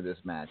prepare for this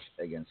match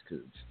against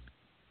Cougs?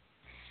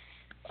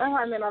 Well,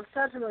 I mean, I've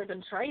certainly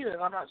been training.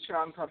 I'm not sure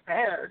I'm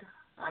prepared.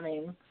 I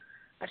mean,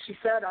 as she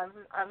said,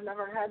 I've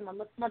never had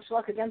much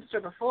luck against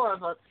her before,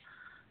 but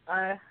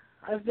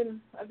I've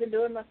been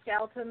doing my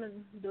scouting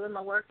and doing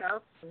my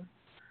workouts, and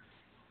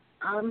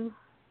I'm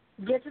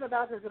getting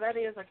about as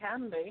ready as I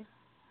can be.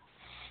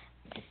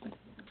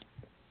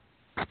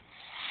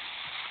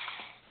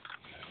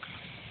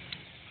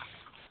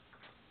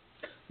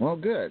 Well,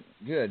 good.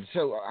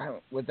 So,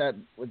 with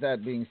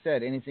that being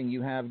said, anything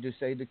you have to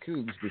say to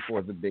Cougs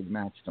before the big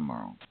match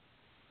tomorrow?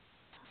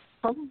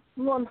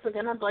 Once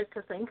again, I'd like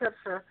to thank her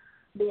for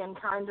being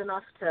kind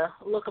enough to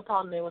look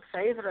upon me with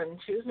favor and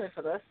choose me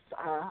for this.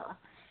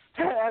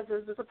 As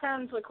is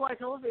apparently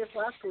quite obvious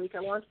last week, I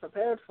wasn't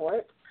prepared for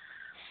it.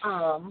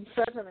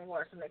 Certainly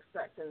wasn't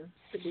expecting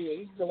to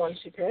be the one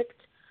she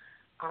picked.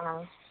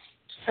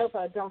 Just hope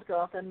I don't go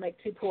out and make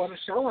too poor a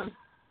showing.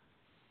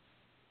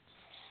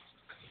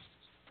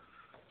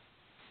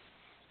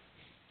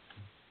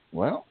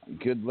 Well,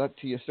 good luck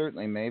to you,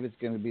 certainly, Maeve. It's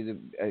going to be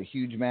a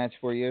huge match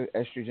for you.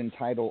 Estrogen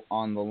title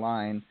on the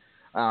line.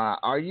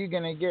 Are you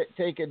going to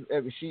take it?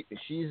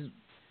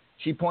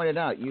 She pointed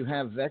out you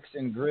have Vex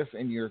and Griff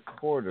in your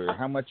quarter.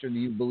 How much do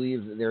you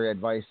believe that their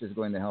advice is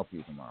going to help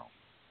you tomorrow?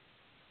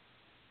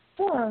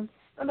 Well,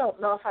 I don't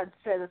know if I'd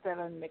say that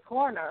they're in my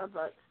corner,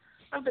 but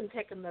I've been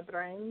taking their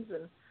brains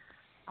and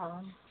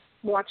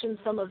watching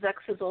some of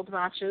Vex's old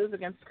matches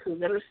against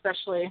Cougar,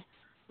 especially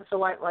with the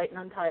White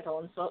Lightning title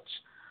and such.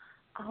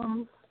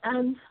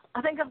 And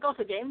I think I've got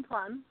a game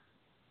plan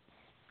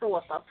for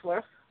what that's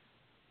worth.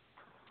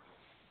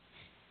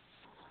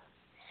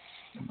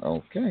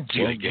 Okay.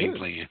 Game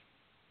plan.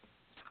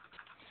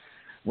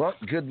 Well,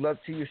 good luck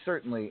to you,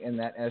 certainly, in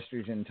that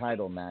estrogen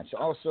title match.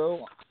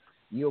 Also,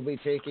 you'll be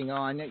taking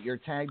on your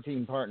tag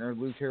team partner,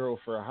 Luke Hero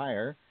for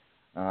Hire.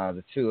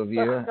 The two of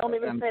you. Don't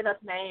even say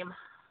that name.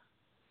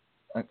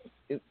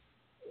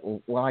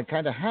 Well, I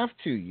kind of have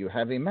to. You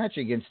have a match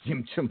against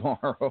him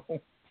tomorrow.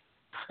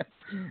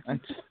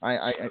 Just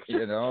do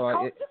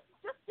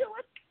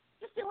it.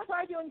 Just do what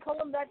I do and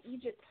call him that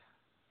Egypt.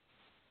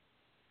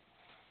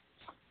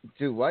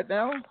 Do what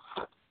now?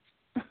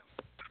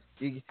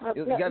 You got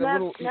a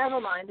little.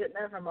 Never mind it.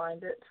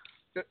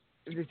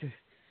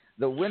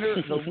 The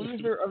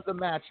loser of the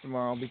match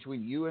tomorrow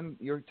between you and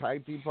your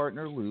tag team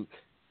partner Luke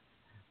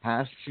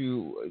has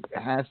to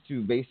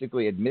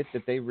basically admit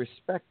that they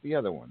respect the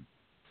other one.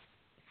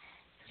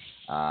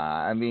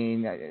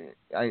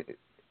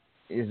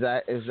 Is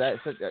that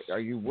are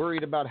you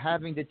worried about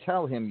having to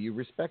tell him you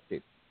respect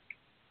it?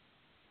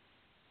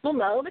 Well,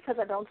 no, because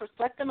I don't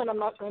respect him, and I'm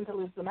not going to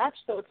lose the match,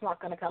 so it's not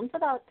going to come to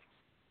that.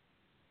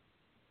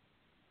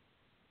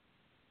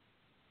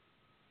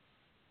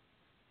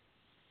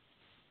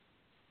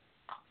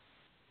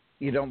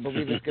 You don't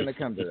believe it's going to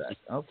come to that?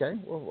 Okay.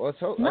 Well, let's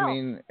hope. No. I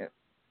mean,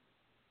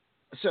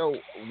 so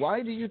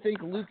why do you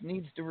think Luke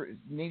needs to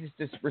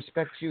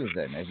respect you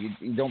then? If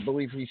you don't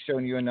believe he's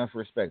shown you enough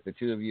respect, the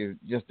two of you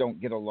just don't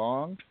get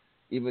along,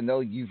 even though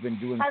you've been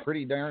doing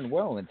pretty darn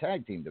well in the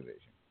tag team division.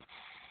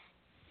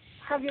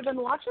 Have you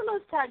been watching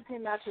those tag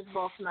team matches,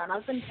 boss man?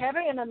 I've been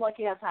carrying him like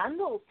he has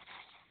handles.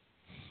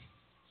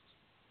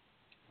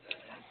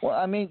 Well,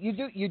 I mean, you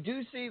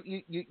do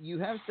see you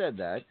have said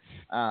that,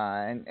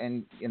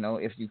 and you know,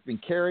 if you've been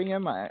carrying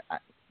him,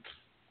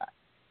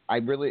 I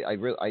really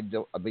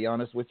don't. I'll be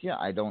honest with you,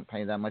 I don't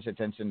pay that much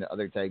attention to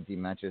other tag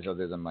team matches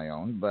other than my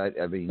own. But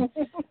I mean,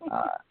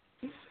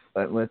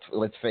 but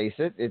let's face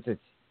it, it's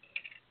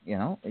you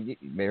know, it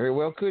very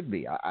well could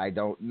be. I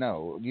don't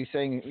know. You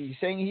saying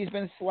he's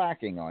been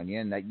slacking on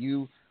you, and that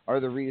you are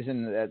the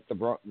reason that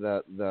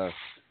the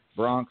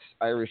Bronx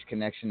Irish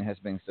connection has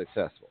been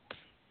successful.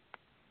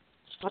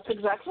 That's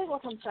exactly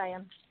what I'm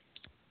saying.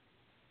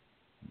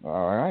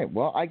 All right.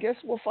 Well, I guess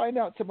we'll find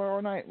out tomorrow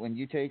night when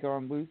you take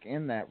on Luke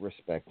in that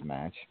respect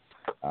match.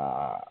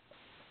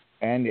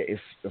 And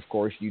if, of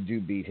course, you do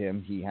beat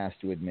him, he has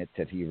to admit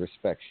that he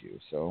respects you.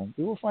 So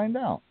we will find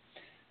out.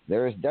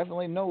 There is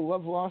definitely no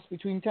love lost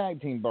between tag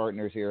team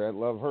partners here at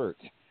Love Hurts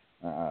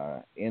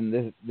in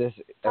this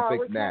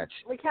epic match.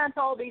 We can't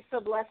all be so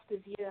blessed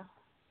as you.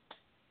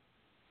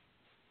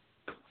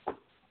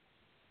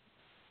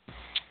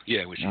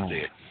 Yeah, what she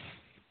said.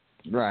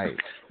 Right.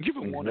 Give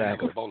her one to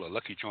have a bowl of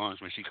Lucky Charms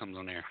when she comes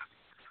on there.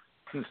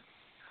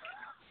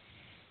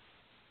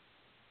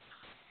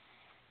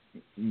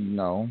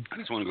 No. I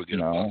just want to go get a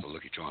No. bottle.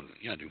 Look at you on.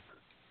 Yeah, I do.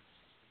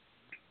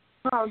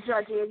 Oh,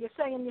 Judgy, are you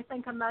saying you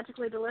think I'm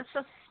magically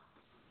delicious?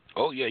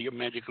 Oh yeah, you're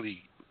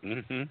magically.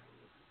 Mm-hmm.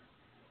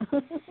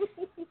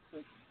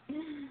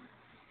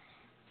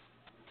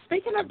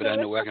 Speaking of But I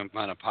know where I delicious, can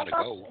find a pot of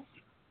gold.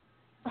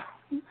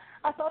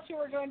 I thought you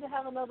were going to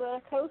have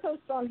another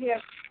co-host on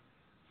here.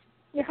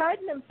 You're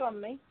hiding him from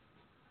me.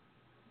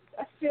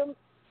 I feel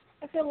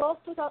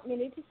lost without me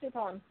need to sit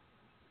on.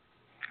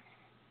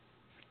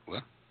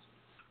 Well.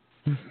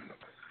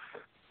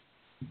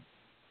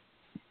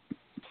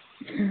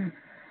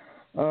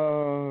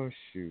 Oh,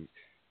 shoot.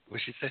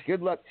 What'd she say?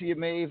 Good luck to you,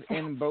 Maeve,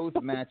 in both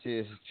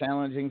matches,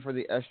 challenging for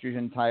the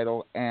estrogen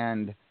title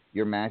and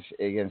your match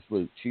against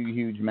Luke. 2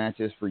 huge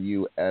matches for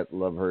you at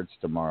Love Hurts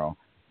tomorrow.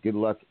 Good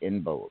luck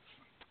in both.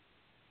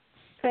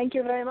 Thank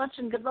you very much,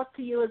 and good luck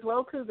to you as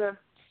well, Cougar.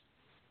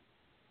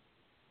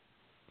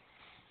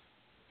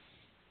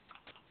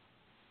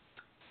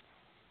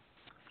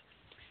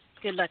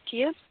 Good luck to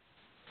you.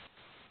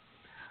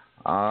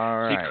 All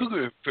right. See,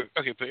 Cougar.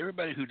 For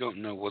everybody who don't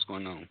know what's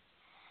going on,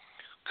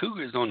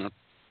 Cougar is on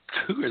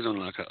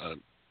like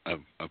a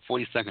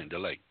 40-second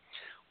delay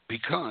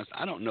because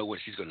I don't know what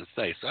she's going to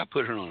say. So I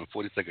put her on a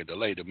 40-second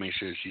delay to make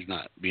sure she's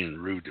not being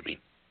rude to me.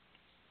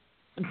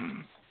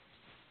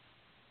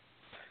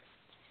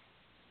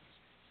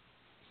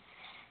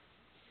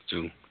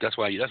 So that's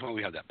why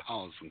we have that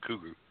pause from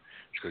Cougar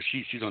because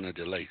she's on a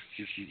delay.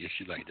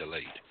 She's like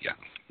delayed. Yeah.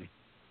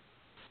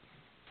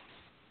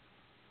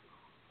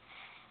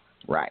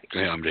 Right. Go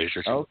ahead,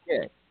 Amadeus.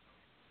 Okay.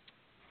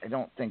 I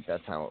don't think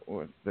that's how it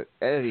was. But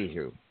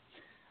anywho.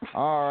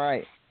 All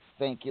right.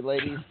 Thank you,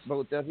 ladies,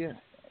 both of you.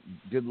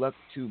 Good luck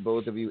to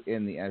both of you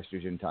in the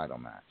estrogen title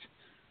match.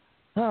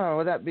 Oh,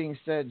 with that being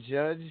said,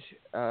 Judge,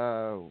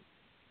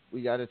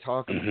 we got to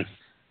talk.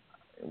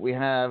 We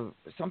have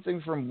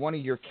something from one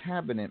of your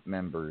cabinet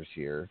members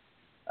here.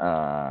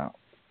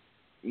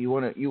 You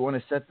want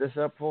to set this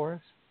up for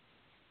us?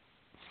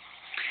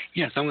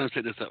 Yes, I'm going to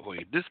set this up for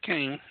you. This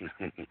came.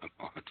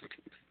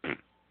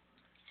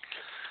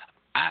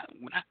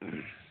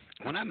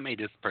 When I made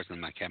this person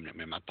my cabinet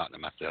member, I thought to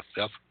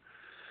myself,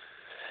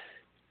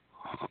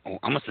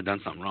 I must have done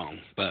something wrong.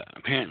 But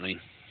apparently,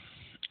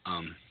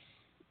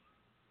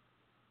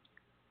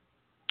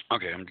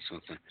 okay, I'm just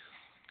going to say,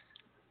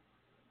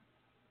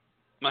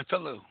 my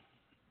fellow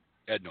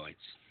adenoids,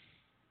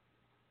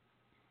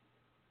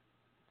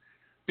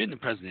 being the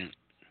president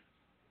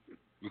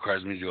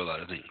requires me to do a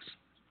lot of things.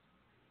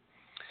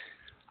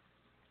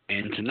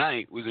 And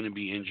tonight, we're going to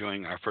be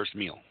enjoying our first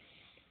meal.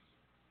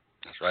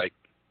 That's right.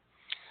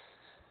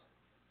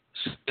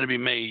 It's going to be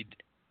made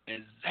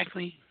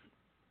exactly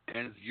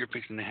as you're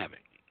fixing to have it.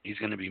 It's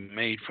going to be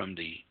made from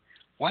the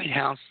White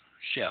House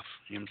chef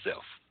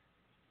himself.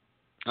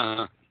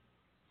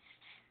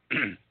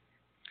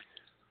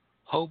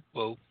 Hobo.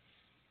 Oh,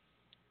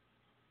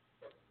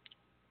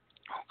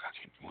 God, I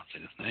can't want to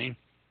say this name.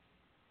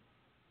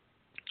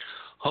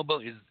 Hobo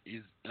is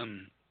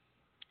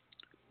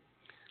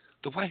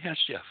the White House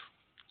chef,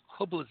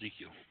 Hobo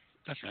Ezekiel.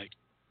 That's right,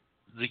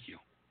 Ezekiel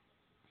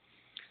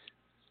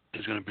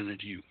is going to present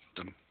to you.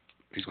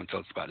 He's going to tell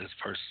us about his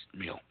first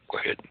meal. Go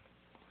ahead.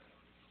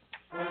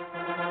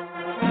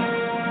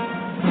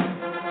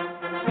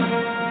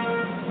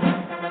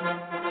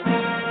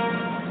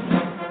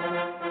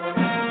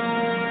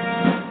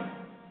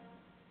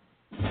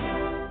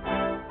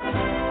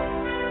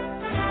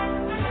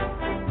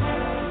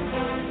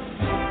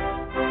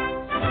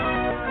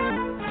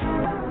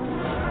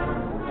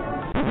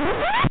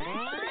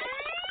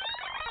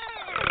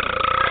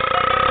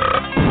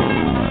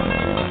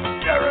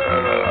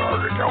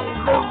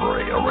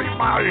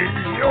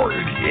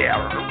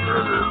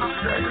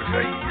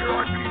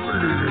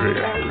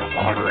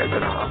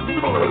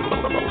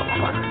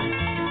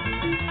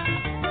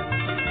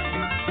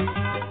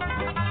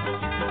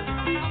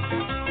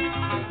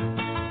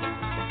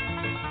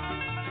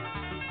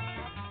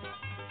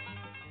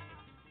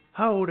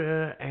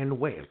 Howdy and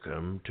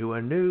welcome to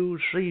a new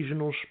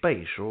seasonal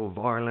special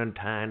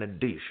Valentine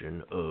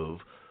edition of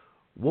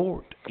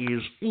What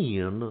is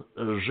in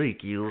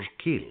Ezekiel's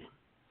Kitty.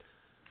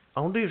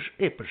 On this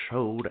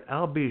episode,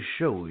 I'll be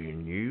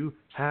showing you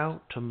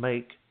how to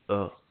make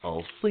a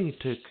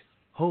authentic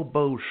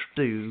hobo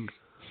stew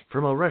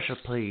from a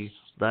recipe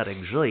that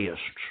exists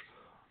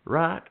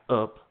right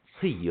up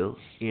here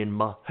in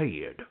my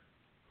head.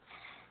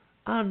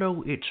 I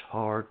know it's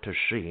hard to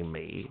see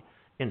me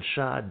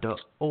inside the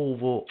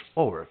oval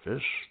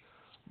orifice,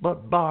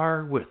 but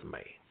bear with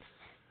me.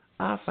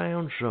 I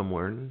found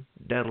someone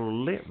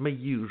that'll let me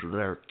use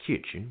their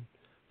kitchen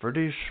for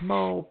this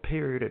small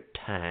period of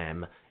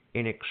time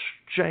in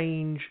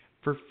exchange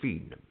for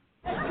feeding them.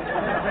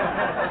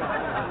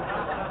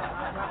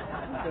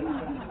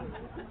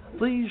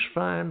 These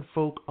fine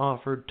folk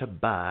offered to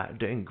buy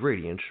the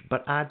ingredients,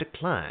 but I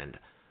declined.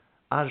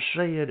 I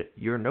said,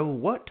 you know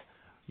what?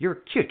 Your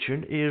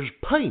kitchen is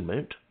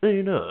payment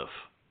enough.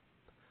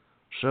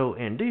 So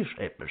in this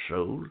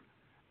episode,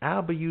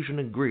 I'll be using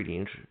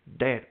ingredients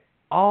that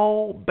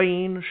all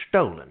been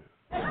stolen.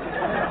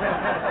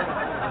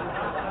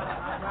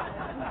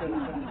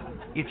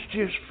 It's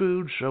just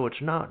food, so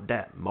it's not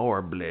that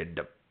morbidly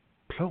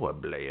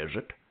deplorable, is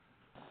it?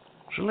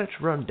 So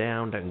let's run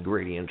down the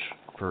ingredients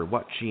for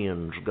what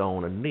you's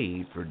gonna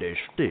need for this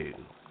stew.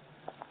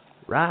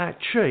 Right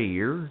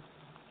here,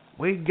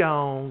 we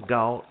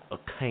got a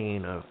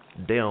can of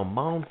Del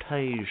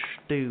Monte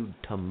stewed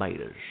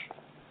tomatoes.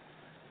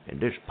 In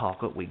this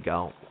pocket, we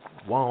got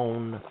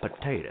one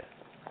potato,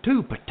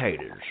 two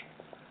potatoes.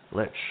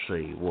 Let's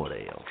see what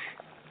else.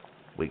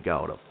 We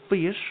got a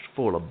fist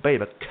full of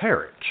baby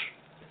carrots.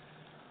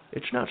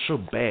 It's not so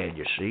bad,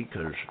 you see,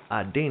 'cause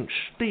I didn't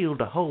steal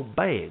the whole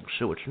bag,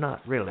 so it's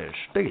not really a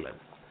stealing.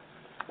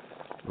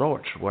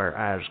 That's where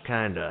I was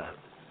kinda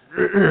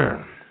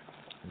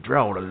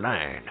draw the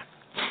line,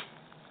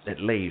 at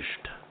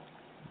least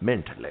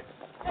mentally.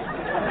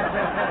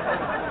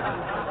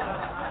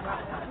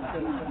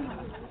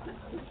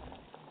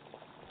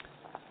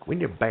 We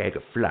need a bag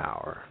of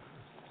flour.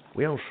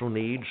 We also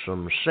need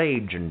some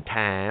sage and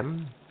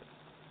thyme.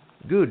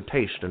 Good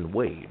tasting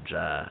weeds,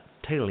 I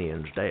tell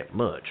yous that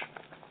much.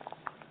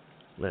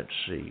 Let's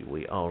see,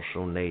 we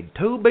also need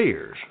 2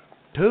 beers.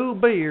 2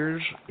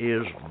 beers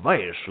is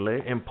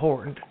vastly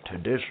important to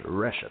this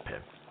recipe.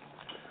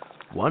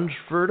 One's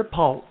for the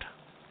pot,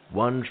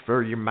 one's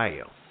for your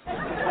mouth.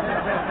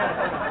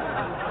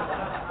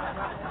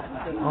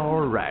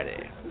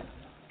 Alrighty,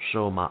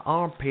 so my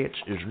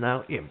armpits is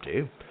now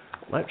empty.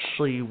 Let's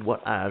see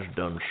what I's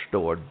done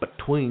stored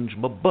between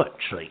my butt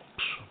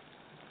cheeks.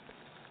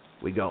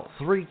 We got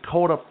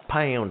 3/4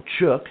 pound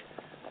chuck,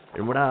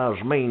 and when I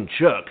mean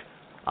chuck,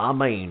 I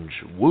means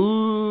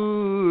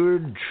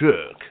wood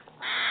chuck.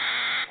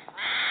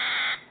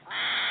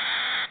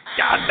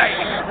 God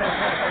damn!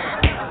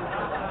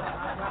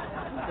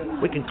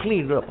 We can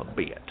clean it up a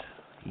bit.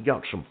 You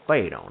got some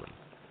fat on him.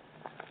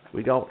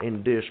 We got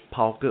in this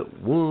pocket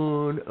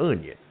 1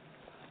 onion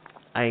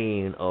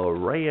and a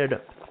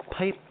red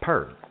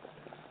pepper.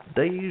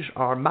 These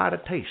are mighty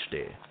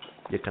tasty.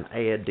 You can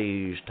add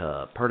these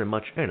to pretty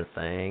much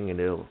anything, and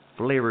it'll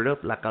flavor it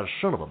up like a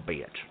son of a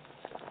bitch.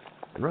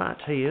 And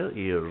right here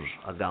is,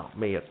 I got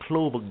me a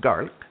clove of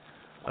garlic.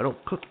 I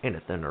don't cook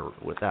anything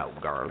without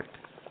garlic.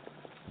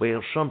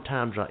 Well,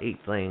 sometimes I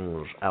eat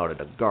things out of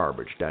the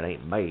garbage that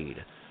ain't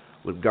made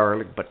with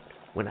garlic, but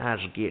when I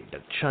get the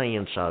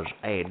chance, I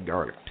add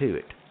garlic to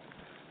it.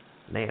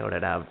 Now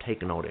that I've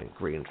taken all the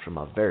ingredients from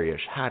my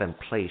various hiding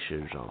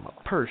places on my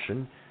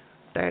person,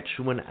 that's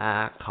when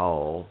I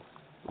call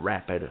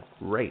rapid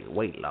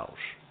weight loss.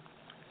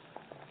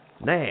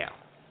 Now,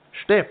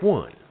 step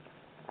 1,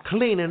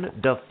 cleaning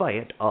the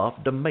fat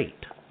off the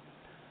meat.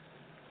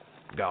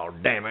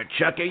 God damn it,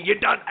 Chucky, you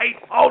done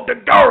ate all the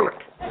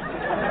garlic!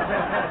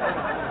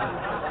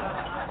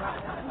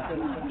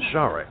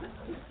 Sorry,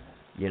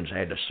 yous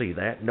had to see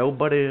that.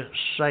 Nobody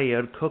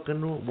said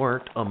cooking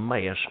weren't a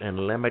mess,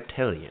 and let me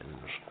tell yous,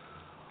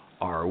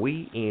 are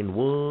we in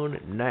one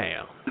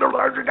now?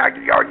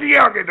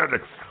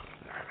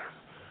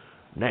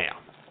 Now,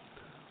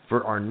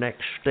 for our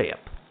next step,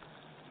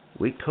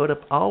 we cut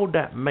up all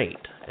that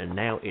meat, and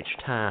now it's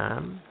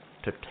time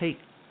to take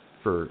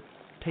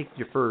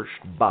your first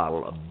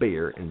bottle of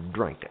beer and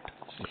drink it.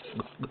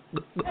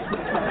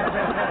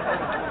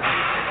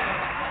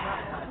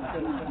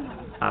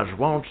 I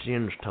want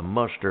you to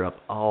muster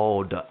up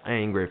all the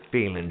angry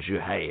feelings you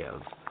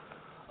have,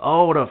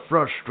 all the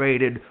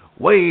frustrated,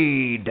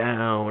 way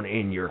down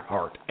in your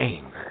heart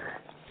anger.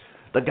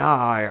 The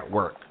guy at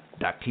work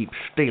that keeps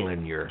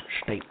stealing your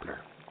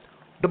stapler.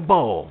 The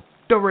bull,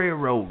 the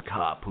railroad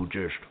cop who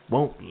just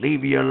won't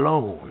leave you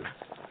alone.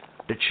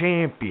 The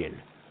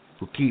champion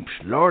who keeps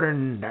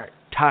lording that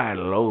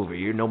title over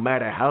you no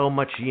matter how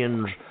much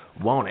yins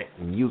want it,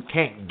 and you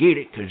can't get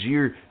it 'cause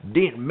you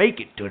didn't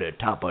make it to the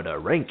top of the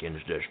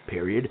rankings this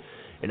period.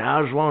 And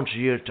I just want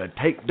you to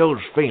take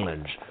those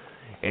feelings,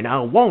 and I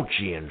want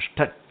yins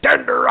to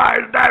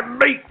tenderize that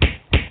meat.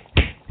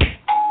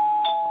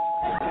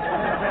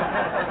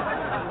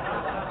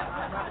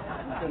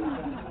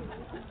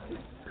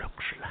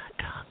 Looks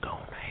like I'm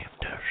gonna have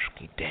to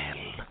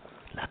skedaddle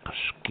like a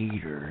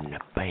skeeter in the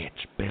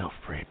bat's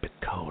belfry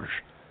because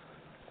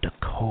the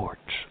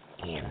court's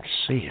in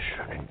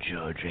session and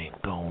Judge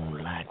ain't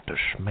gonna like the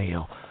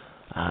smell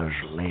I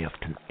was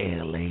left in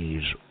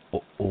L.A.'s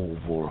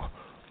oval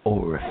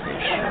orifice.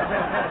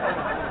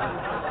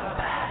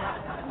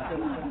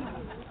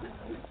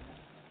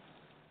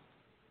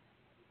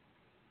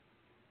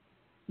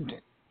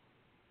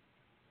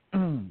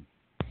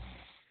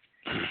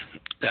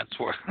 That's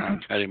where I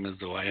got him as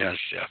the White House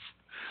chef.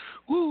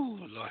 Woo,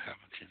 Lord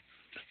Hamilton.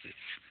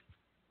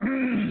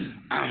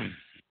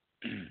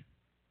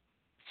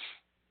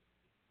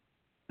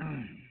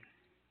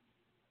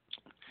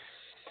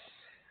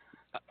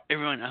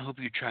 Everyone, I hope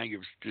you try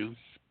your stew.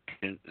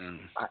 And,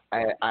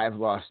 I've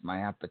lost my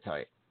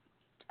appetite.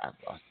 I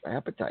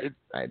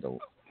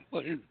don't. No,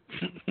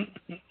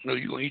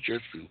 you gonna eat your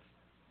stew.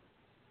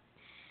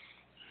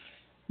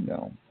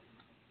 No.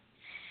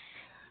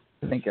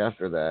 I think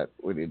after that,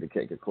 we need to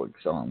take a quick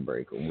song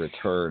break. We'll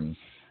return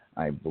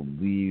I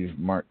believe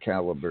Mark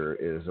Caliber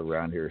is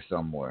around here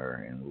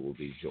somewhere and will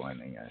be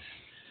joining us.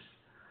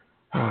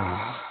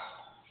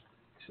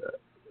 So,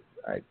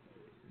 it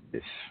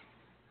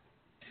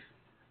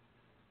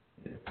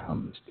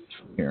comes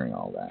from hearing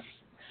all that.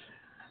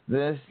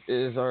 This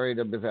is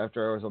RAWF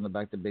After Hours on the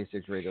Back to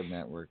Basics Radio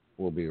Network.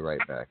 We'll be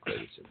right back,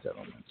 ladies and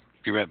gentlemen.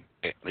 Be right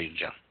back, ladies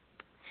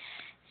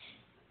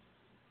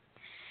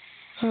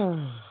and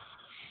gentlemen.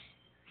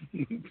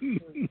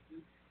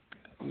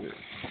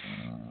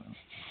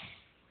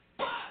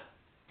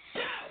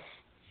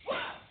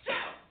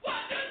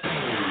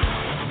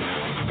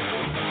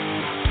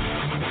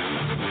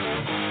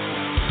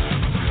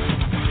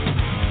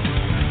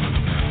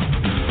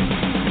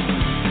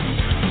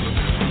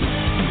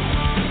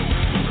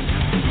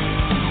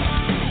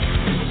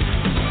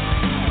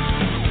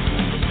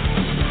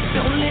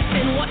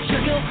 What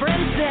your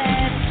girlfriend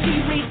said. She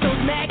reads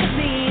those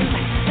magazines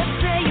that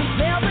say you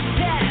failed the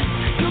test.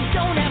 You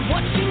don't have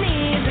what she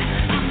needs.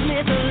 I'll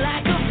slither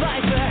like a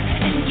viper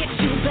and get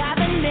you by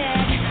the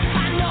neck.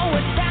 I know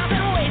it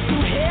sounds way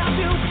too hell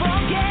to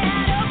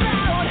forget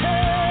about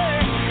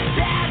her.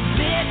 That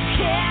bitch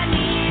can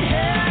eat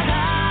her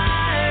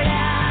heart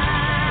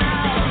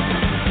out.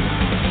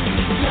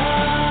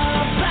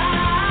 Love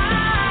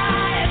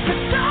bites, but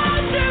so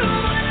do I.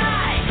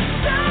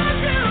 So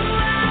do I.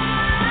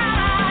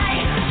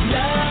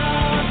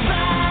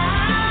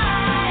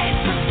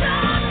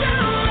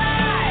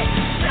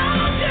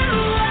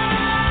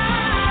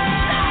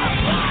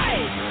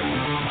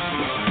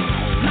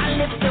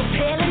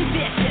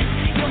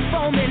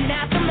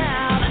 At the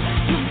mouth,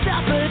 you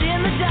suffered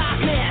in the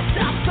darkness.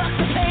 I'll suck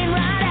the pain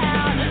right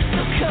out.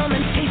 So come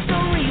and taste the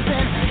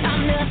reason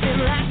I'm nothing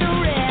like the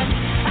rest.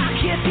 I'll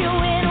kiss you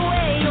in a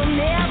way you'll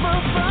never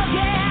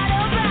forget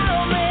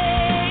about me.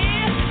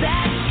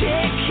 That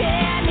chick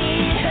can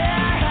eat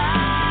her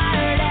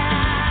heart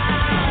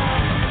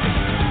out.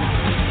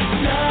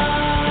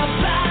 Love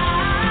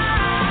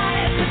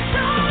bites, but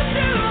so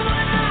do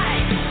I.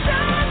 So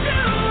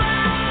do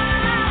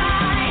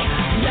I.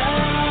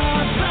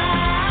 Love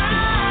bites.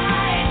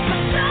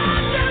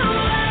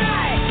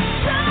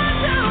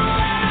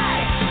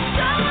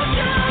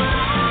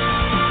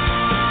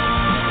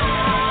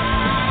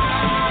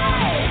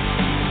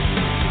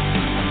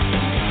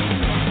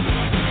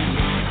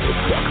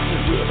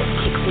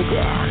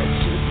 Down and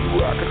shoots you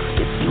up and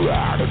spits you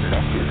out. It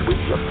messes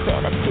with your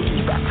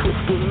sanity by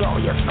twisting all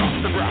your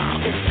thoughts around.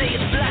 They say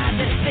it's blind,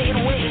 they say it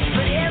waits,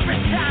 but every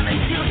time it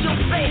steals your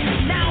faith.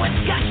 Now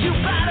it's got you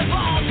by the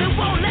balls. It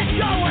won't let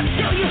go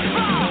until you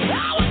fall.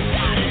 I was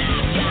starting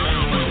out, got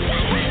up, I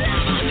said, hey,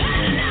 love, I've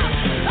had enough.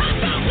 I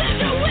felt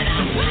pleasure when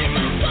I paid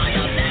my soul,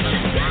 you'll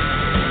never die.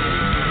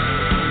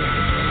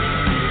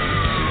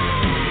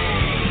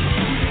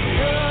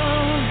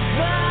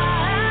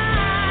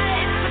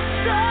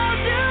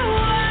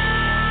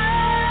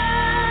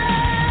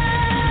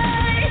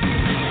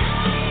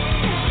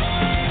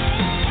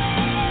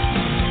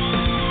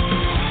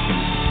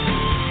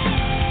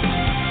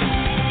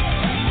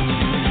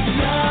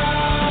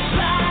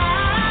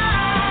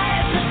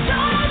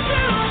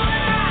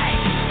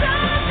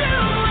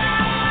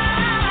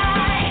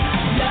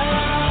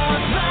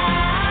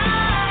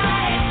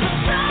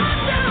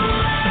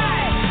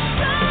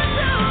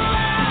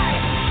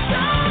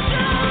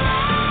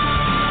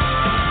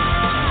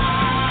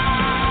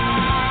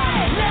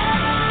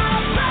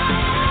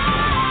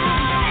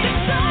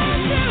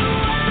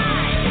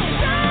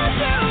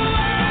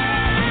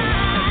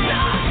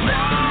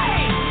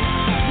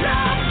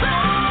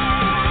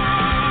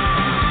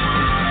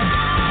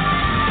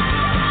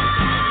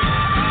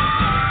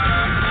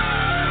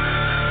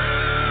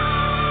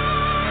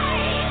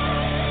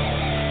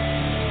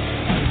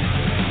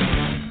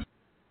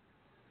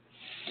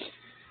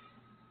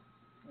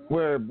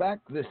 We're back.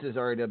 This is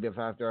RAWF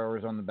After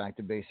Hours on the Back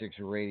to Basics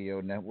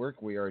Radio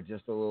Network. We are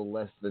just a little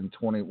less than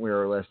 20. We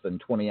are less than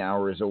 20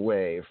 hours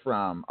away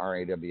from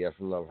RAWF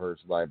Love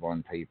Hurts live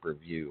on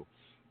pay-per-view.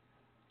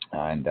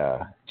 And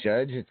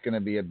Judge, it's going to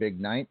be a big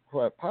night,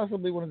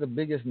 possibly one of the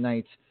biggest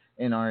nights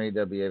in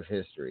RAWF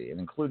history, and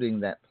including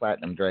that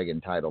Platinum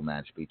Dragon title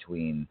match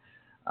between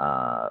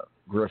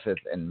Griffith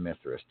and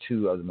Mithras,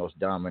 two of the most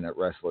dominant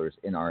wrestlers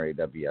in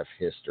RAWF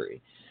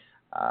history.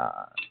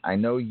 I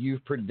know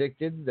you've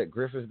predicted that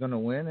Griff is going to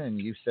win, and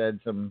you said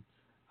some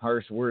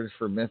harsh words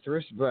for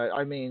Mithras, but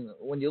I mean,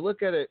 when you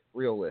look at it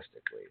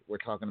realistically, we're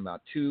talking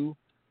about two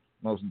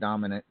of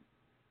the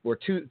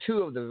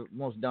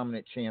most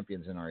dominant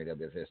champions in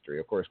RAWF history.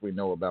 Of course, we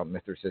know about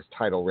Mithras'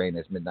 title reign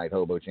as Midnight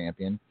Hobo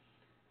champion.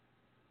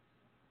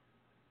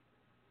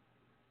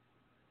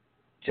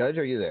 Judge,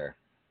 are you there?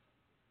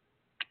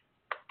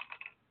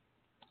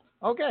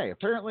 Okay,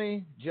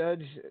 apparently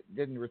Judge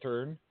didn't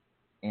return.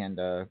 And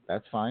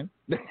that's fine.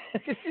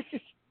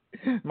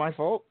 My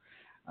fault.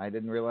 I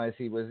didn't realize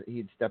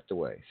he'd stepped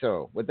away.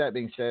 So, with that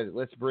being said,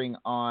 let's bring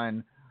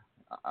on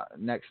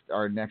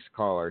our next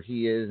caller.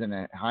 He is in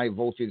a high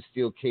voltage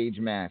steel cage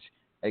match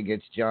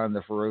against John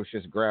the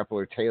Ferocious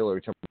Grappler Taylor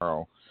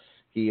tomorrow.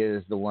 He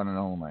is the one and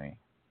only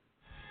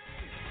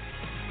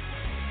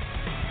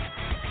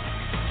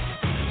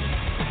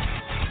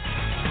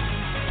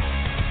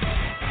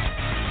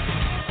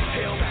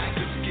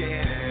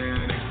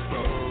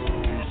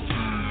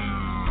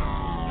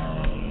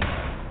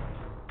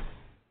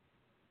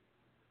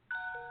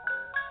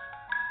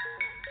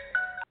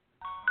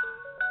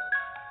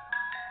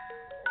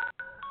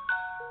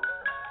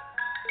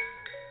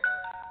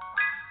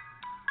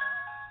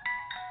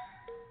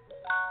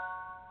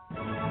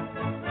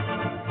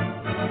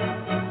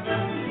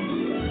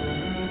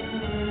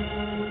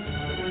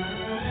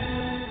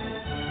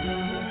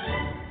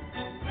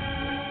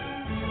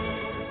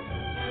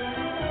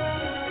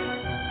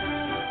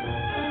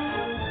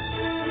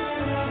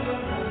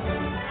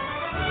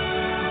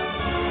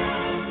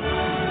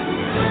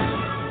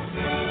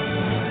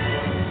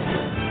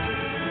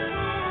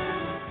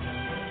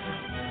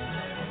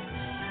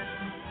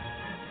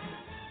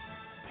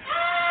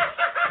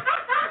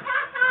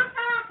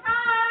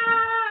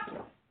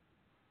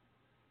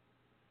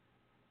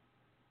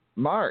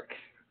Mark.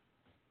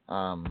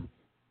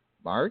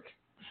 Mark?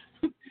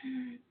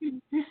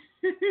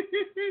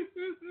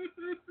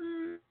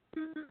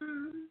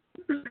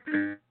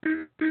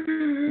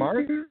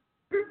 Mark?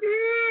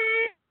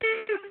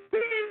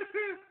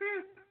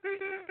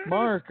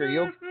 Mark, are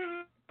you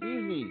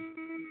easy?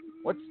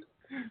 What's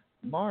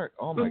Mark?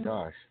 Oh my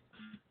gosh.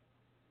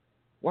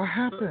 What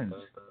happened?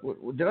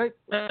 Did I?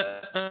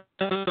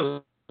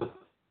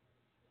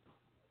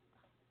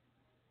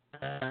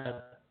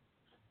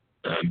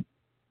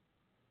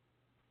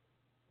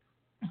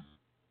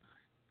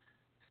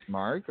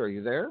 Mark, are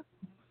you there?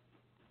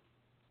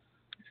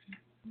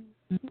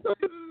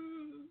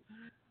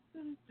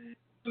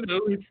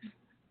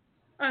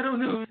 I don't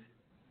know.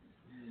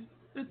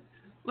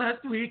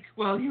 Last week,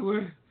 while you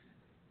were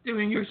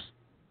doing your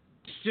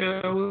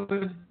show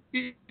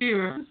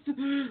here,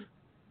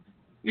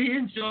 me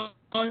and John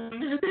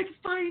had a big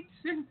fight,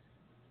 and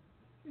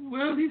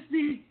well, you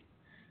see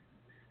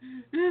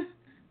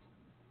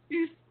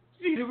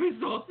the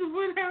results of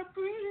what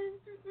happened.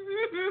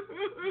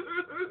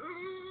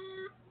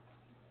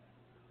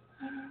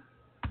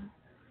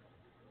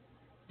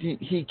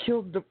 He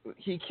killed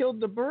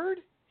the bird?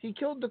 He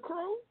killed the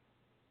crow?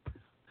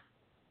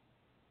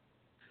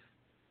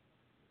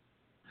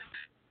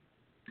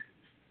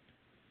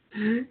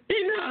 He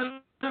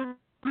not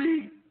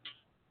only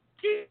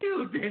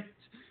killed it.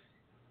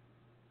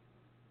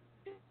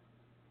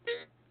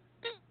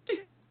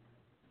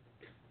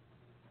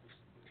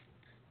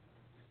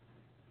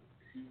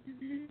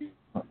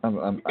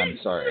 I'm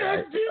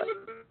sorry.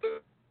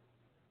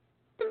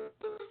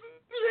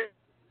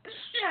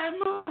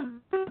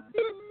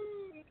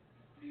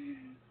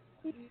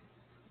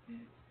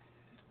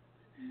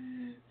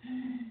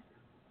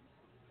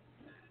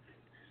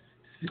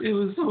 It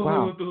was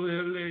horrible,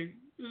 L.A.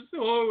 It was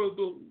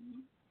horrible.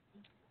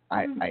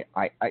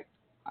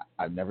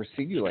 I've never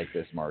seen you like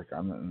this, Mark.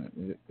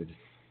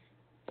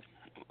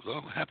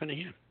 What happened to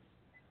him?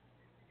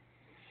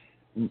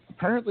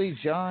 Apparently,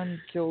 John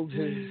killed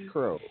his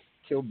crow.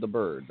 Killed the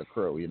bird, the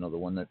crow. You know, the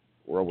one that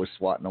we're always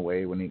swatting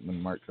away when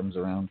Mark comes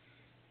around.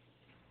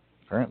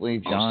 Apparently,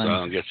 John. So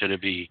I guess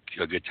it'd be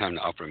a good time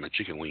to offer him a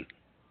chicken wing.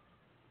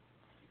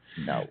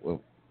 No,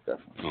 well,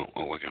 definitely.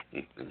 Oh, okay.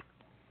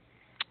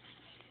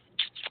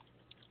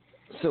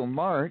 So,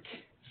 Mark.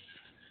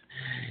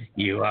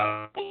 You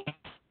are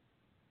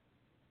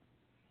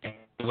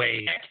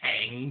way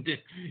hanged.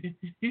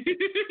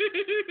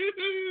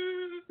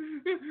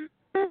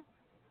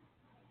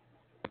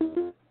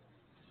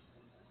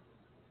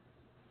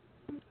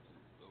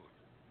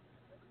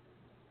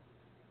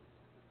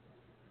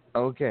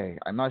 Okay,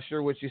 I'm not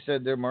sure what you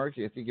said there, Mark.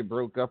 I think it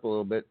broke up a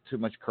little bit. Too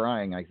much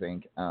crying, I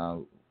think.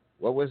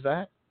 What was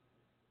that?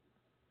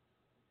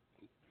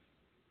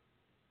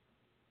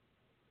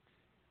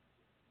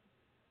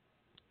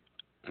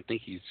 I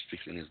think he's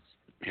fixing his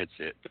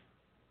headset.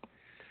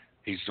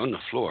 He's on the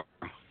floor.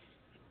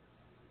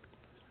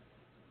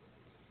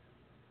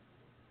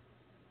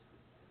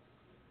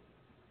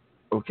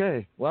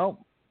 Okay,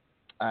 well,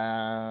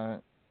 I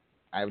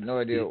have no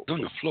idea. He's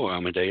on the floor,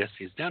 Amadeus.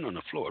 He's down on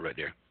the floor right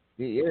there.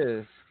 He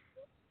is.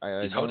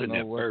 He's holding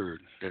that bird.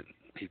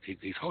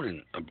 He's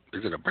holding.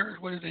 Is it a bird?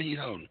 What is it he's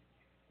holding?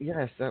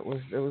 Yes, it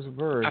was a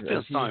bird. I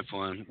feel sorry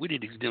for him. We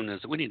need to do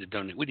this. We need to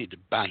donate. We need to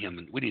buy him,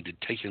 and we need to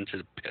take him to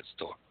the pet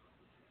store.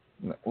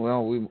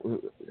 Well,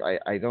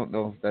 I don't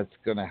know if that's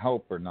going to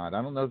help or not.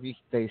 I don't know if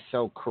they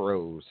sell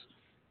crows.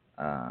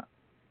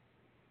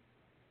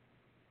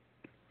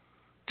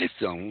 They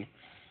sell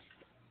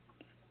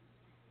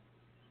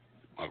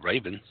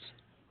ravens.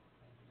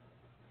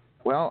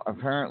 Well,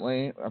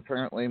 apparently,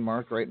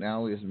 Mark right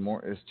now is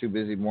too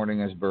busy mourning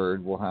his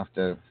bird. We'll have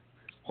to,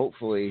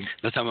 hopefully.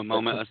 Let's have a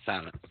moment of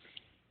silence.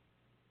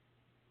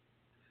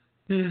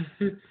 Is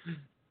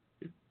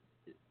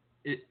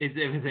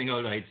everything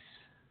all right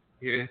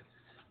here?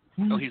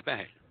 Oh, he's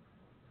back.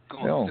 Go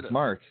on, no,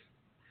 Mark.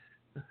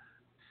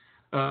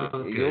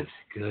 Oh, good.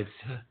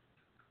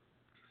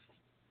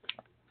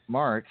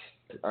 Mark,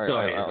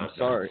 sorry I'm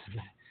sorry.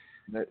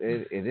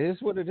 It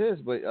is what it is,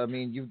 but I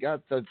mean,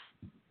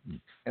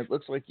 it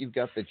looks like you've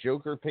got the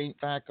Joker paint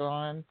back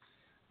on.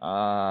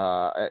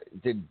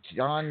 Did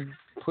John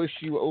push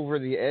you over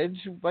the edge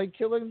by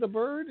killing the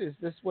bird? Is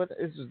this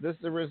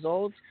the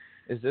result?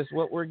 Is this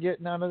what we're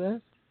getting out of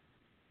this?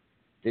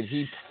 Did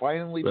he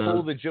finally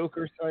pull the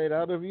Joker side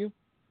out of you?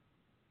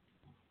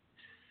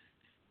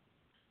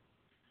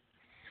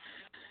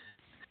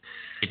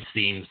 It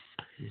seems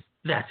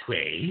that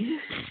way.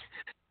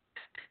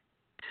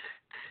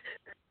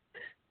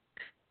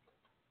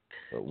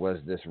 But was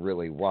this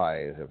really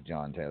wise of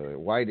John Taylor?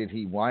 Why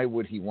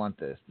would he want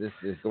this? This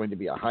is going to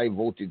be a high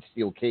voltage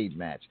steel cage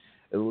match.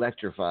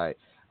 Electrify.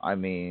 I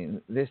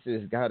mean, this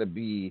has got to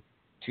be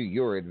to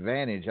your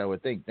advantage, I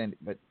would think.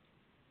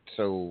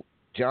 So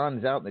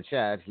John's out in the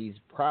chat. He's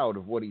proud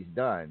of what he's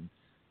done.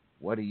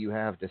 What do you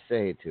have to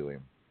say to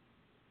him?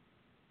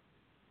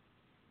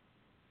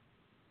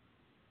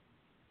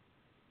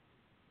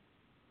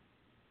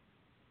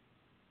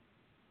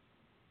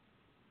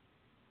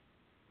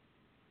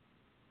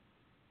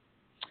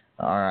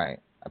 All right.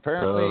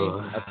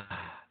 Apparently,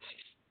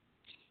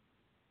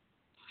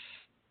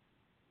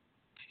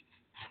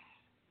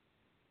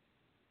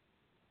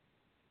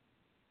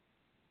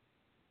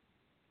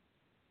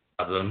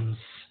 problems.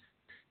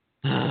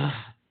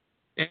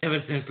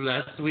 Ever since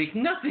last week,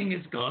 nothing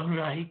has gone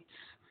right.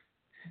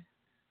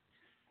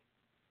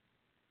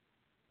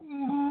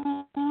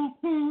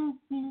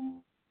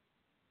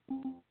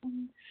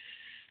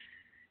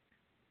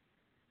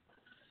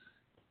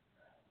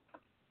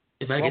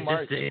 If I could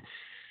Mark, just say,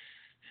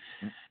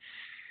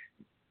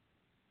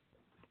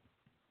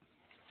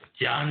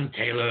 John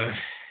Taylor,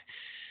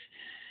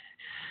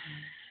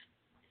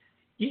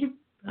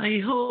 I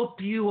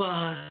hope you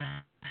are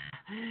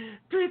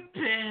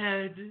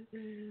prepared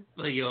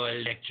for your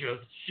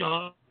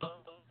electroshock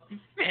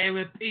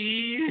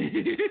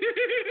therapy.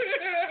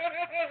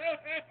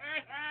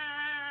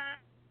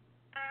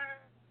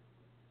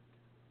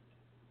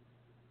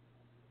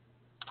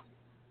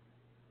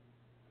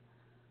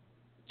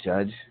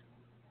 Judge.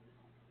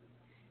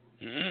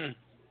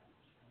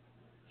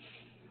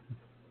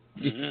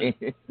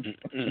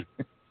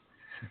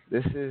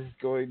 This is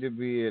going to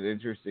be an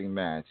interesting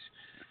match.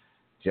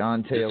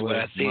 John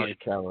Taylor, Mark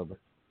Caliber.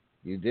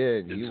 You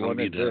did. You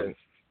wanted this.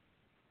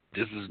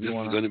 This is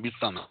going to be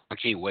something. I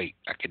can't wait.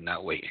 I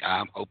cannot wait.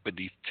 I'm hoping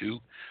these two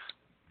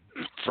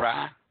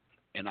fry,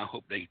 and I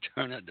hope they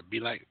turn out to be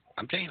like,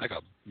 I'm telling you, like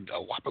a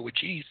Whopper with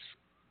cheese.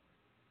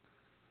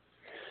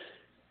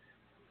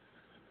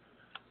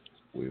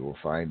 We will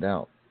find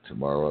out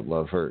tomorrow at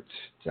Love Hurts.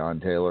 John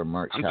Taylor,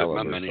 Mark Caliber.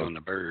 I'm putting my money on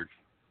the bird.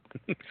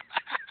 The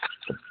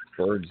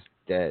bird's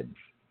dead.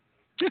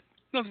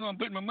 I'm going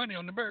to put my money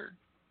on the bird.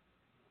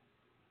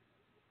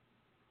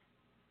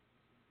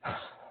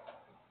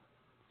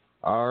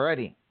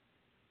 Alrighty.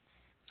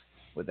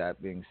 With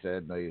that being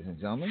said, ladies and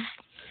gentlemen,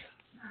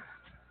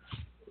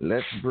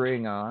 let's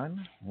bring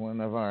on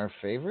one of our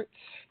favorites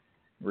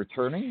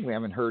returning. We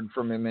haven't heard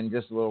from him in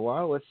just a little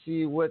while. Let's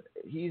see what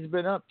he's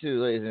been up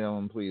to, ladies and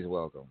gentlemen. Please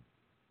welcome.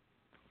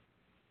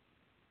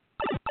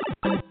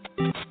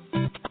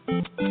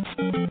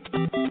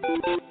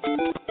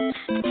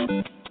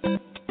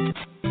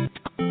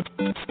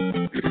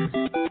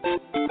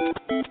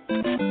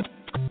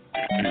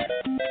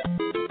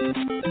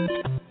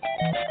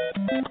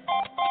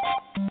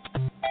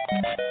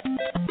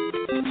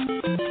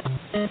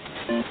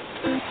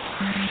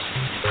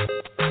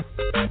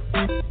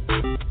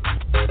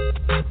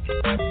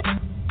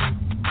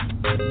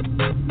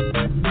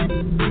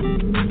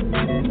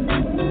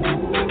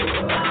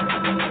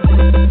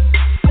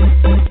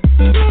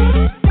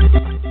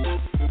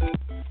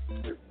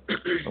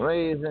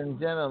 Ladies and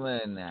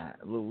gentlemen,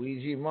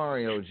 Luigi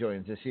Mario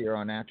joins us here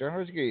on After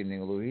Hours. Good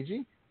evening,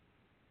 Luigi.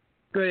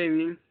 Good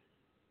evening.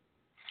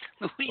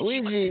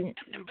 Luigi,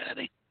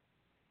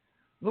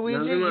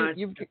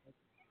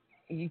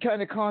 you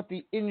kind of caught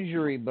the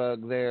injury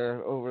bug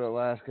there over the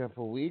last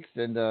couple of weeks,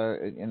 and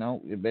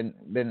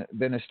it's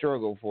been a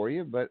struggle for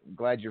you. But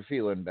glad you're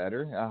feeling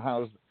better.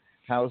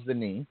 How's the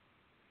knee?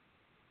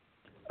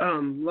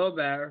 Low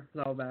better.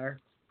 All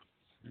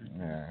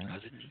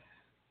right.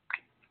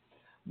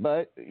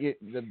 But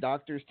the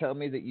doctors tell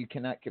me that you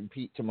cannot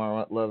compete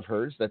tomorrow at Love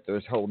Hurts, that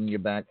there's holding you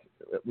back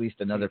at least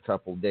another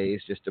couple of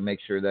days just to make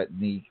sure that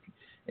knee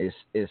is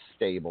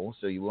stable.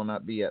 So you will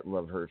not be at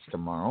Love Hurts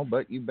tomorrow.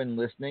 But you've been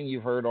listening.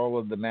 You've heard all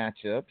of the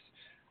matchups.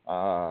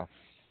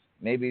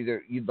 Maybe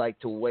you'd like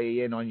to weigh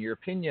in on your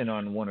opinion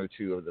on one or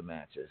two of the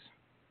matches.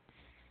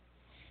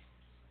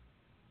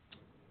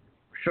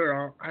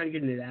 Sure, I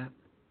can do that.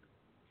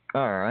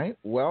 All right.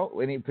 Well,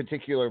 any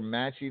particular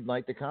match you'd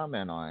like to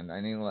comment on?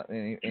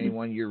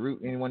 Anyone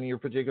you're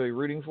particularly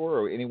rooting for,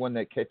 or anyone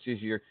that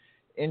catches your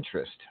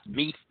interest?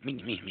 Me.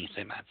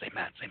 Say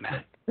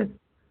Matt.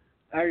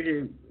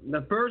 Actually,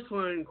 the first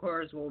one, of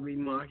course, will be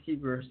Moxie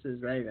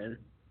versus Raven.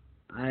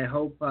 I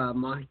hope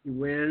Moxie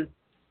wins.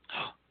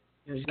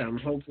 Because I'm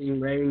hoping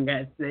Raven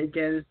gets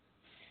naked,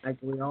 like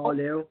we all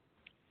do.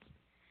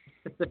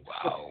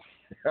 Wow.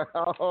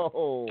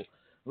 Oh,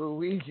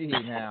 Luigi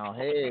now.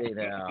 Hey,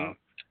 now.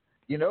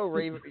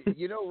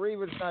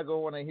 Raven's not going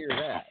to want to hear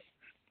that.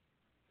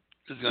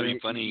 This is going to be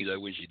funny. I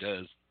wish he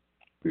does.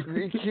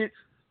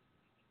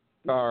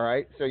 All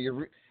right. So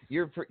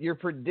you're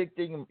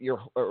predicting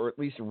or at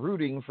least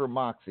rooting for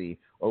Moxie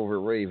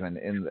over Raven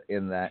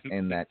in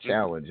that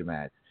challenge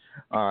match.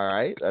 All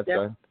right. That's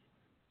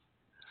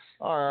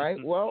all right.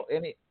 Well,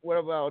 what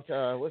about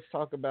let's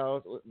talk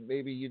about,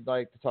 maybe you'd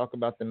like to talk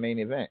about the main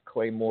event,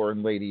 Claymore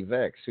and Lady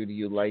Vex. Who do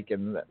you like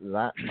in that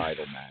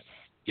title match?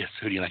 Yes,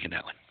 who do you like in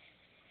that one?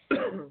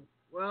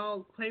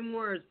 Well,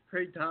 Claymore is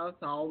pretty tough,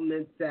 I'll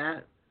admit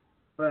that.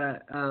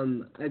 But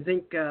I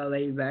think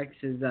Lady Vex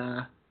is,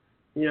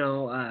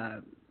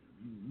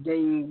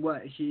 getting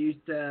what she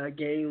used to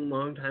gain a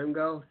long time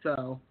ago.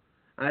 So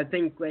I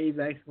think Lady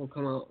Vex will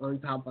come out on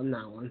top on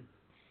that one.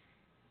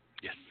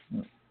 Yes.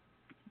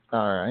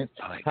 All right.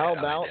 How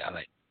about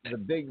that. The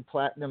big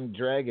Platinum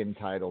Dragon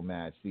title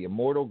match, the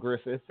Immortal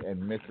Griffith and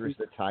Mithras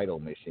the Title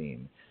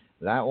Machine?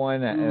 That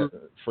one,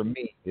 for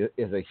me,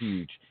 is a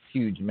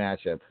huge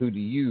matchup. Who do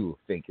you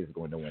think is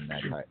going to win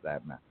that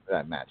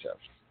matchup?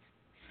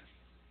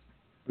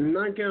 I'm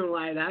not gonna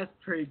lie, that's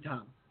pretty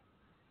tough.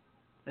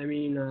 I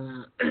mean,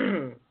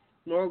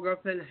 Noel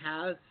Griffin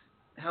has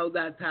held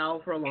that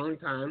title for a long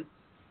time,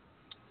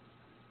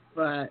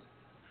 but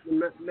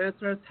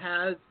Mithras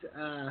has,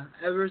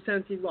 ever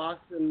since he lost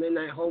the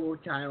Midnight Hobo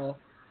title,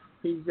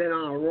 he's been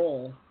on a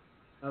roll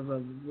of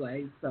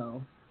late.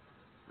 So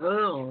I don't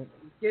know,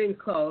 it's getting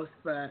close,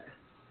 but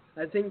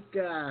I think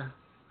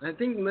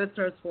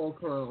Mithras will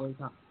come out on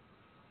top.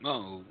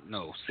 Oh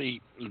no,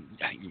 see,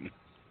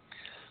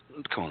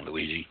 come on,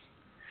 Luigi.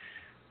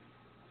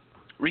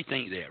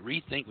 Rethink that.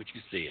 Rethink what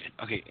you said.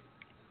 Okay,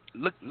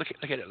 look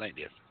at it like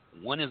this.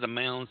 One is a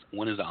Mounds,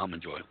 one is an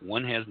Almond Joy.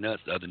 One has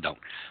nuts, the other don't.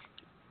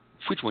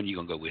 Which one you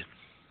gonna go with?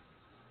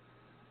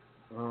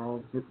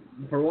 Well,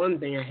 for one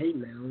thing, I hate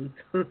Mounds.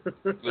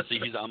 Well, see,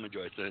 he's Almond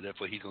Joy, so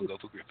therefore he's gonna go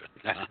for Griffin.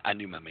 I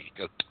knew my man.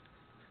 Go.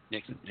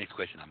 Next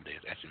question,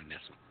 Amadeus. Ask him the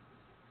next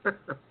one.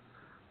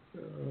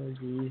 Oh,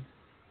 jeez.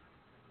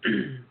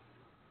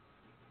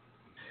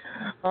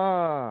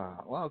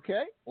 Well,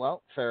 okay.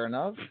 Well, fair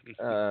enough.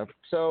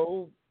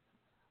 So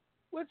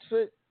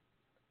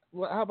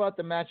how about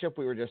the matchup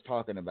we were just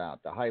talking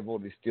about? The high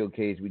voltage steel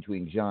cage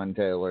between John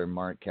Taylor and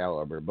Mark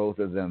Caliber. Both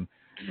of them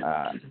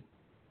have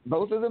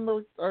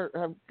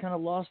kind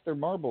of lost their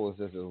marbles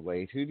as of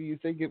late. Who do you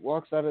think it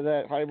walks out of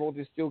that high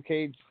voltage steel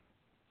cage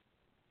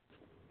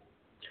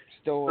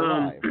still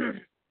alive?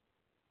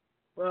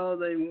 Well,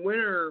 the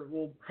winner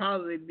will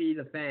probably be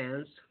the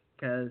fans,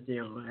 because,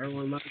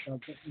 everyone loves a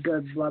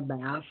good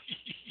bloodbath.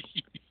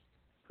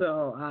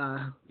 So,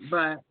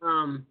 but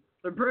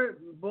they're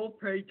both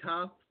pretty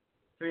tough.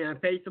 I mean, I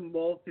faced them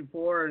both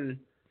before, and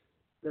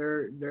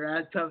they're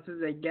as tough as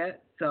they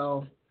get.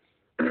 So,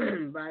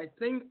 but I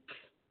think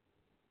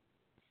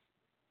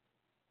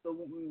the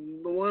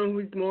one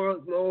who's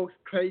most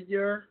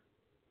crazier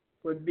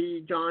would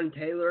be John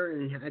Taylor,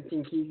 and I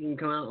think he can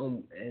come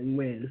out and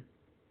win.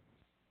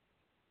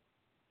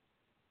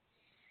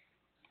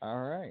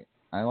 All right.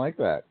 I like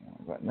that.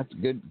 That's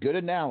good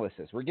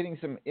analysis. We're getting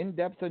some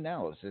in-depth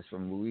analysis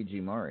from Luigi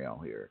Mario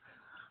here.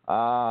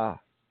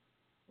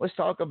 Let's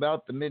talk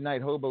about the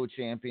Midnight Hobo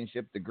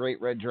Championship, the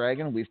Great Red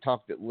Dragon. We've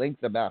talked at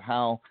length about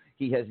how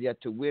he has yet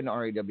to win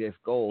RAWF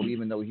Gold,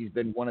 even though he's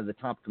been one of the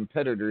top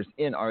competitors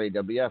in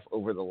RAWF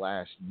over the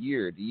last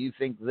year. Do you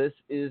think this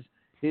is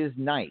his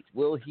night?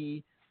 Will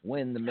he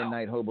win the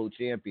Midnight Hobo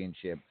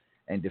Championship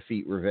and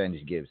defeat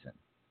Revenge Gibson?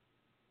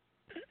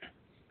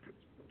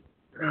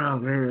 Oh,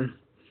 man.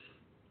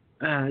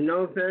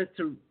 No offense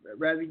to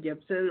Revy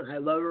Gibson. I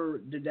love her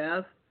to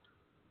death.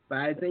 But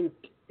I think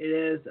it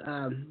is,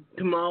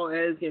 tomorrow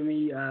is going to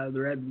be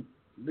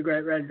the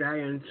Great Red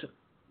Dragon's,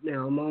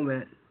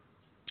 moment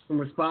from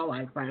the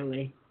spotlight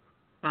finally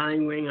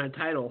winning a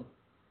title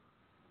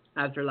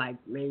after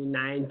maybe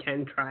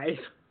 9-10 tries.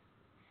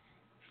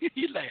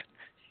 You laugh.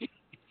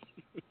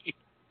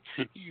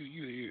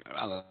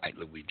 I like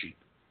Luigi.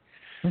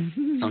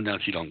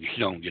 Sometimes he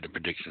don't get the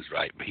predictions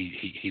right, but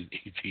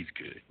he's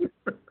good.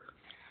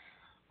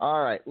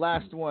 All right,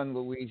 last one,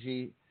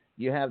 Luigi.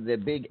 You have the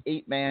big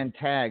 8-man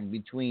tag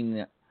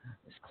between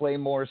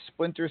Claymore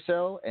Splinter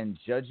Cell and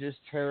Judges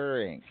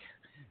Terror Inc.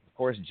 Of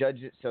course,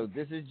 Judges. So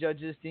this is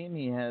Judges' team.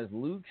 He has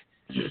Luke,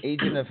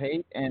 Agent of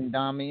Hate, and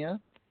Damia,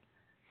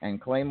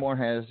 and Claymore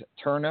has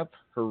Turnip,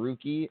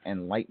 Haruki,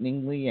 and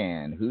Lightning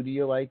Leanne. Who do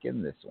you like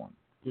in this one?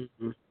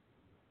 Mm-hmm.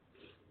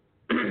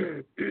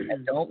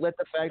 And don't let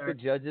the fact that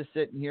Judge is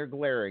sitting here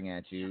glaring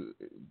at you.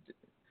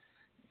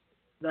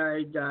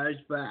 Sorry, Judge,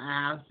 but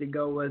I have to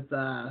go with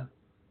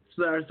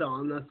Splinter Cell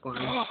on this one.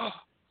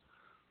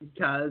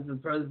 Because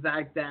for the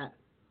fact that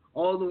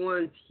all the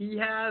ones he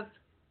has,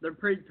 they're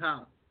pretty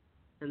tough.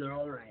 And they're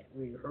all right. I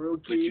mean,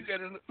 Haruki. But you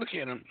gotta look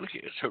at him. Look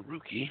at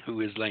Haruki,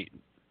 who is like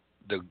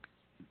the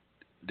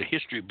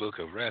history book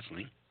of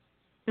wrestling.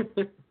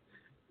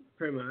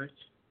 Pretty much.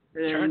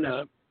 Turn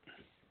up.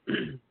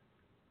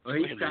 Oh,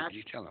 he's trashy.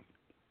 You tell him.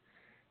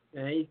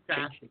 Yeah, he's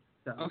trashy.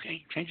 So.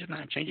 Okay, change your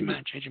mind. Change your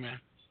mind.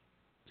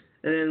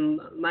 And then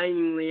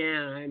Lightning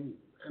Leanne,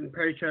 I'm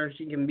pretty sure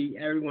she can beat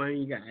every one of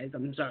you guys.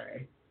 I'm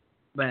sorry.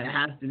 But it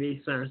has to be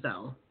Splinter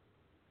Cell.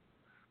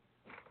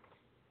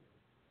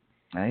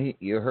 Hey,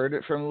 you heard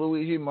it from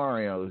Luigi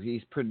Mario.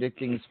 He's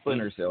predicting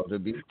Splinter Cell to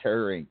beat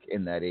Terror Inc.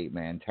 in that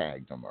 8-man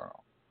tag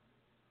tomorrow.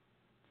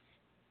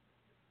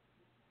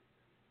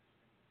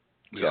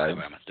 We all have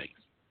our mistakes.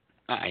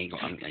 I ain't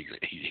gonna.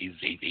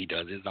 He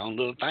does his own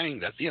little thing.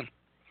 That's him.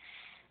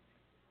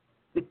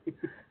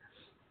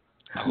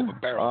 I hope a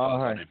barrel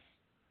falls on him.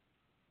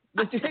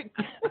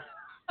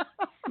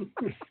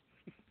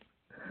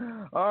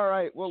 All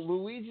right. Well,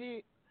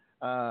 Luigi,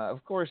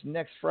 of course,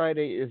 next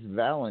Friday is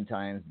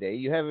Valentine's Day.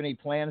 You have any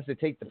plans to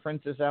take the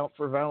princess out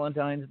for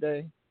Valentine's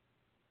Day?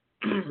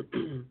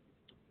 We're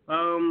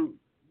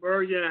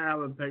gonna have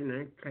a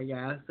picnic, I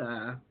guess.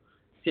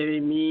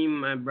 Me,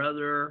 my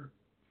brother,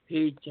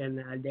 Peach, and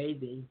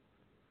Daisy.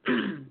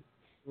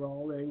 We're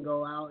all gonna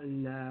go out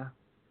and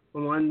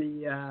we won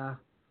the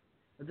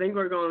I think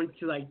we're going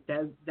to like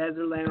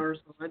Desertland or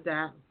something like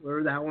that,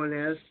 wherever that one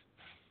is,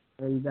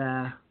 and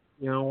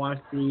watch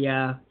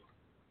the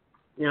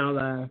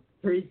the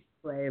priests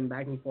playing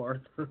back and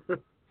forth.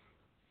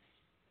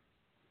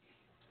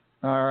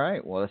 All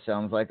right. Well, it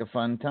sounds like a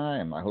fun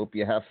time. I hope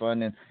you have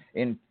fun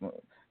in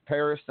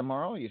Paris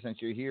tomorrow.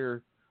 Since you're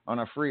here on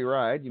a free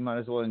ride, you might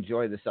as well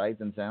enjoy the sights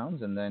and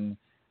sounds, and then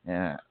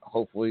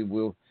hopefully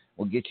we'll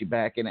get you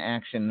back in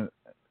action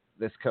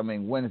this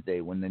coming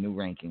Wednesday when the new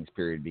rankings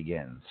period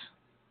begins.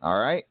 All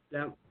right?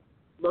 Yep.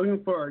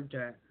 Looking forward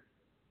to it.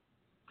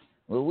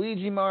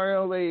 Luigi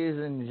Mario, ladies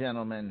and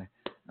gentlemen,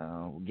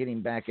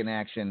 getting back in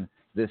action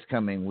this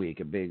coming week.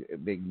 A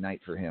big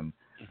night for him.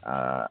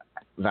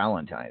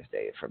 Valentine's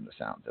Day, from the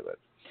sounds of it.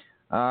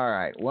 All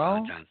right. Well,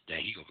 Valentine's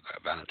Day. He goes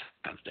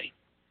Valentine's Day.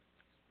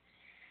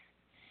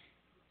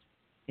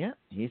 Yeah,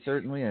 he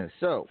certainly is.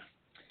 So,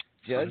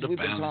 Judge,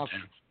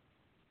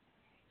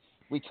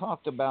 we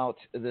talked about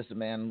this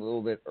man a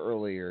little bit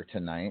earlier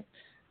tonight,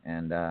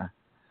 and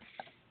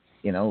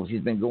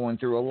he's been going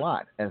through a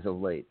lot as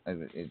of late.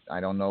 I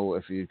don't know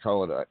if you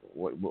call it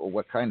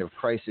what kind of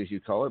crisis you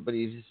call it, but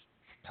he's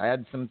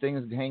had some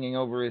things hanging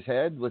over his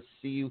head. Let's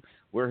see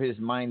where his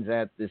mind's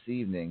at this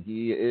evening.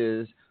 He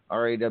is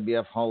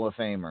RAWF Hall of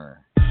Famer.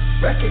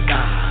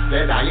 Recognize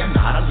that I am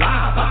not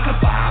alive. I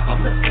survive.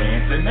 I'm the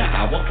sands in the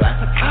hourglass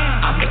of time.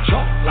 I'm the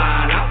chalk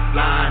line,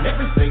 outline.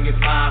 Everything is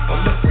mine.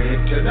 From the grid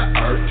to the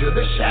earth to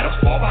the shadows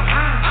far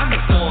behind. I'm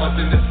the stars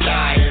in the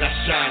sky and I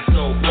shine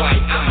so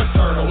bright. I'm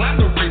eternal. I'm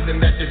the reason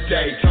that the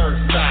day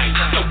turns night.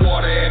 I'm the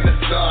water and the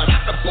sun.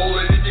 I'm the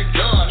bullet in your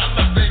gun. I'm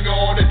the finger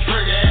on the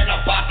trigger and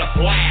I'm about to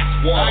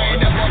blast one. I ain't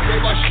never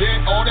give a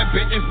shit. All the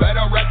bitches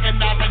better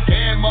recognize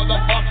again.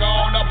 Motherfucker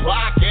on the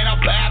block and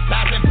I'm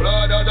baptizing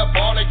blood of the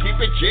fallen. Keep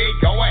it G.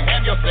 Go and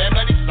have your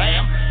family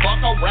slam. Fuck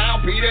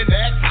around, be the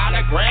next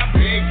hologram.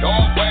 Big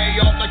dog way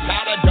off the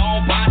collar.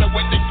 Don't bother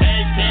with the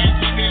cane. Can't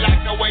keep me like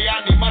the way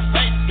I need my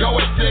face.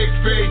 Go at 6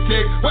 feet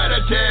deep where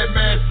the dead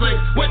man sleep.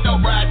 With the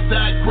rats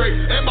that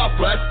creep in my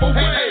flesh for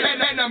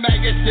and the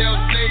maggot still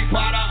sleep.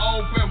 By the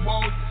open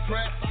wounds,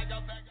 dressed like a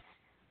bag.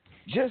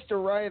 Just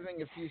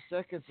arriving a few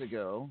seconds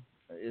ago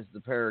is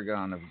the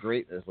paragon of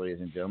greatness, ladies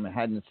and gentlemen.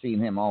 Hadn't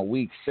seen him all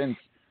week since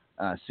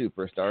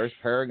Superstars.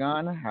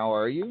 Paragon, how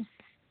are you?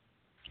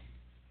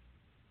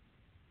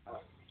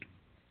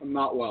 I'm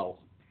not well,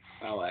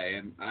 LA,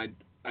 and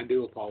I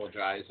do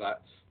apologize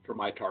for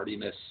my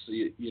tardiness.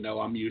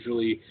 I'm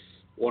usually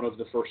one of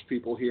the first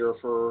people here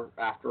for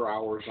after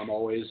hours. I'm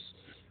always,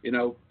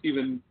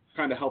 even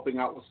kind of helping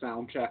out with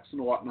sound checks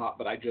and whatnot,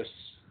 but I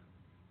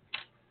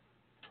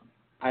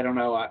don't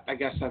know. I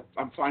guess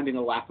I'm finding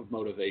a lack of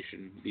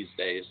motivation these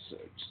days.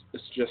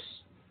 It's just,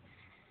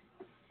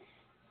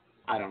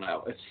 I don't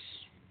know.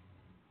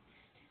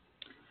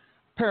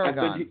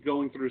 Paragon. I've been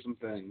going through some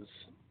things.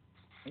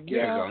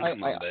 Yeah,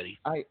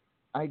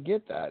 I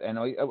get that, and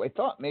I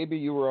thought maybe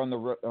you were on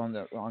the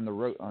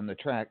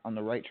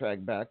right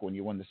track back when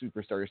you won the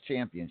Superstars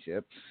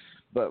Championship,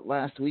 but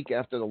last week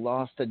after the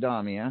loss to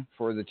Damia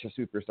for the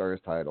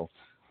Superstars title,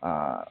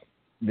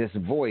 this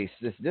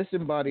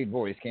disembodied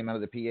voice came out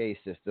of the PA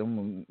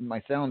system.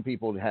 My sound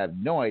people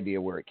had no idea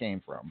where it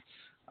came from.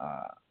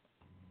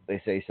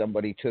 They say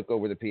somebody took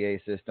over the PA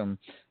system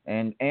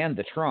and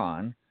the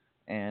Tron,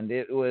 and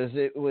it was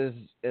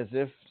as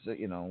if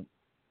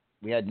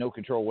we had no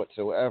control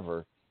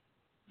whatsoever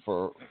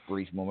for a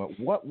brief moment.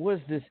 What was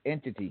this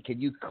entity? Can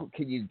you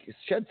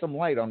shed some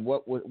light on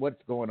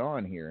what's going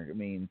on here? I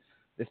mean,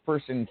 this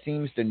person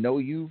seems to know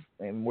you,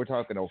 and we're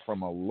talking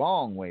from a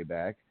long way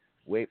back,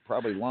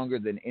 probably longer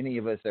than any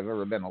of us have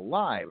ever been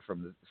alive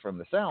from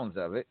the sounds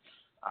of it.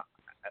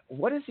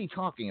 What is he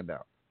talking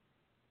about?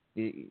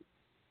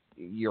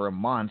 You're a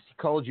monster. He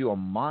called you a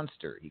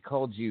monster. He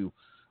called you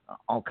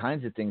all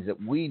kinds of things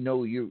that we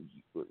know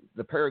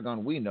the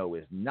Paragon we know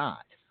is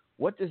not.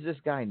 What does this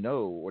guy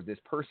know or this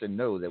person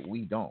know that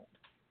we don't?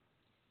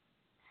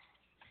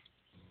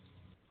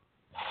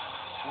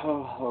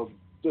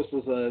 This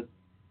is a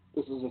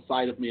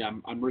side of me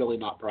I'm really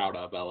not proud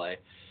of, LA.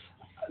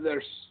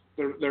 There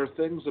are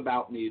things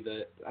about me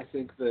that I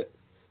think that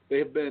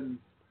they've been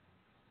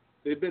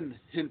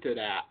hinted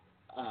at,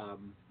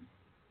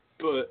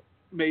 but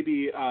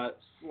maybe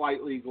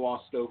slightly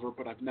glossed over.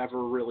 But I've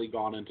never really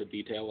gone into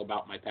detail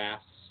about my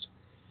past,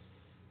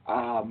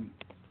 and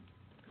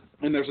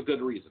there's a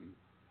good reason.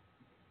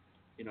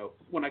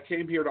 When I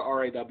came here to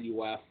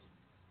RAWF,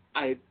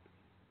 I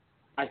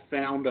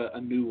found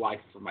a new life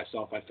for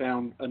myself. I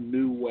found a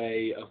new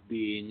way of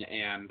being,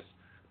 and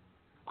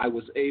I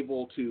was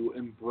able to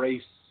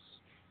embrace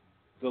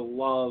the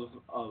love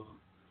of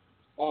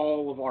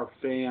all of our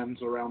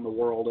fans around the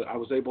world. I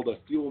was able to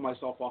fuel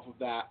myself off of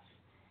that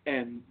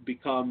and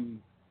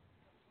become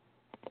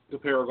the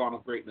paragon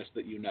of greatness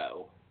that you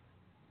know.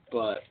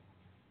 But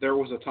there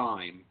was a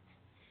time,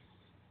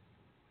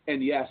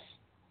 and yes,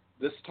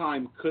 this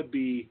time could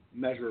be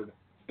measured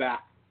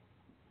back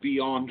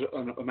beyond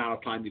an amount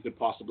of time you could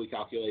possibly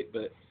calculate,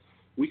 but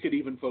we could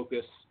even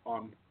focus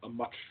on a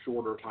much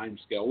shorter time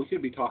scale. We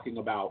could be talking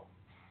about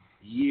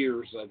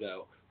years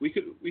ago. We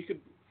could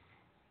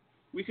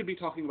be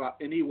talking about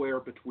anywhere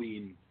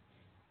between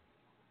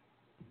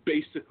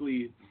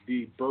basically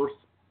the birth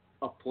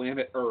of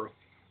planet Earth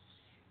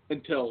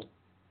until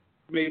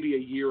maybe a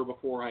year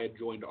before I had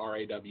joined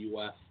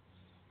RAWF.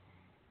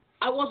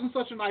 I wasn't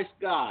such a nice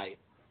guy.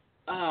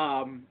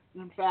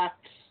 In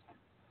fact,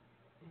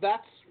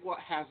 that's what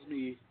has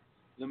me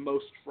the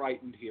most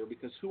frightened here,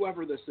 because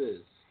whoever this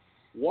is,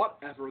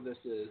 whatever this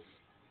is,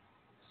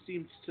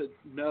 seems to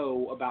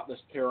know about this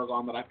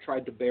paragon that I've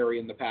tried to bury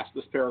in the past,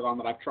 this paragon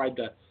that I've tried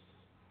to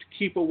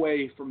keep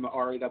away from the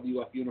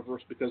RAWF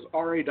universe, because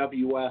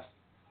RAWF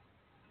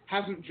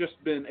hasn't just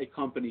been a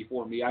company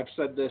for me. I've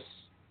said this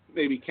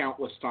maybe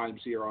countless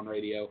times here on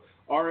radio.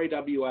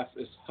 RAWF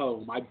is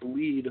home. I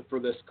bleed for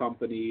this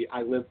company.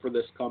 I live for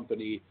this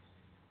company.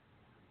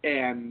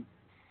 And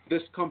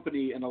this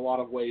company, in a lot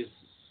of ways,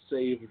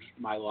 saved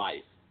my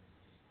life.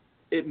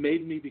 It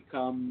made me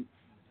become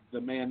the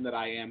man that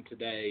I am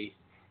today,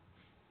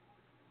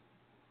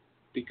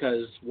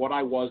 because what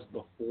I was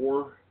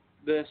before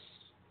this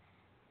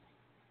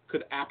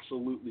could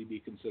absolutely be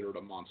considered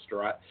a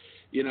monster.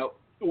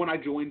 When I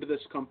joined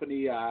this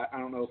company, I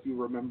don't know if you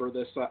remember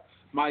this,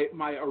 my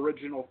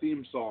original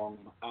theme song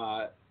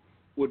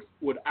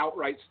would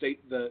outright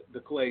state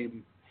the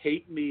claim,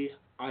 "Hate me,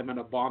 I'm an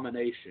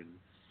abomination."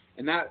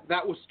 And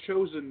that was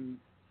chosen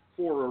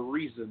for a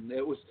reason.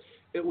 It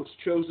was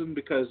chosen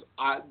because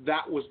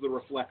that was the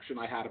reflection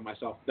I had of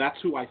myself. That's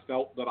who I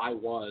felt that I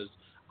was.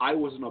 I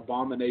was an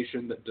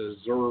abomination that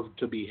deserved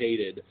to be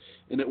hated.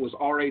 And it was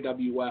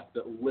RAWF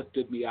that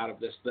lifted me out of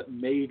this, that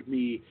made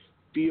me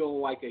feel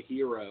like a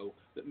hero,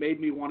 that made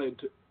me want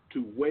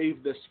to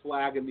wave this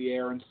flag in the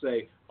air and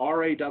say,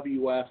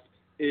 RAWF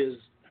is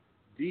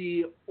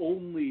the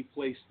only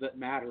place that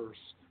matters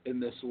in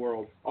this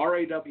world.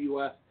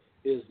 RAWF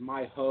is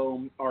my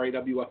home.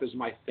 RAWF is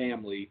my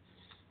family.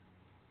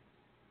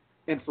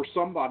 And for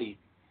somebody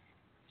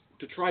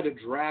to try to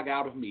drag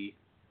out of me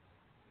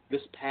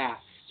this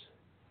past,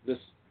 this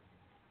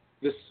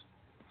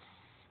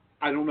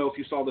I don't know if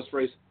you saw this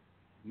phrase,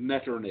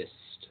 Metternist.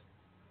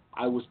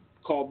 I was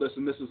called this,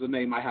 and this is a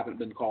name I haven't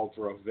been called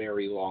for a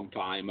very long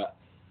time.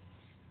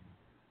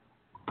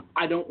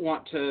 I don't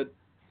want to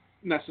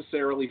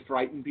necessarily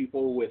frighten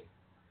people with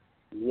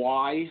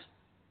why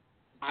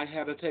I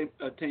had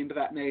attained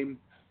that name,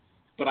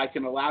 but I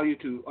can allow you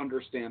to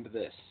understand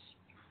this.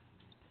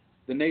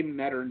 The name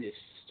Metternist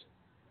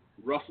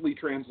roughly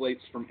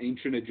translates from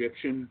ancient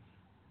Egyptian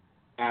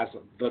as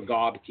the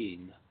God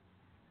King.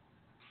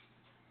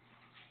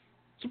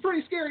 It's a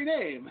pretty scary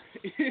name.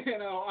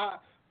 I'm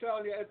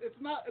telling you, it's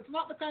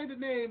not the kind of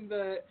name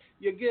that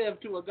you give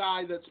to a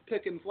guy that's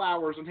picking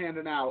flowers and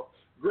handing out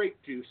grape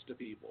juice to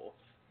people.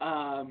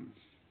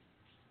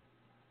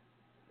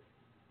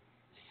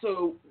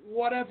 So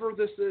whatever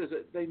this is,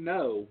 they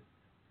know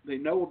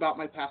about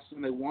my past,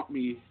 and they want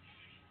me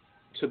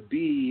to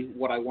be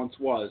what I once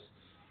was,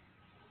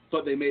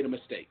 but they made a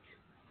mistake.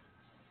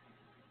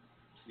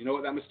 You know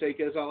what that mistake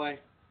is, LA?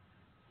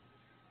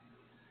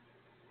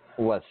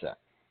 What's that?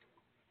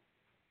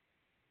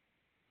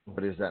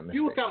 What is that mistake?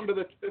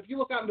 If you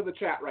look out into the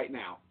chat right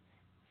now,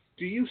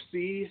 do you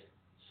see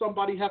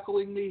somebody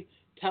heckling me,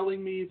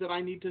 telling me that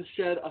I need to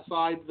shed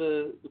aside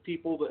the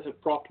people that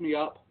have propped me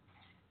up?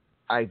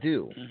 I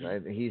do.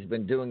 Mm-hmm. He's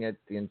been doing it.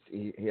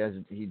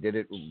 He did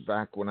it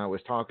back when I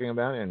was talking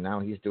about it, and now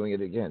he's doing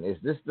it again. Is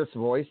this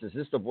voice? Is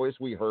this the voice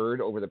we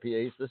heard over the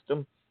PA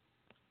system?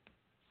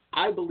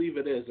 I believe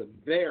it is, and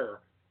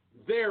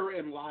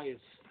therein lies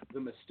the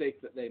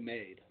mistake that they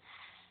made.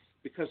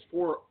 Because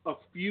for a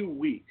few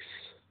weeks,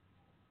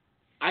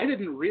 I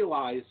didn't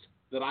realize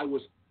that I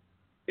was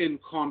in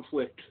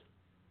conflict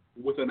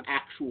with an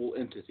actual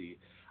entity.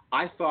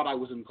 I thought I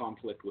was in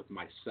conflict with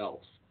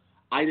myself.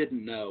 I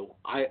didn't know.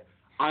 I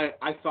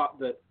thought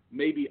that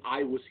maybe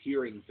I was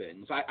hearing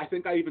things. I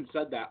think I even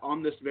said that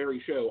on this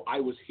very show. I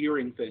was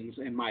hearing things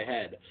in my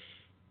head.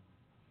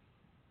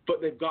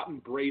 But they've gotten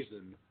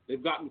brazen.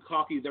 They've gotten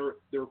cocky.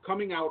 They're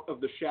coming out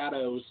of the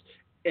shadows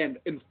and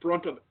in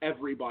front of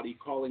everybody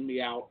calling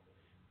me out.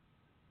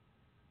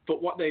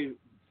 But what they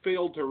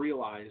failed to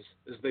realize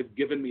is they've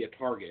given me a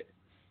target.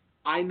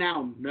 I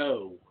now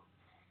know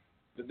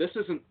that this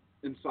isn't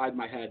inside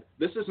my head.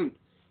 This isn't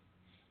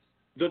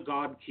the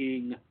God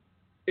King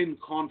in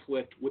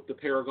conflict with the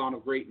Paragon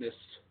of Greatness.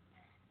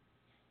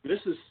 This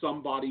is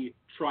somebody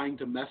trying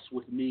to mess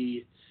with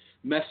me,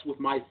 mess with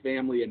my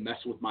family, and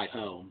mess with my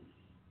home.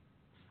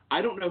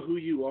 I don't know who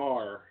you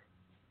are,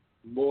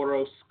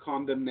 Moros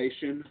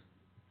Condemnation,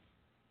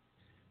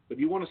 but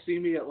you want to see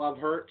me at Love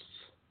Hurts?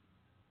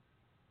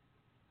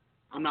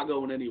 I'm not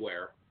going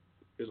anywhere,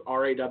 because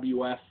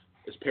RAWF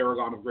is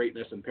Paragon of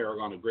Greatness, and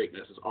Paragon of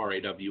Greatness is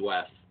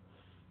RAWF.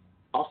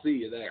 I'll see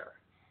you there.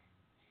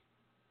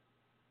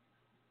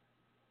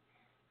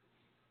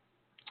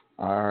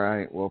 All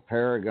right. Well,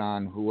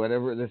 Paragon,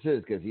 whatever this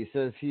is, because he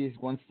says he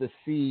wants to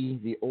see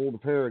the old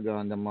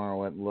Paragon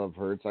tomorrow at Love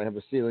Hurts. I have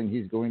a feeling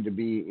he's going to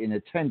be in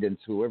attendance,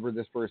 whoever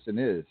this person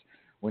is,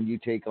 when you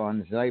take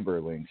on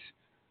Cyberlinks.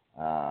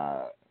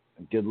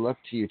 good luck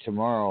to you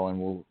tomorrow, and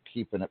we'll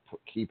keep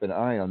an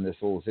eye on this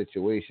whole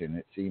situation.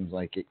 It seems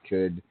like it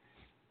could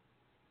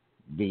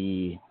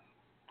be,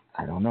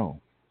 I don't know.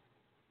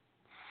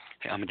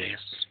 Hey, Amadeus.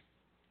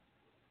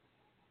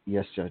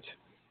 Yes, Judge.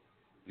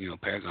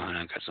 Paragon,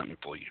 I got something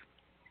for you.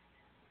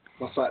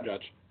 What's that,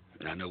 Judge?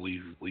 And I know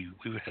we've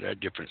had our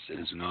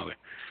differences and all that.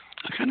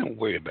 I kind of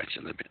worry about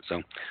you a little bit,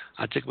 so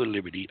I took a little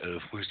liberty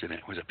of where's that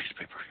piece of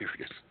paper? Here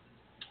it is.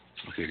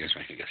 Oh, here it is,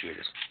 right here. Here it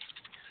is.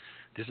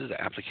 This is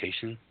the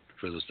application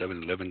for the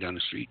 7-Eleven down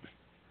the street.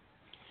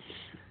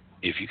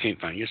 If you can't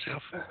find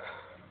yourself,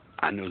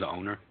 I know the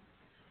owner.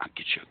 I'll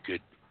get you a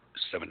good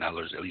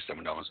 $7, at least $7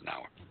 an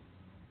hour.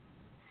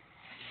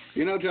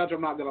 Judge,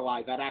 I'm not going to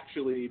lie. That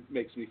actually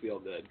makes me feel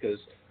good because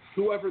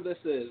whoever this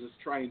is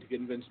trying to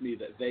convince me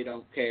that they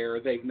don't care,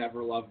 they've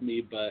never loved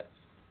me, but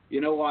you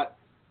know what?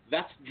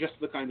 That's just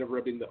the kind of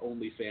ribbing that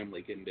only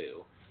family can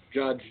do.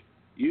 Judge,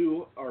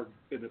 you are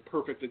a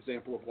perfect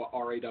example of what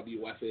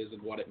RAWF is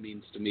and what it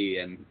means to me,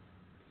 and,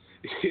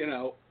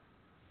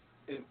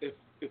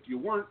 if you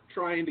weren't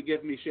trying to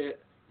give me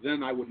shit,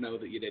 then I would know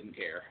that you didn't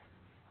care.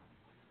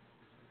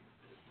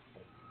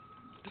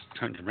 Just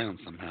turned around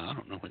somehow. I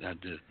don't know what I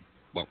did.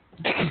 Well.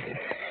 Nice.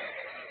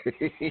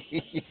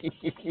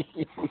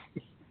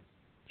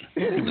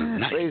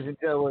 Ladies and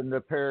gentlemen,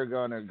 the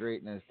Paragon of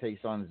Greatness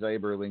takes on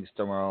Cyberlinks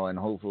tomorrow, and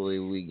hopefully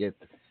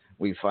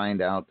we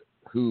find out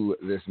who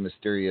this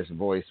mysterious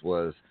voice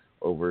was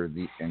over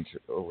the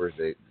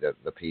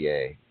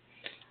PA.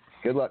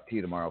 Good luck to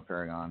you tomorrow,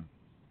 Paragon.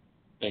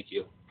 Thank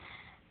you.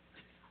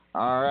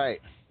 All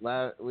right.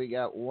 We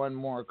got one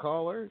more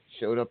caller.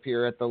 Showed up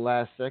here at the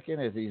last second,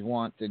 as he's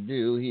wont to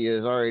do. He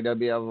is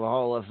RAWF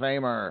Hall of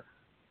Famer.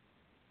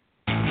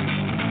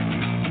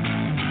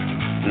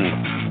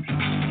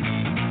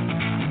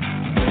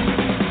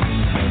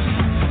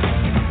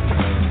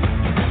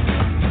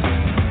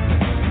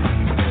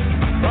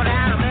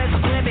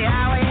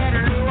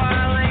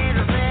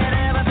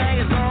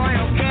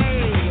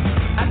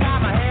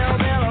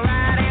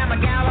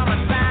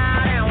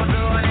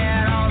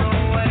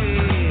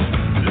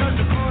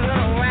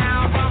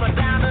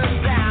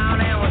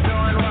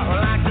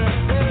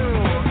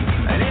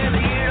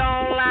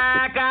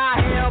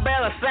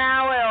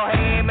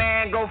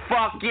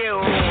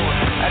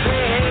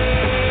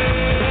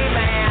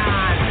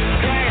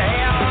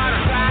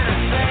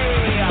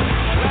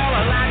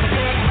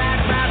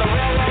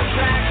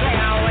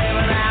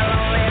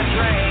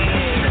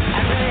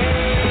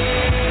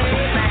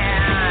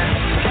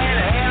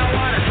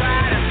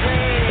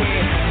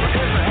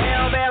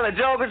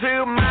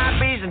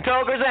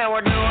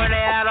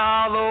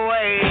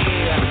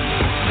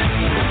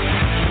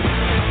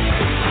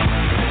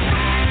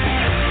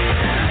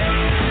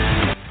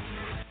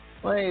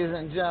 Ladies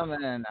and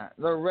gentlemen,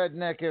 the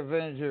Redneck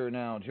Avenger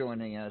now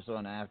joining us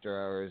on After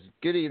Hours.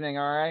 Good evening,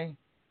 R.A.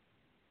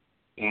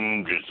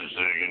 Just a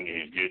second.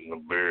 He's getting a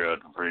beer out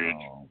the fridge.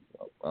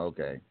 Oh,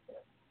 okay.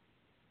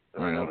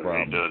 No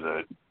problem. He does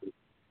that.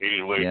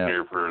 He's waiting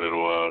there for a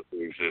little while. So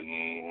he said,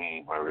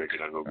 I reckon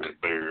I'll go get a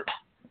beer.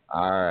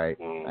 All right.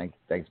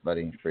 Thanks,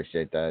 buddy.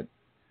 Appreciate that.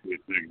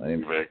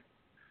 Back.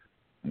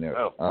 No.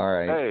 Oh, all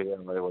right. Hey,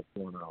 everybody, what's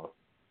going on?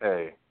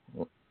 Hey.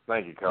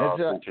 Thank you, Carl.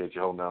 Appreciate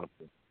you holding down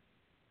the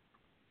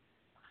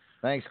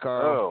Thanks,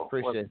 Carl.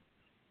 Appreciate it.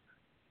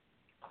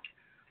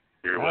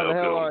 You're How welcome.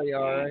 the hell are you,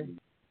 R.A.?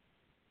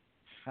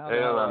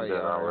 Hell, I'm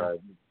doing all right.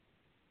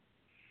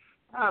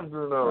 I'm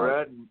doing all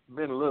right.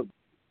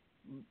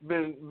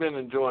 Been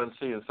enjoying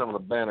seeing some of the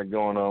banner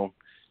going on.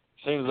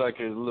 Seems like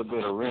there's a little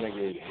bit of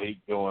renegade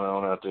hate going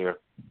on out there,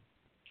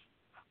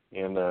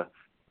 and it's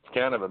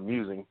kind of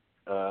amusing.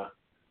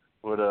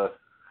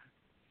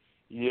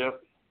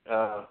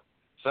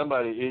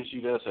 Somebody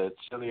issued us a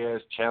silly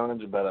ass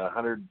challenge about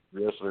 100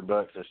 wrestler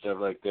bucks and stuff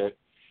like that.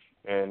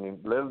 And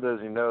little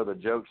does he know the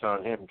joke's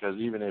on him, because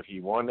even if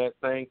he won that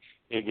thing,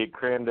 it'd get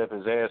crammed up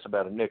his ass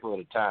about a nickel at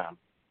a time.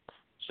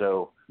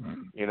 So,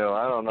 I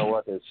don't know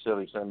what that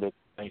silly son of a bitch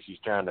thinks he's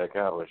trying to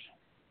accomplish.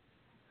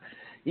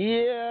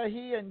 Yeah,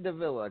 he and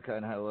Davila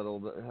kind of had a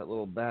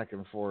little back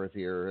and forth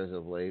here as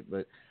of late,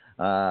 but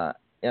I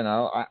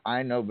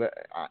know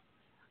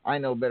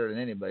better than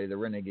anybody. The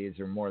Renegades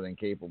are more than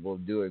capable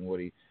of doing what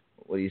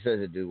he says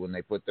to do when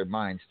they put their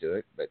minds to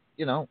it. But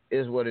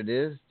is what it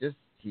is. Just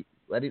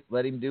let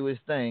him do his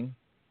thing.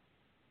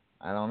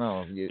 I don't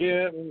know.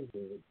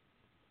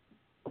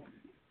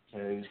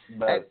 It's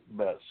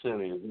about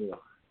silly as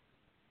well.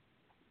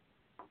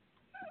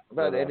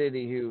 But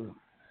anywho,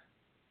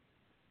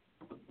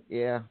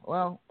 yeah.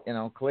 Well,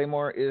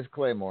 Claymore is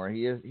Claymore.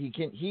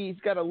 He's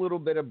got a little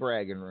bit of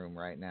bragging room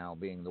right now,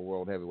 being the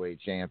world heavyweight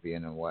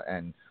champion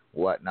and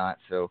whatnot.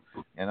 So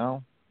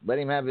let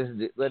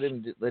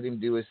him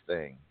do his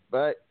thing.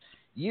 But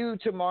you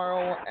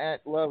tomorrow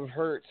at Love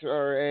Hurts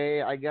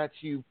RA, I got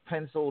you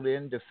penciled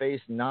in to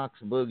face Knox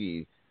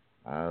Boogie,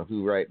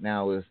 who right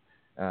now is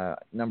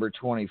number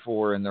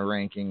 24 in the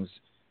rankings.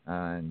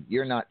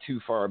 You're not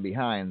too far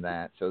behind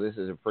that, so this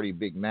is a pretty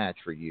big match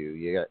for you.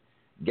 You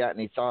got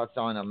any thoughts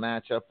on a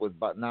matchup with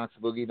Knox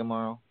Boogie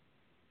tomorrow?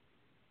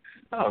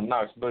 Oh,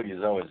 Knox Boogie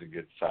is always a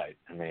good fight.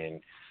 I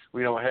mean,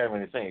 we don't have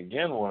anything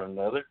against one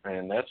another,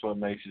 and that's what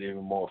makes it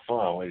even more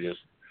fun. We just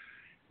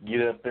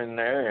get up in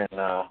there and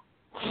have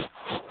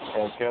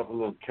a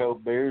couple of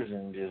cold beers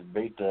and just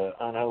beat the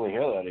unholy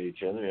hell out of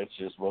each other. That's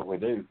just what we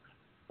do.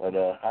 But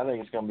I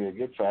think it's going to be a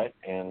good fight,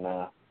 and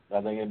I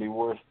think it'd be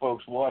worth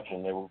folks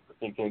watching. I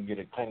think they'd get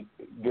a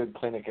good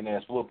clinic and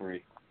ass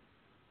whoopery.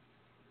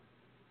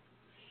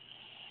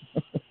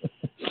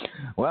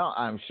 Well,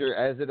 I'm sure,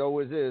 as it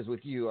always is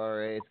with you,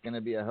 RA, it's going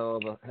to be a hell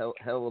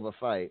of a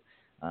fight.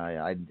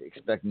 I'd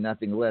expect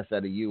nothing less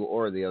out of you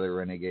or the other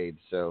Renegades.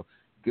 So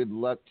good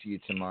luck to you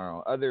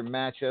tomorrow. Other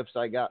matchups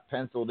I got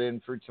penciled in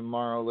for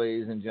tomorrow,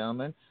 ladies and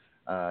gentlemen,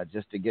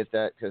 just to get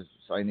that, because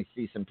I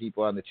see some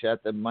people on the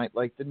chat that might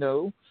like to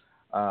know,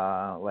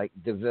 like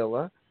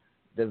Davila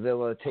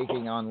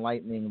taking on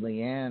Lightning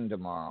Leanne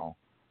tomorrow,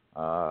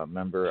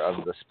 member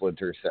of the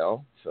Splinter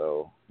Cell.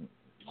 So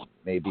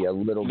maybe a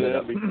little bit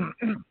of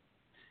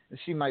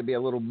she might be a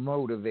little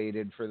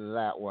motivated for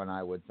that one,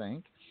 I would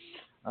think.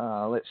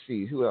 Let's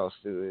see, who else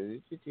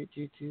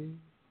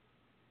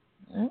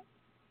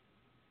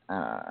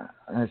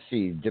let's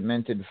see,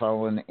 Demented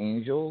Fallen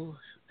Angel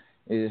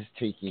is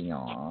taking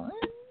on.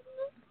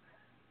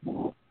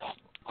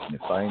 Let me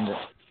find it.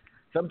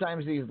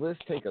 Sometimes these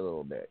lists take a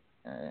little bit.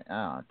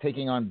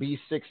 Taking on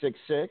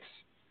B666.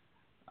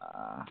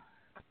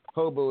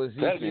 Hobo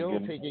Ezekiel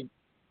taking.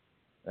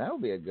 That'll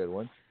be a good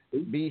one.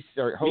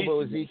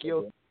 Hobo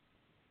Ezekiel.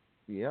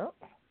 Yep.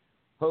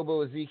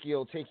 Hobo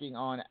Ezekiel taking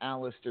on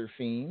Alistair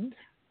Fiend.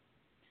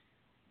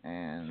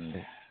 And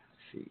let's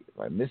see if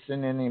I'm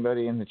missing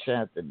anybody in the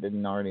chat that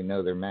didn't already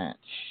know their match.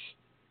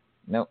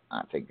 Nope,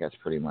 I think that's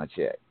pretty much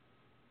it.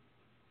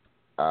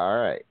 All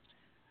right.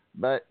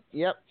 But,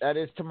 yep, that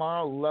is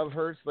tomorrow. Love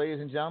Hurts,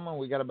 ladies and gentlemen.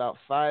 We got about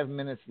 5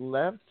 minutes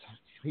left.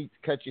 Hate to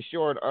cut you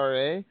short,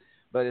 RA,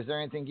 but is there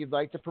anything you'd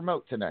like to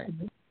promote tonight?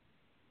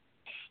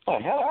 Oh,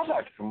 hell, I'd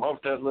like to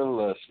promote that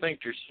little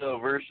Sphincter Cell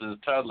versus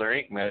Toddler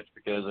Inc. match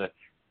because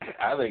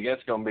I think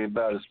that's going to be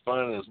about as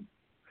fun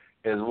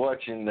as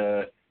watching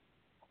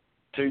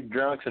two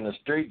drunks in a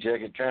street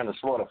jacket trying to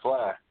swat a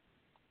fly.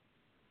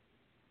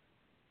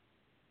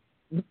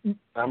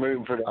 I'm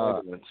rooting for the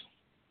ambulance.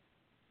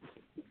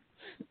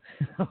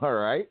 All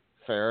right,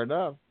 fair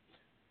enough.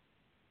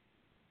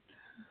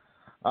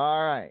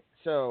 All right,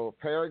 so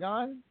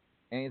Paragon,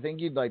 anything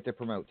you'd like to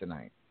promote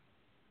tonight?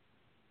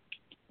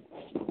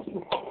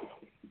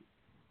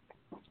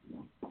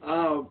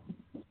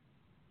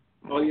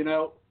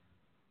 Well,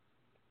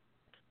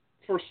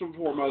 first and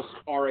foremost,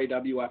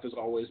 RAWF is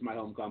always my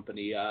home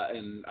company,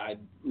 and I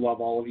love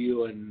all of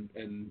you,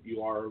 and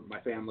you are my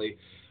family.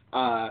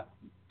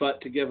 But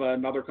to give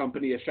another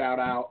company a shout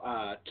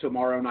out,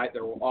 tomorrow night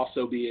there will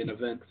also be an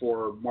event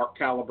for Mark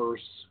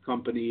Caliber's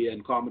company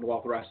and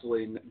Commonwealth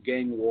Wrestling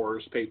Gang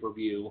Wars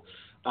pay-per-view.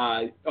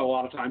 A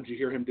lot of times you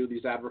hear him do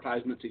these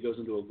advertisements. He goes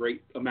into a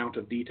great amount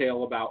of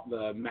detail about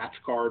the match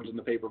cards and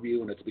the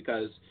pay-per-view, and it's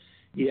because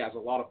he has a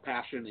lot of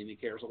passion and he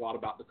cares a lot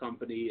about the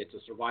company. It's a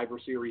Survivor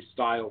Series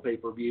style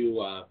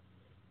pay-per-view.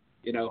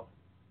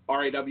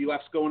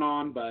 RAWF's going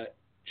on, but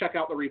check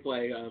out the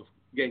replay of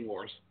Gang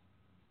Wars.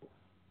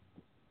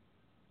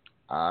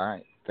 All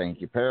right.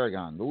 Thank you,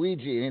 Paragon.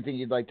 Luigi, anything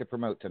you'd like to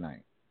promote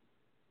tonight?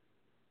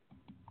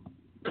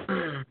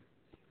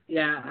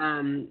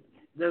 Yeah,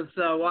 just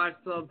watch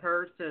Love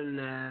Hurts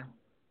and,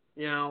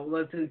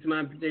 listen to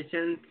my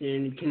predictions,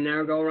 and you can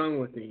never go wrong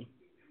with me.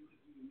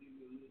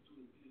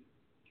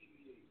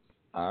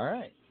 All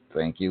right.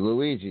 Thank you,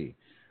 Luigi.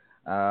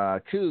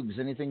 Cougs,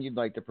 anything you'd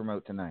like to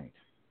promote tonight?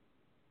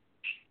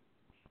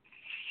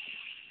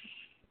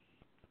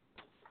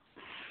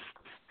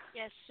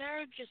 Yes,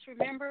 sir. Just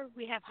remember,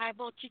 we have High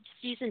Voltage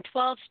Season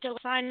 12 still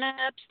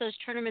sign-ups. Those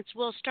tournaments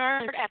will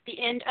start at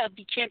the end of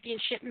the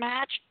championship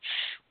match.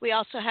 We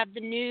also have the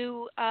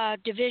new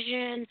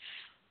division,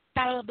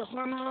 Battle of the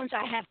Hormones.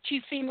 I have 2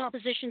 female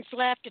positions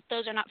left. If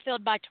those are not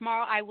filled by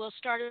tomorrow, I will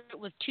start it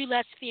with 2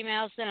 less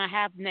females than I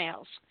have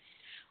males.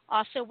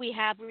 Also, we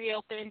have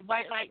reopened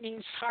White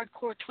Lightning's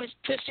Hardcore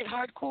Twisted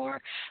Hardcore.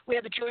 We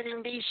have a join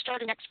and leave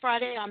starting next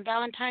Friday on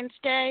Valentine's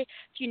Day.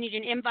 If you need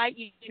an invite,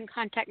 you can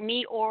contact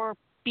me or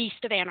Beast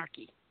of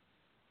Anarchy.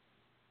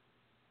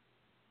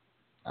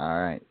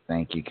 All right.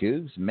 Thank you,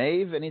 Cougs.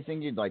 Maeve,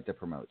 anything you'd like to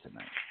promote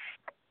tonight?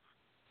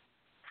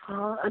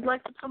 I'd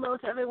like to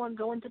promote everyone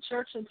going to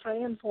church and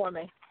praying for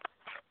me.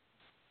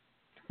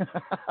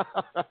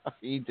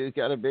 You two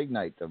got a big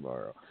night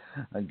tomorrow.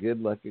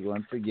 Good luck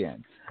once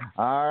again.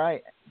 All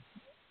right.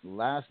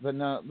 Last but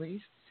not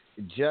least,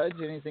 Judge,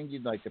 anything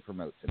you'd like to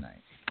promote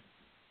tonight?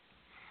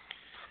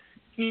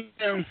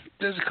 Yeah,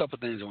 there's a couple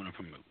things I want to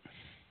promote.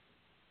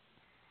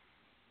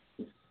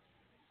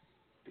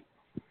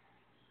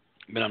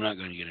 But I'm not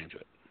going to get into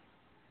it.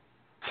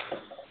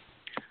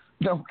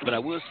 No. But I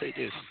will say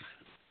this: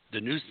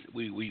 the news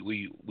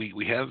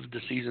we have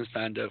the season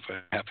signed up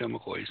for Half-Hill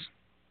McCoys.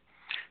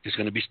 It's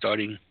going to be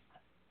starting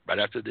right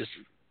after this.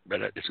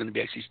 It's going to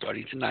be actually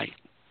starting tonight.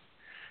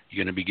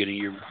 You're going to be getting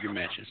your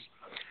matches.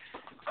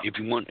 If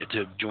you want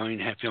to join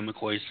Half-Hill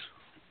McCoys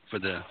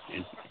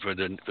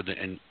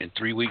in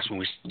 3 weeks when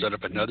we start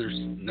up another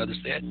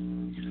set,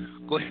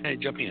 go ahead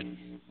and jump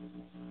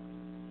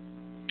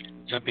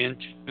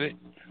into it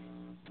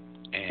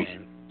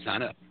and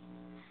sign up.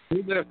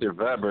 Who left their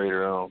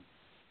vibrator on?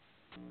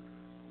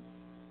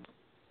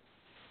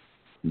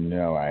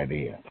 No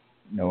idea.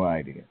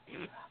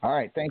 All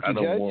right, thank you,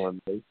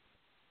 Judge.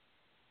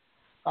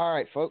 All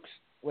right, folks.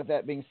 With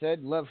that being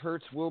said, Love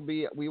Hurts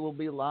we will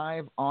be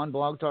live on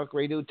Blog Talk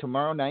Radio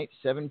tomorrow night,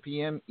 7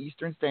 p.m.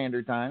 Eastern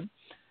Standard Time.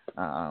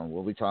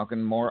 We'll be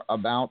talking more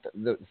about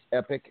the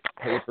epic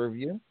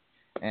pay-per-view.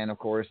 And, of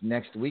course,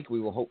 next week we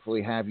will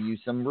hopefully have you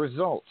some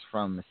results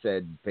from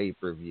said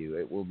pay-per-view.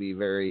 It will be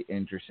very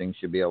interesting.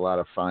 Should be a lot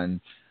of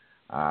fun.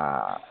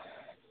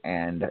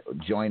 And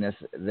join us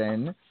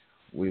then.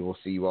 We will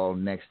see you all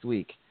next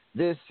week.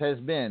 This has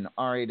been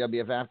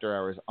RAWF After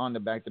Hours on the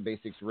Back to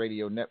Basics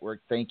Radio Network.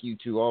 Thank you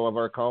to all of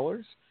our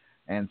callers,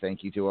 and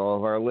thank you to all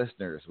of our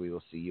listeners. We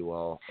will see you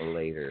all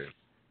later.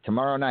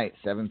 Tomorrow night,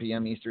 7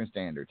 p.m. Eastern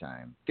Standard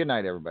Time. Good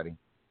night, everybody.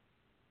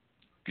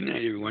 Good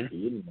night,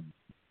 everyone.